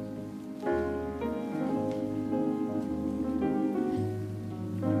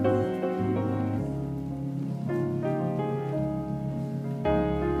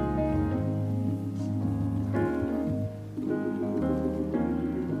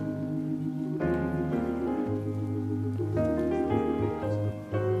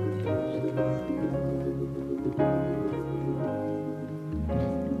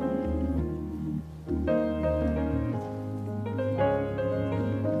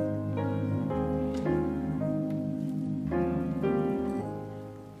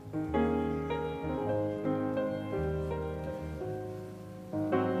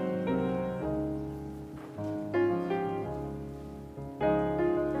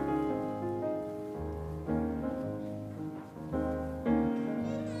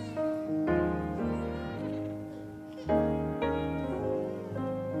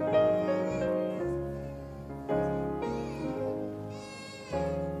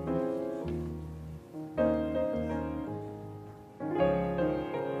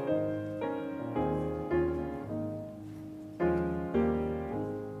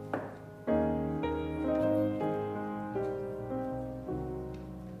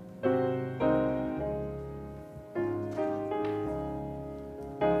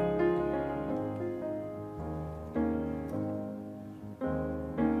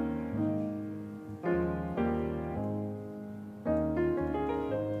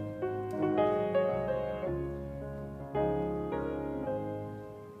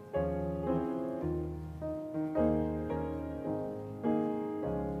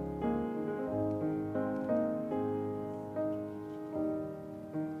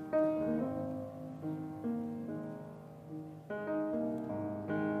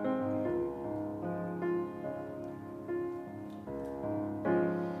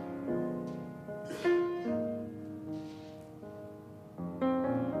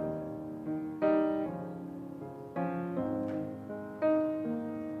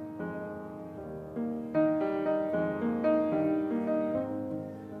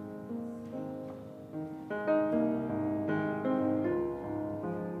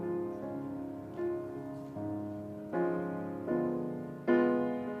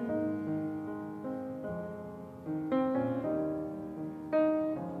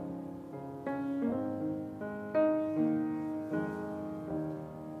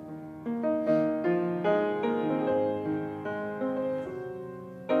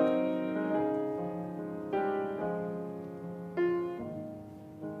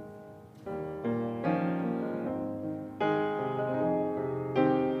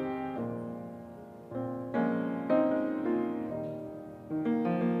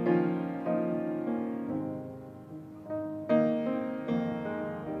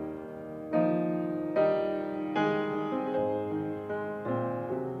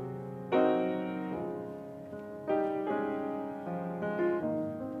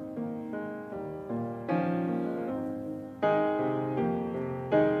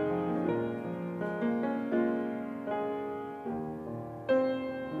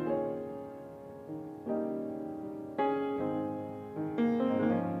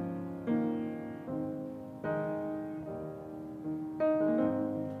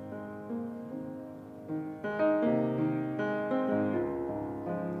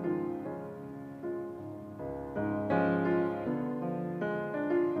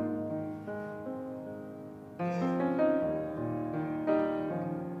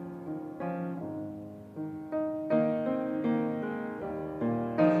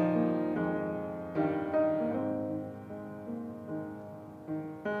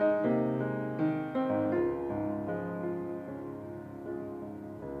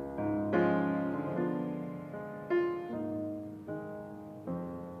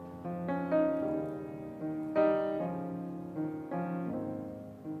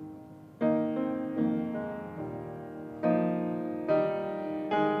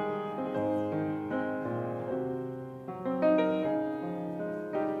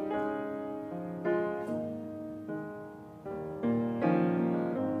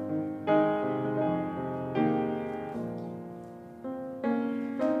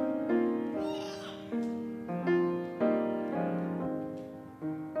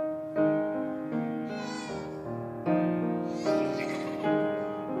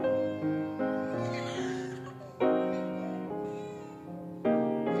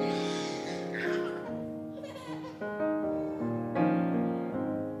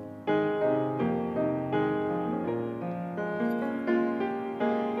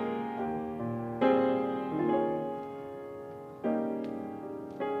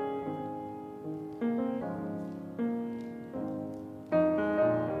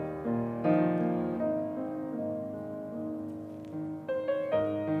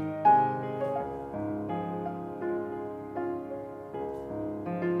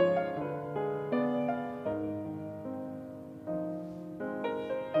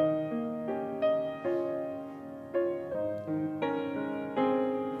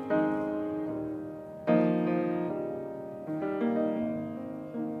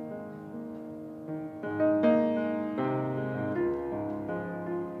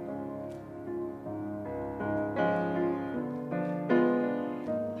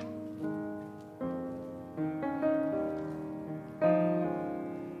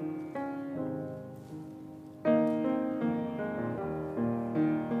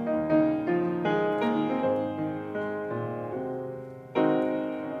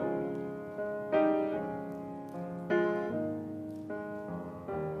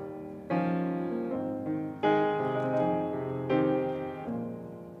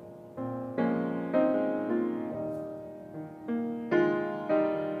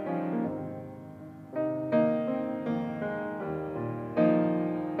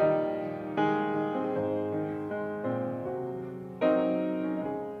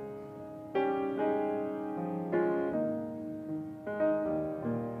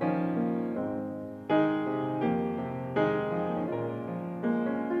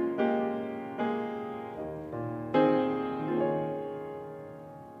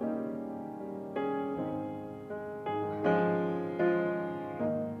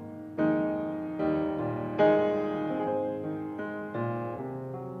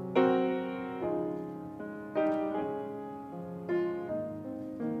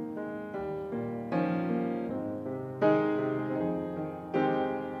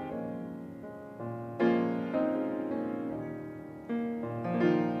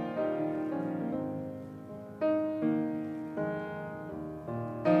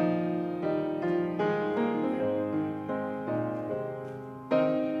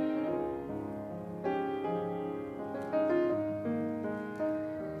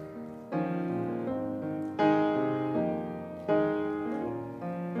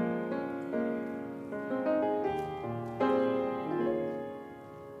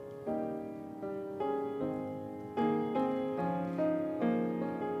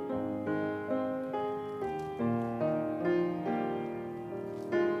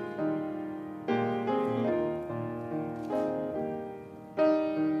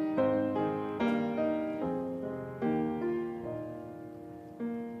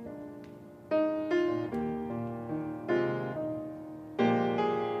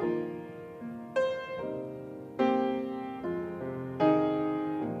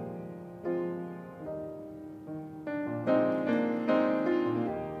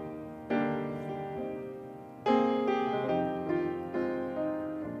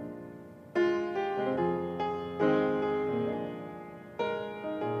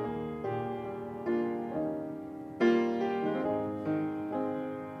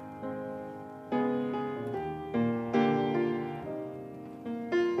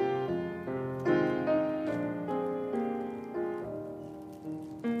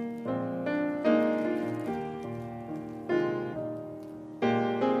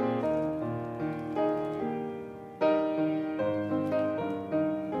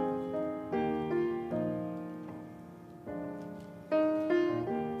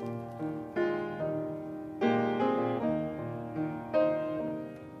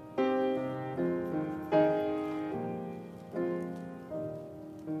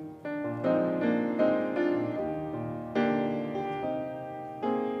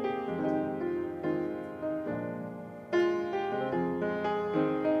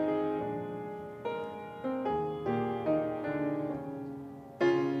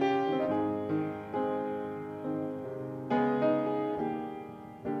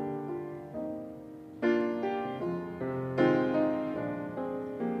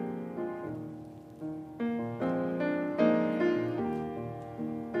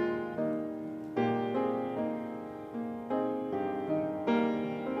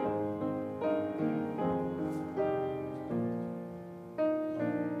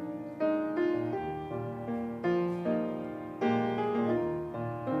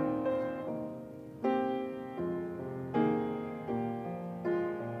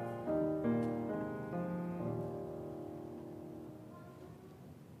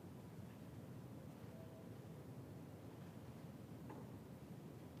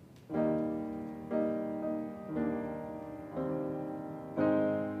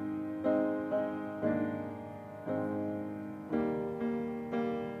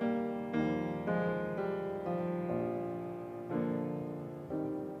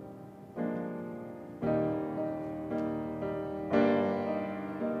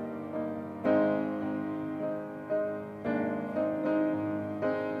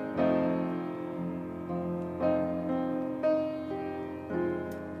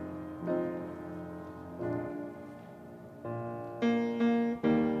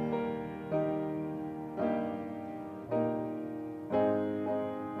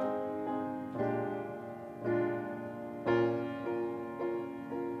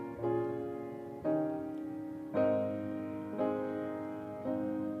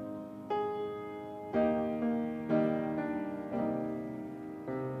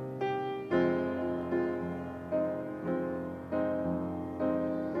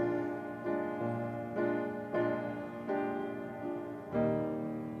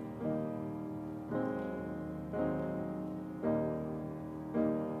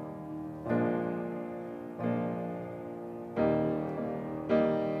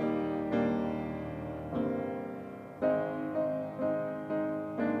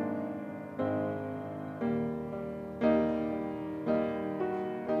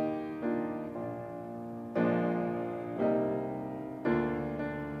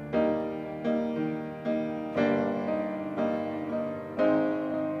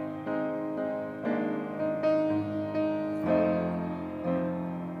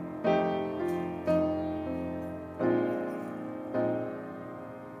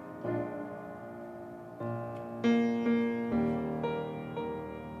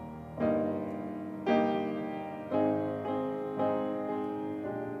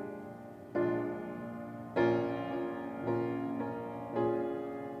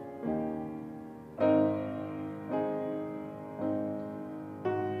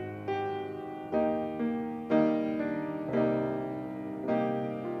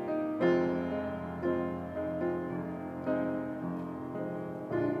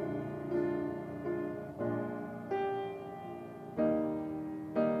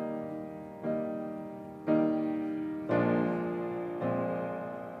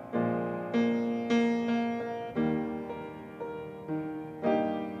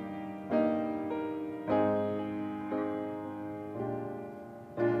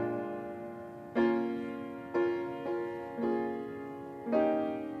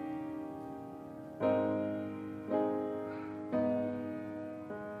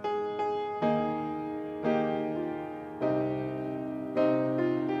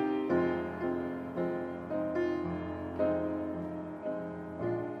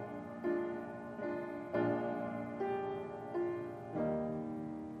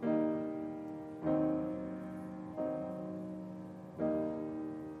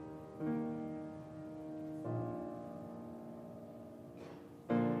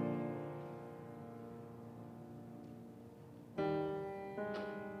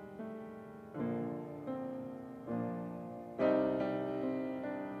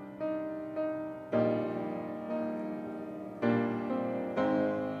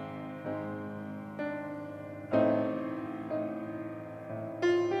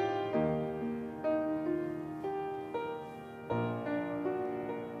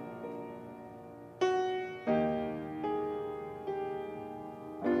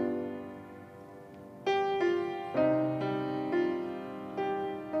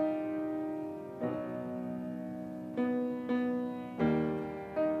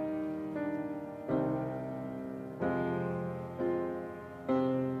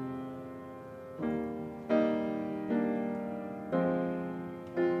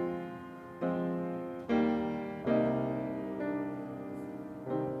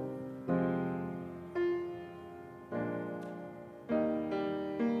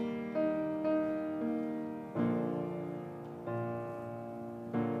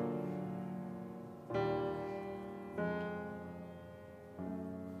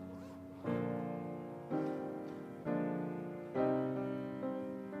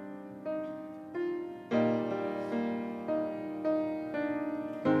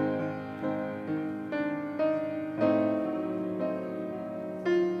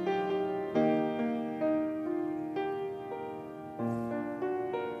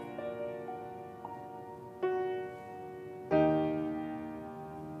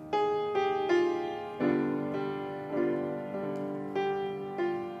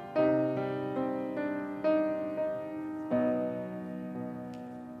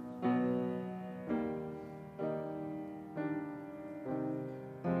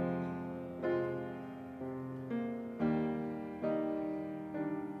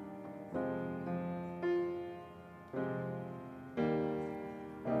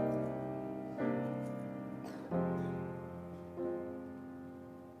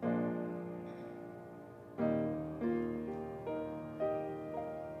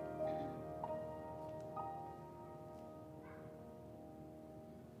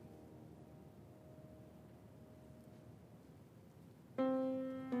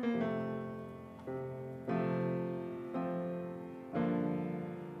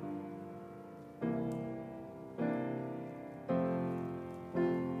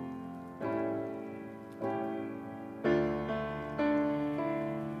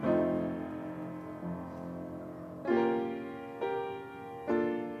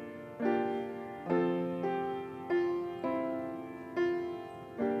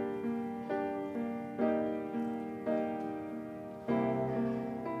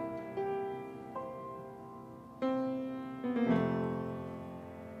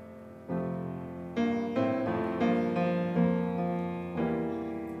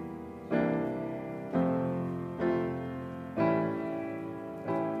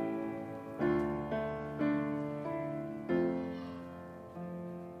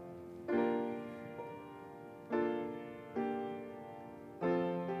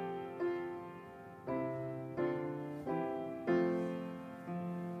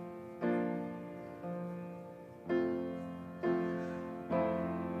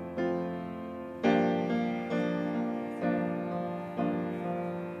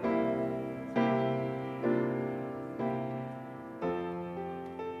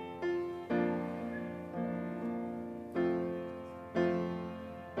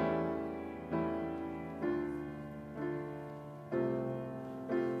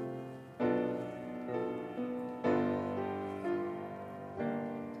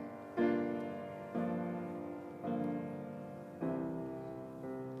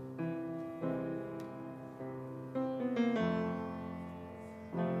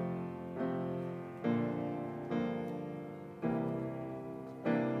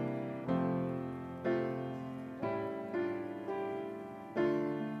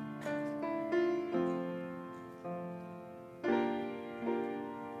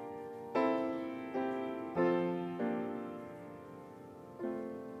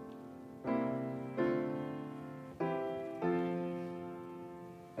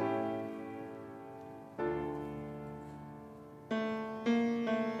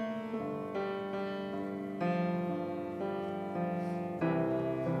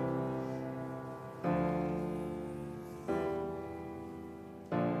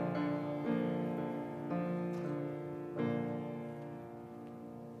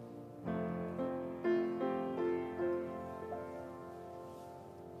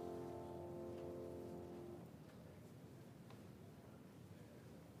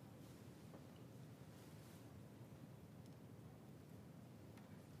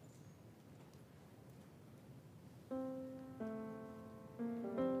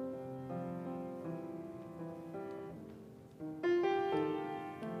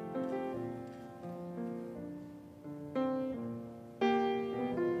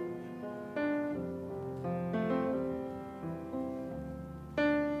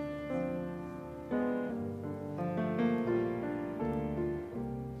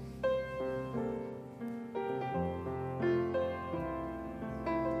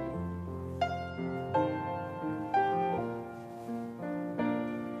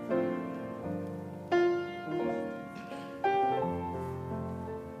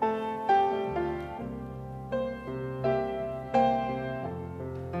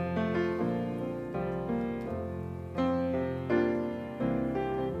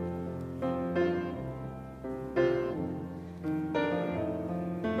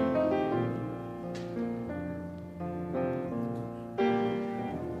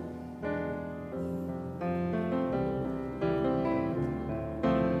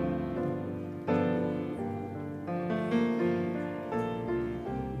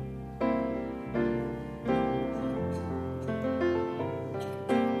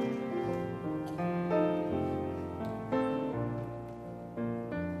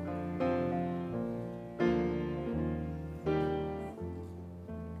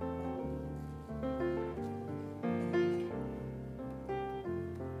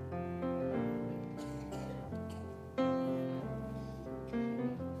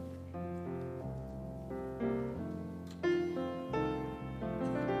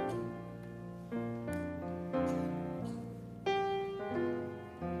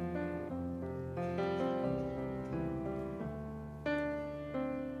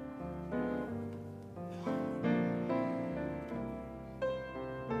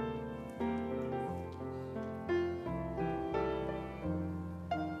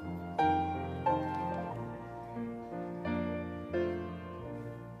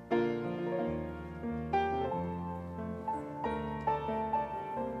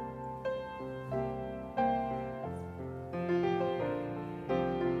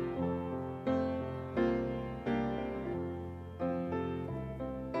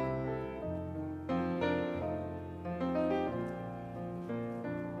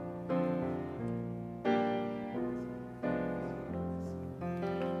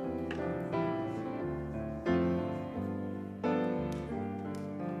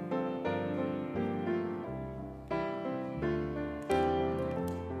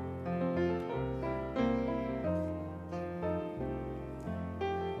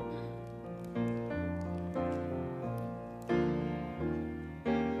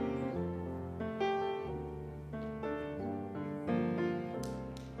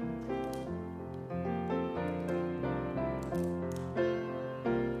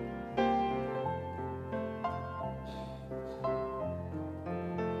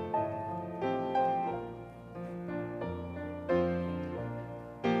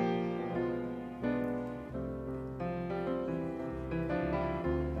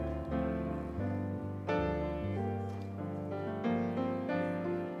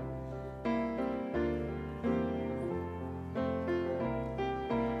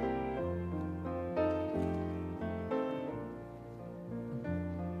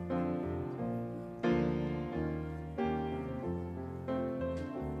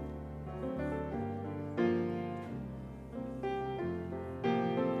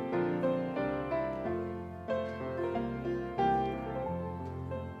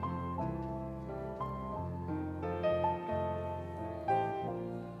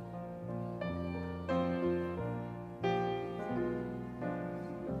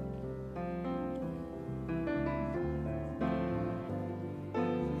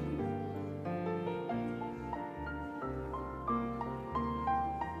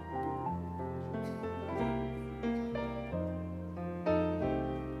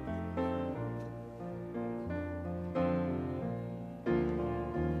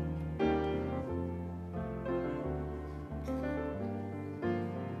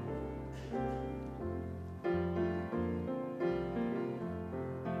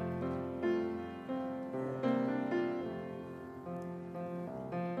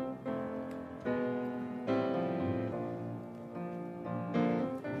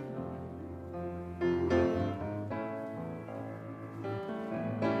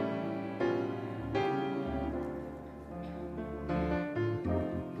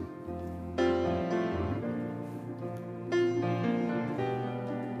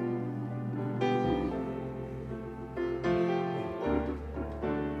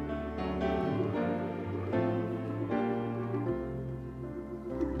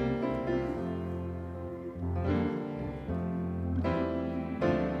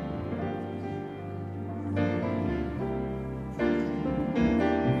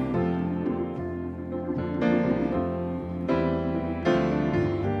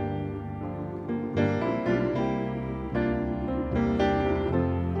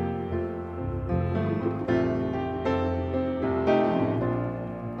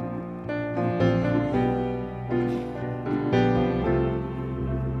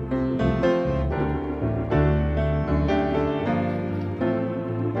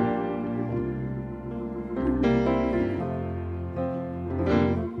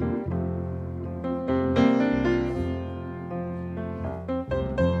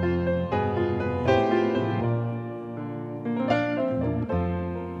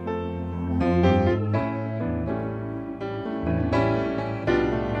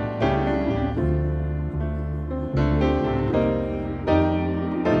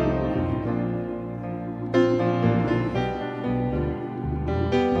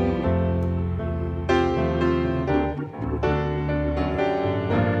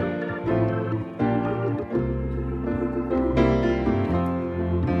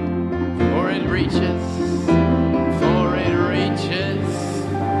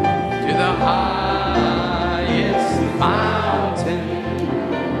 the highest mountain,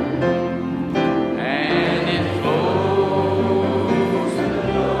 and it flows to the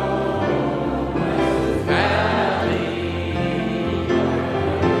lowest valley.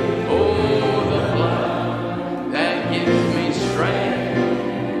 Oh, the blood that gives me strength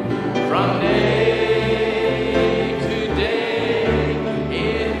from day to day,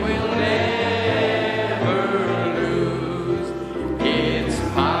 it will never lose its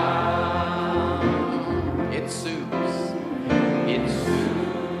power. It soothes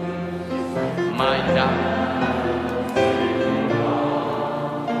my dying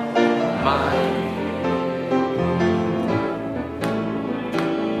mind.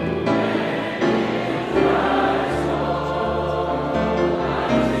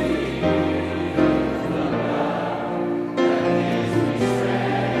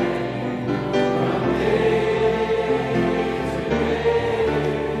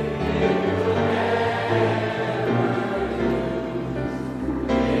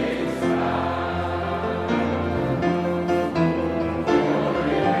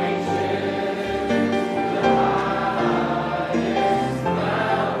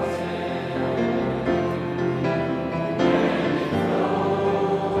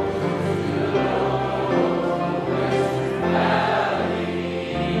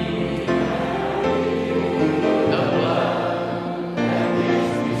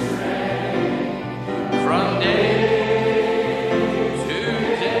 From day to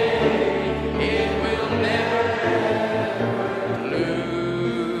day, it will never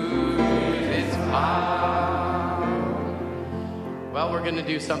lose its power. Well, we're going to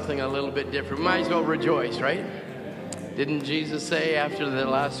do something a little bit different. Might as well rejoice, right? Didn't Jesus say after the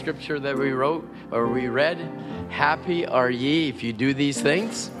last scripture that we wrote or we read, happy are ye if you do these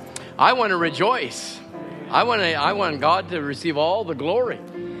things? I want to rejoice. I want God to receive all the glory.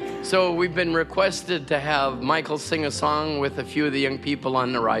 So we've been requested to have Michael sing a song with a few of the young people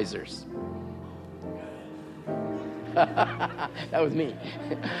on the risers. That was me.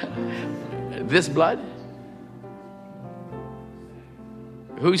 This blood?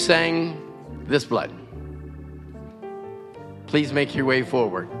 Who sang This Blood? Please make your way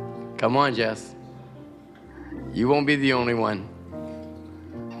forward. Come on, Jess. You won't be the only one.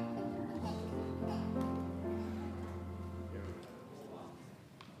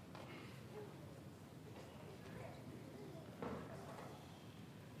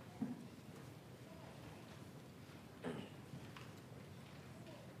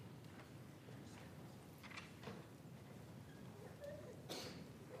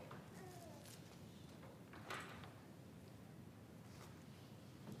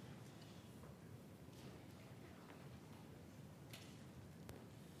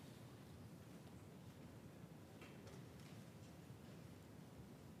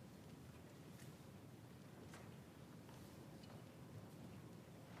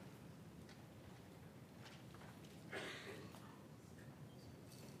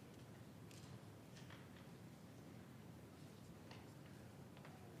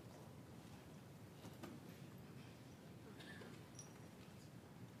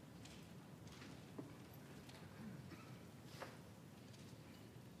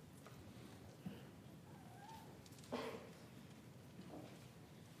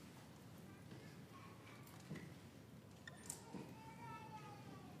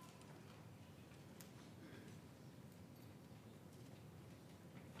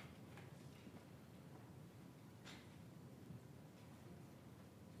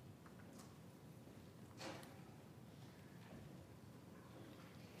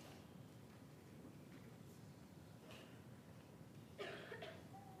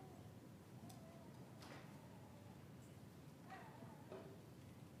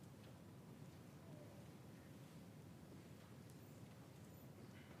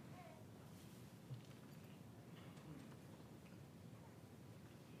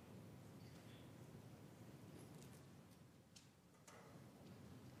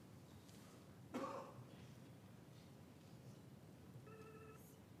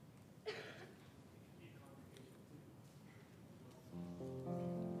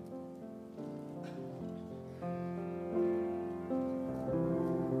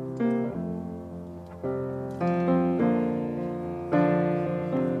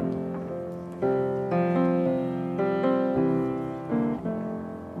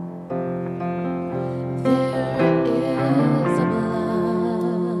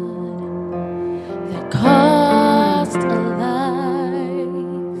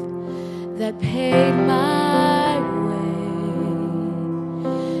 that paid my way,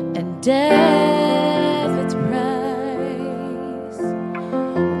 and death its price.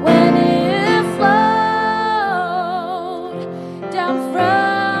 When it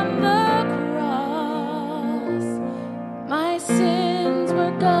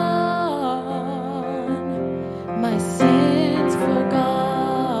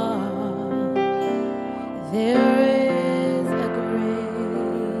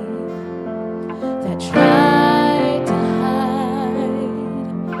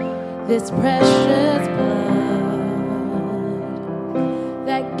this precious blood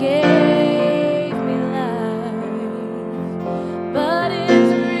that gave me life. But in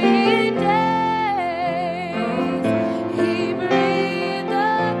 3 days he breathed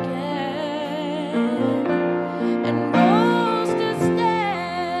again and rose to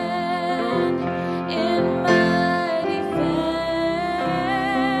stand in my defense.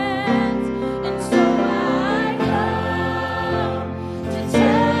 And so I come to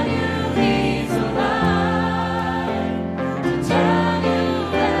tell you he's alive, to tell you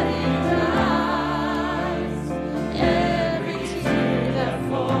that he dries every tear that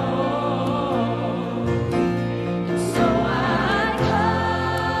falls. And so I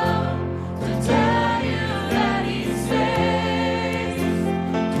come to tell you that he saves,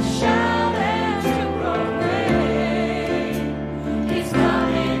 to shout and to proclaim he's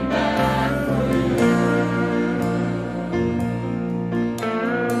coming back for you.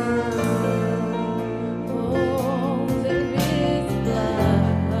 Oh, there is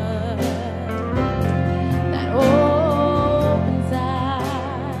blood that opens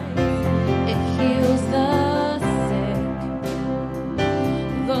eyes. It heals the sick,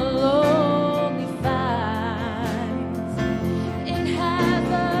 the lonely finds. It has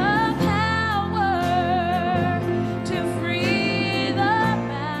the power to free the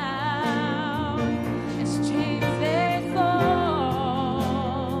bound as chains they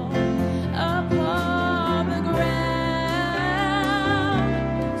fall upon the ground.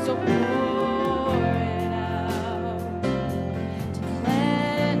 So pour it out to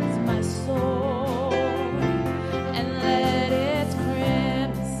cleanse my soul and let its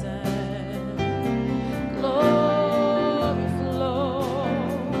crimson glory flow,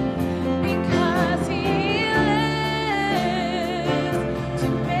 because he lives to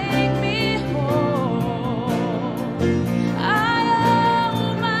make me whole. I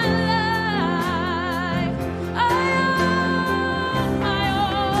owe my life, I owe my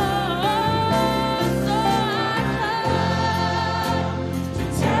own, so I come to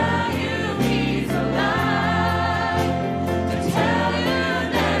tell you he's alive, to tell you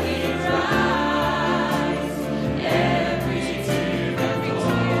that he dries every tear you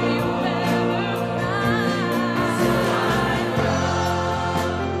ever cried. So I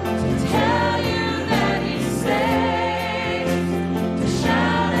come to tell you that he saves, to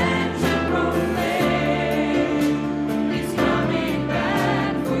shout and to proclaim he's coming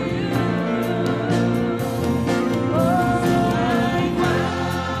back for you. Oh, I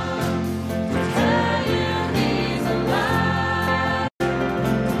come to tell you he's alive,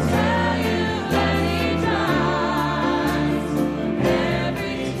 to tell you that he dries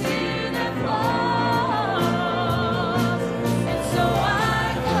every tear that falls. And so I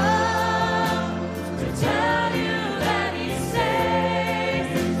come to tell you that he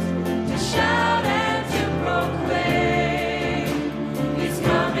saves, to shout and to proclaim he's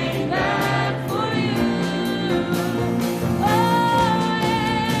coming back for you. Oh,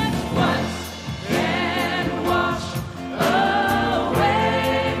 and what can wash away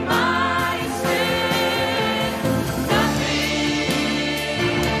my sin?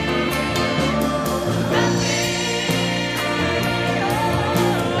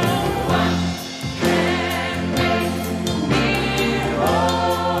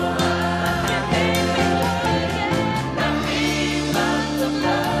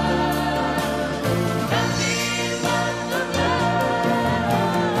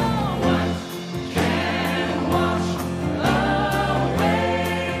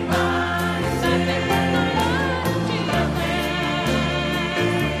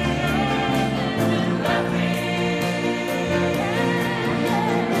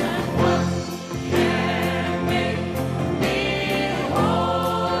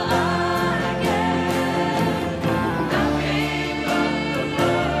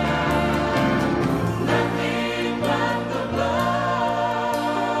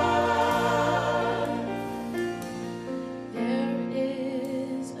 There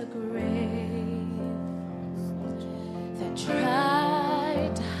is a grave that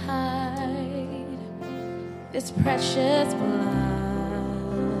tried to hide this precious blood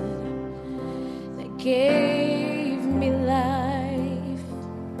that gave me life.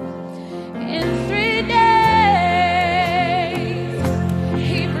 In 3 days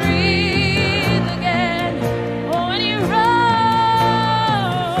he breathed again. Oh, and he rose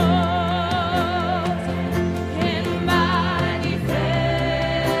in my defense.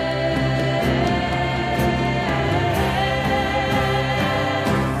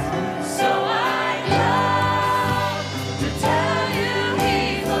 So I come to tell you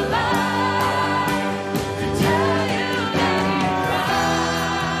he's alive, to tell you that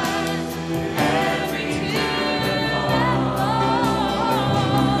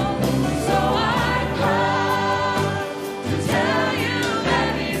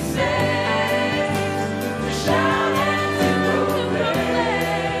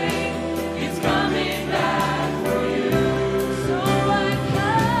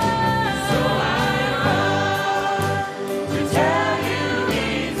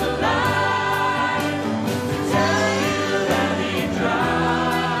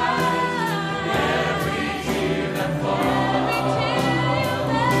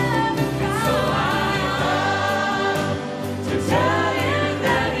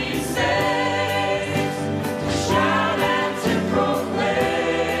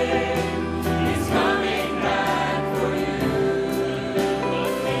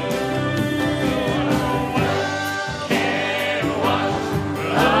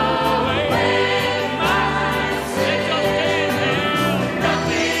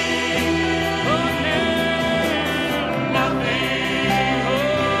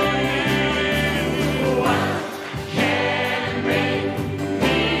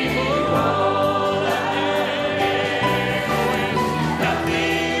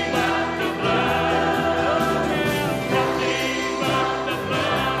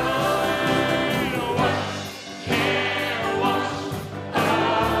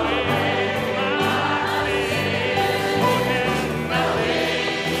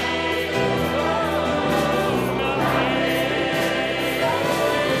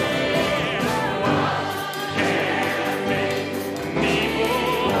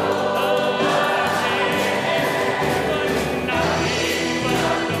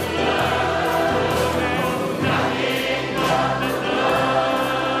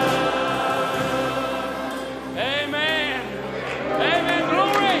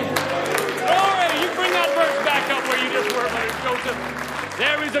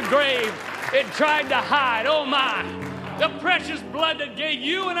It tried to hide. Oh my. The precious blood that gave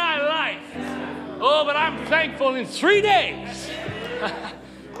you and I life. Oh, but I'm thankful in 3 days.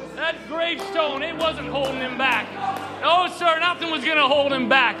 That gravestone, it wasn't holding him back. No, sir, nothing was going to hold him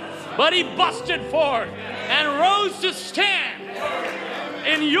back. But he busted forth and rose to stand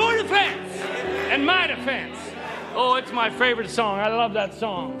in your defense and my defense. Oh, it's my favorite song. I love that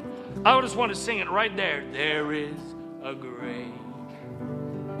song. I just want to sing it right there. There is a grave.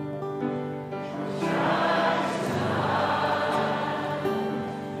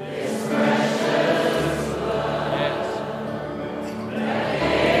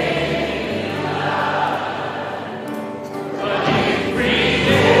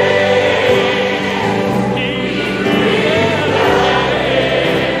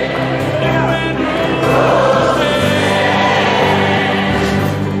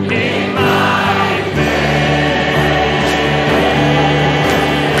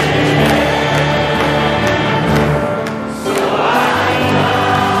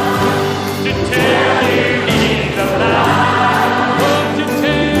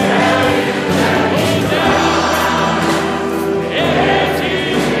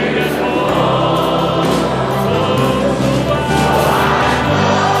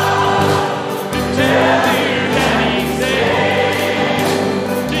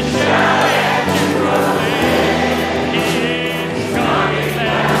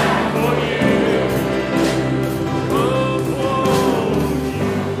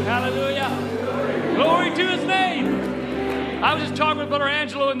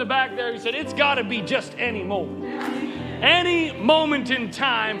 Just any moment in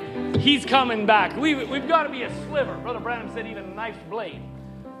time, he's coming back. We've got to be a sliver. Brother Branham said even a knife's blade.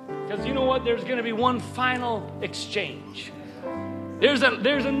 Because you know what? There's going to be one final exchange. There's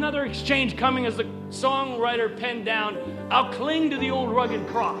another exchange coming, as the songwriter penned down. I'll cling to the old rugged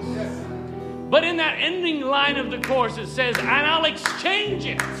cross. But in that ending line of the chorus, it says, and I'll exchange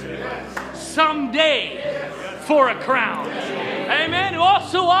it someday for a crown. Amen.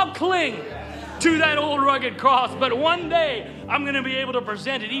 Also, I'll cling to that old rugged cross, but one day I'm going to be able to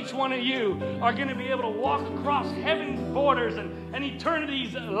present it. Each one of you are going to be able to walk across heaven's borders and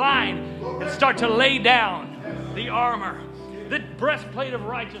eternity's line and start to lay down the armor. The breastplate of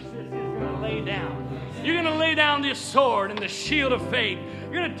righteousness is going to lay down. You're going to lay down this sword and the shield of faith.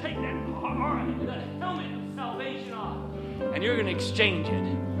 You're going to take that the helmet of salvation off, and you're going to exchange it.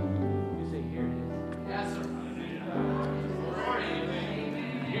 You say, here it is. Yes, sir.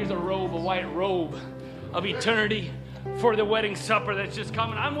 Here's a robe, a white robe of eternity for the wedding supper that's just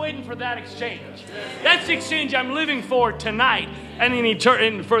coming. I'm waiting for that exchange. That's the exchange I'm living for tonight and in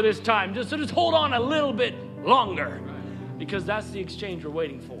eternity for this time. Just hold on a little bit longer, because that's the exchange we're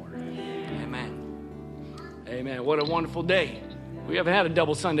waiting for. Amen. Amen. What a wonderful day. We haven't had a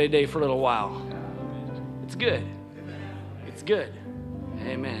double Sunday day for a little while. It's good. It's good.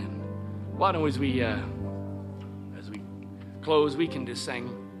 Amen. Why don't we, as we close, we can just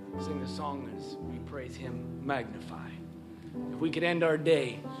sing the song as we praise him, magnify. If we could end our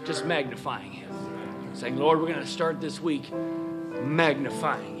day just magnifying him, saying, Lord, we're going to start this week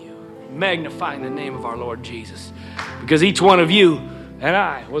magnifying you, magnifying the name of our Lord Jesus. Because each one of you and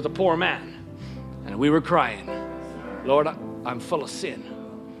I was a poor man, and we were crying, Lord, I'm full of sin.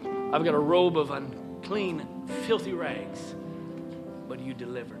 I've got a robe of unclean, filthy rags, but you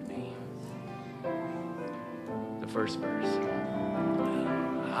delivered me. The first verse.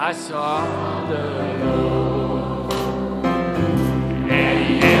 I saw the Lord, and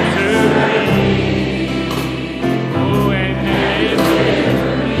he answered me. Oh, and he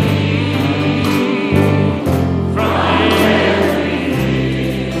delivered me from every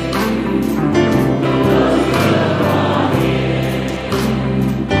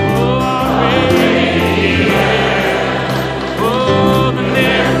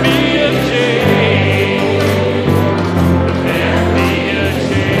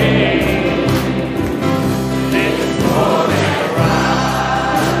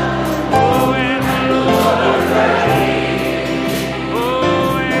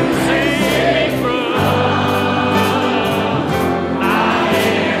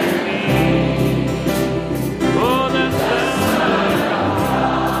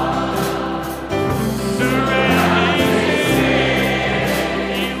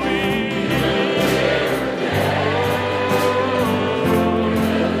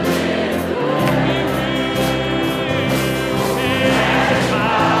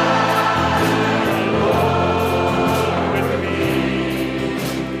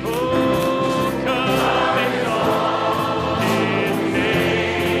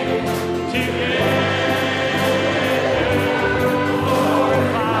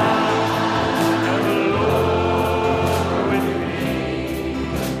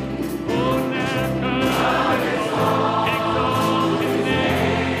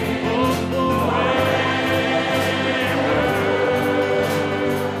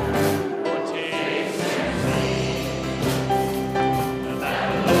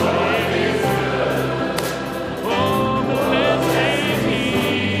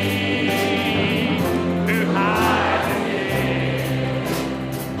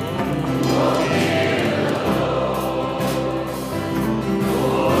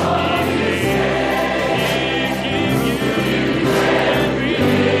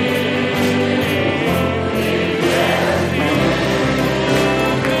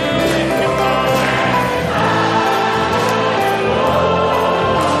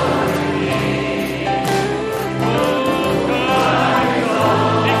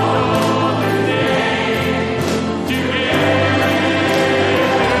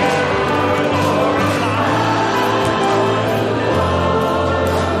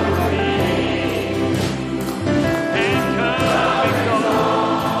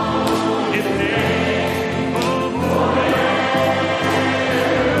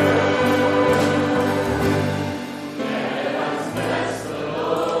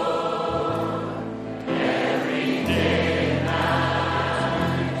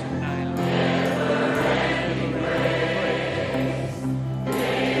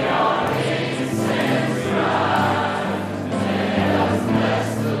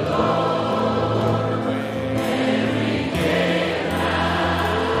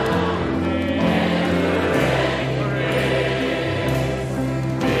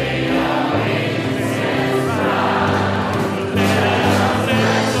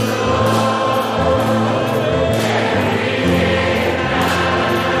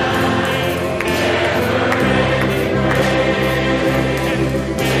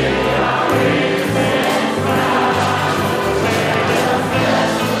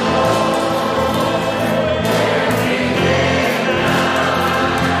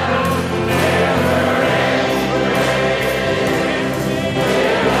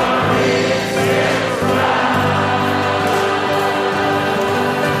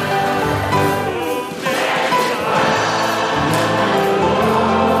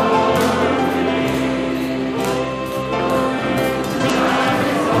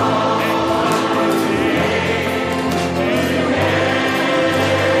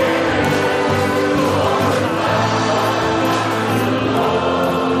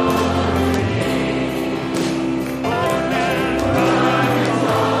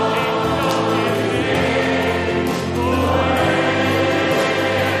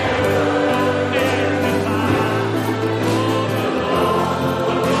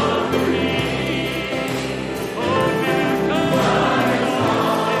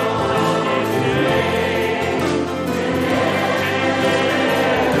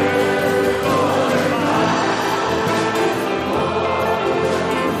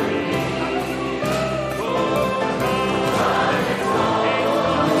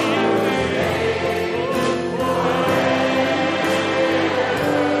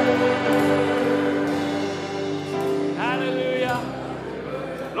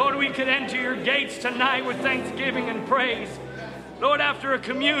could enter your gates tonight with thanksgiving and praise. Lord, after a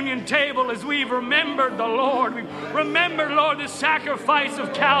communion table, as we've remembered the Lord, we remembered, Lord, the sacrifice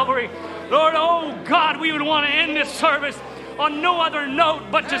of Calvary. Lord, oh God, we would want to end this service on no other note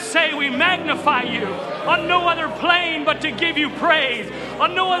but to say we magnify you, on no other plane but to give you praise,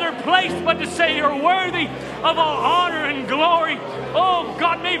 on no other place but to say you're worthy of all honor and glory. Oh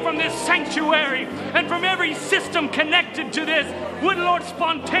God, may from this sanctuary and from every system connected to this, would, Lord,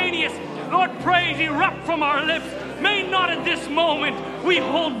 spontaneous, Lord, praise erupt from our lips. May not at this moment we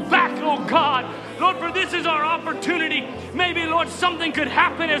hold back, oh God. Lord, for this is our opportunity. Maybe, Lord, something could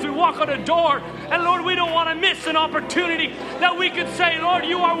happen as we walk out a door. And Lord, we don't want to miss an opportunity that we could say, Lord,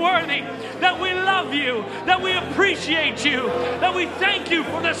 you are worthy, that we love you, that we appreciate you, that we thank you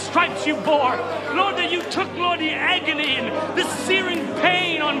for the stripes you bore. Lord, that you took, Lord, the agony and the searing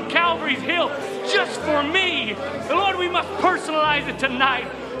pain on Calvary's Hill just for me. Lord, we must personalize it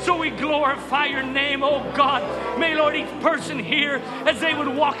tonight. So we glorify your name, oh God. May, Lord, each person here, as they would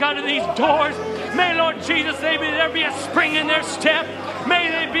walk out of these doors, may, Lord Jesus, there be a spring in their step. May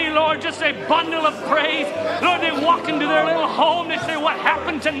they be, Lord, just a bundle of praise. Lord, they walk into their little home. They say, what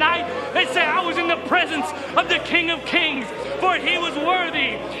happened tonight? They say, I was in the presence of the King of Kings, for he was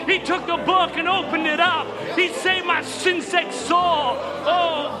worthy. He took the book and opened it up. He saved my sin-sick soul.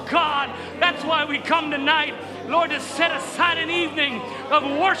 Oh, God, that's why we come tonight, Lord, to set aside an evening of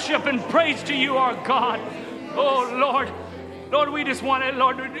worship and praise to you, our God. Oh, Lord. Lord, we just want to,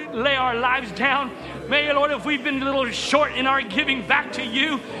 Lord, lay our lives down. May, Lord, if we've been a little short in our giving back to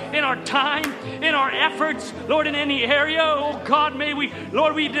you, in our time, in our efforts, Lord, in any area, oh God, may we,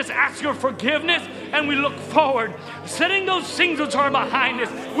 Lord, we just ask your forgiveness and we look forward. Setting those things which are behind us,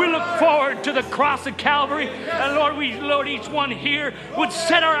 we look forward to the cross of Calvary. And Lord, each one here would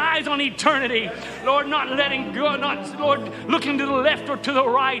set our eyes on eternity. Lord, not letting go, not, Lord, looking to the left or to the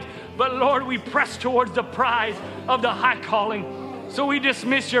right, but Lord, we press towards the prize of the high calling. So we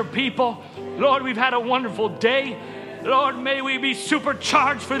dismiss your people. Lord, we've had a wonderful day. Lord, may we be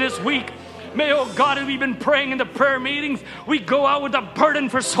supercharged for this week. May, oh God, as we've been praying in the prayer meetings, we go out with a burden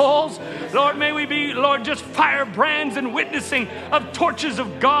for souls. Lord, may we be, Lord, just firebrands and witnessing of torches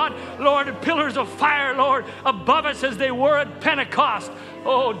of God. Lord, pillars of fire, Lord, above us as they were at Pentecost.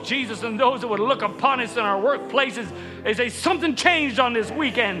 Oh, Jesus, and those that would look upon us in our workplaces and say, something changed on this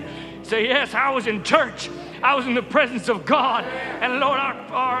weekend. Say, yes, I was in church. I was in the presence of God. And Lord,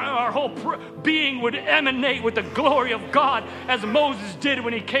 our whole being would emanate with the glory of God as Moses did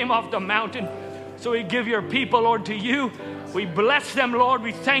when he came off the mountain. So we give your people, Lord, to you. We bless them, Lord.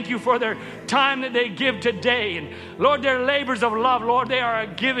 We thank you for their time that they give today. And Lord, their labors of love, Lord, they are a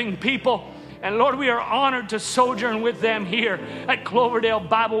giving people. And Lord, we are honored to sojourn with them here at Cloverdale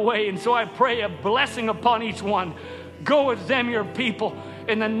Bible Way. And so I pray a blessing upon each one. Go with them, your people.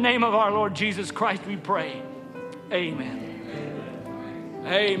 In the name of our Lord Jesus Christ, we pray. Amen.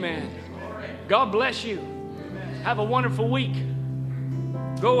 Amen. God bless you. Have a wonderful week.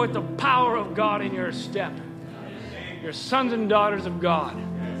 Go with the power of God in your step. Your sons and daughters of God.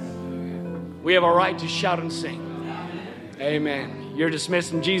 We have a right to shout and sing. Amen. You're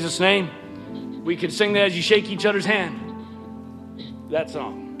dismissed in Jesus' name. We could sing that as you shake each other's hand. That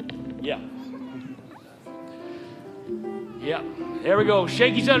song. Yeah. Yeah. There we go.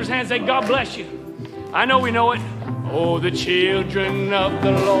 Shake each other's hands. Say, God bless you. I know we know it. Oh, the children of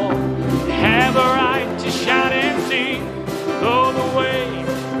the Lord have a right to shout and sing. Oh, the way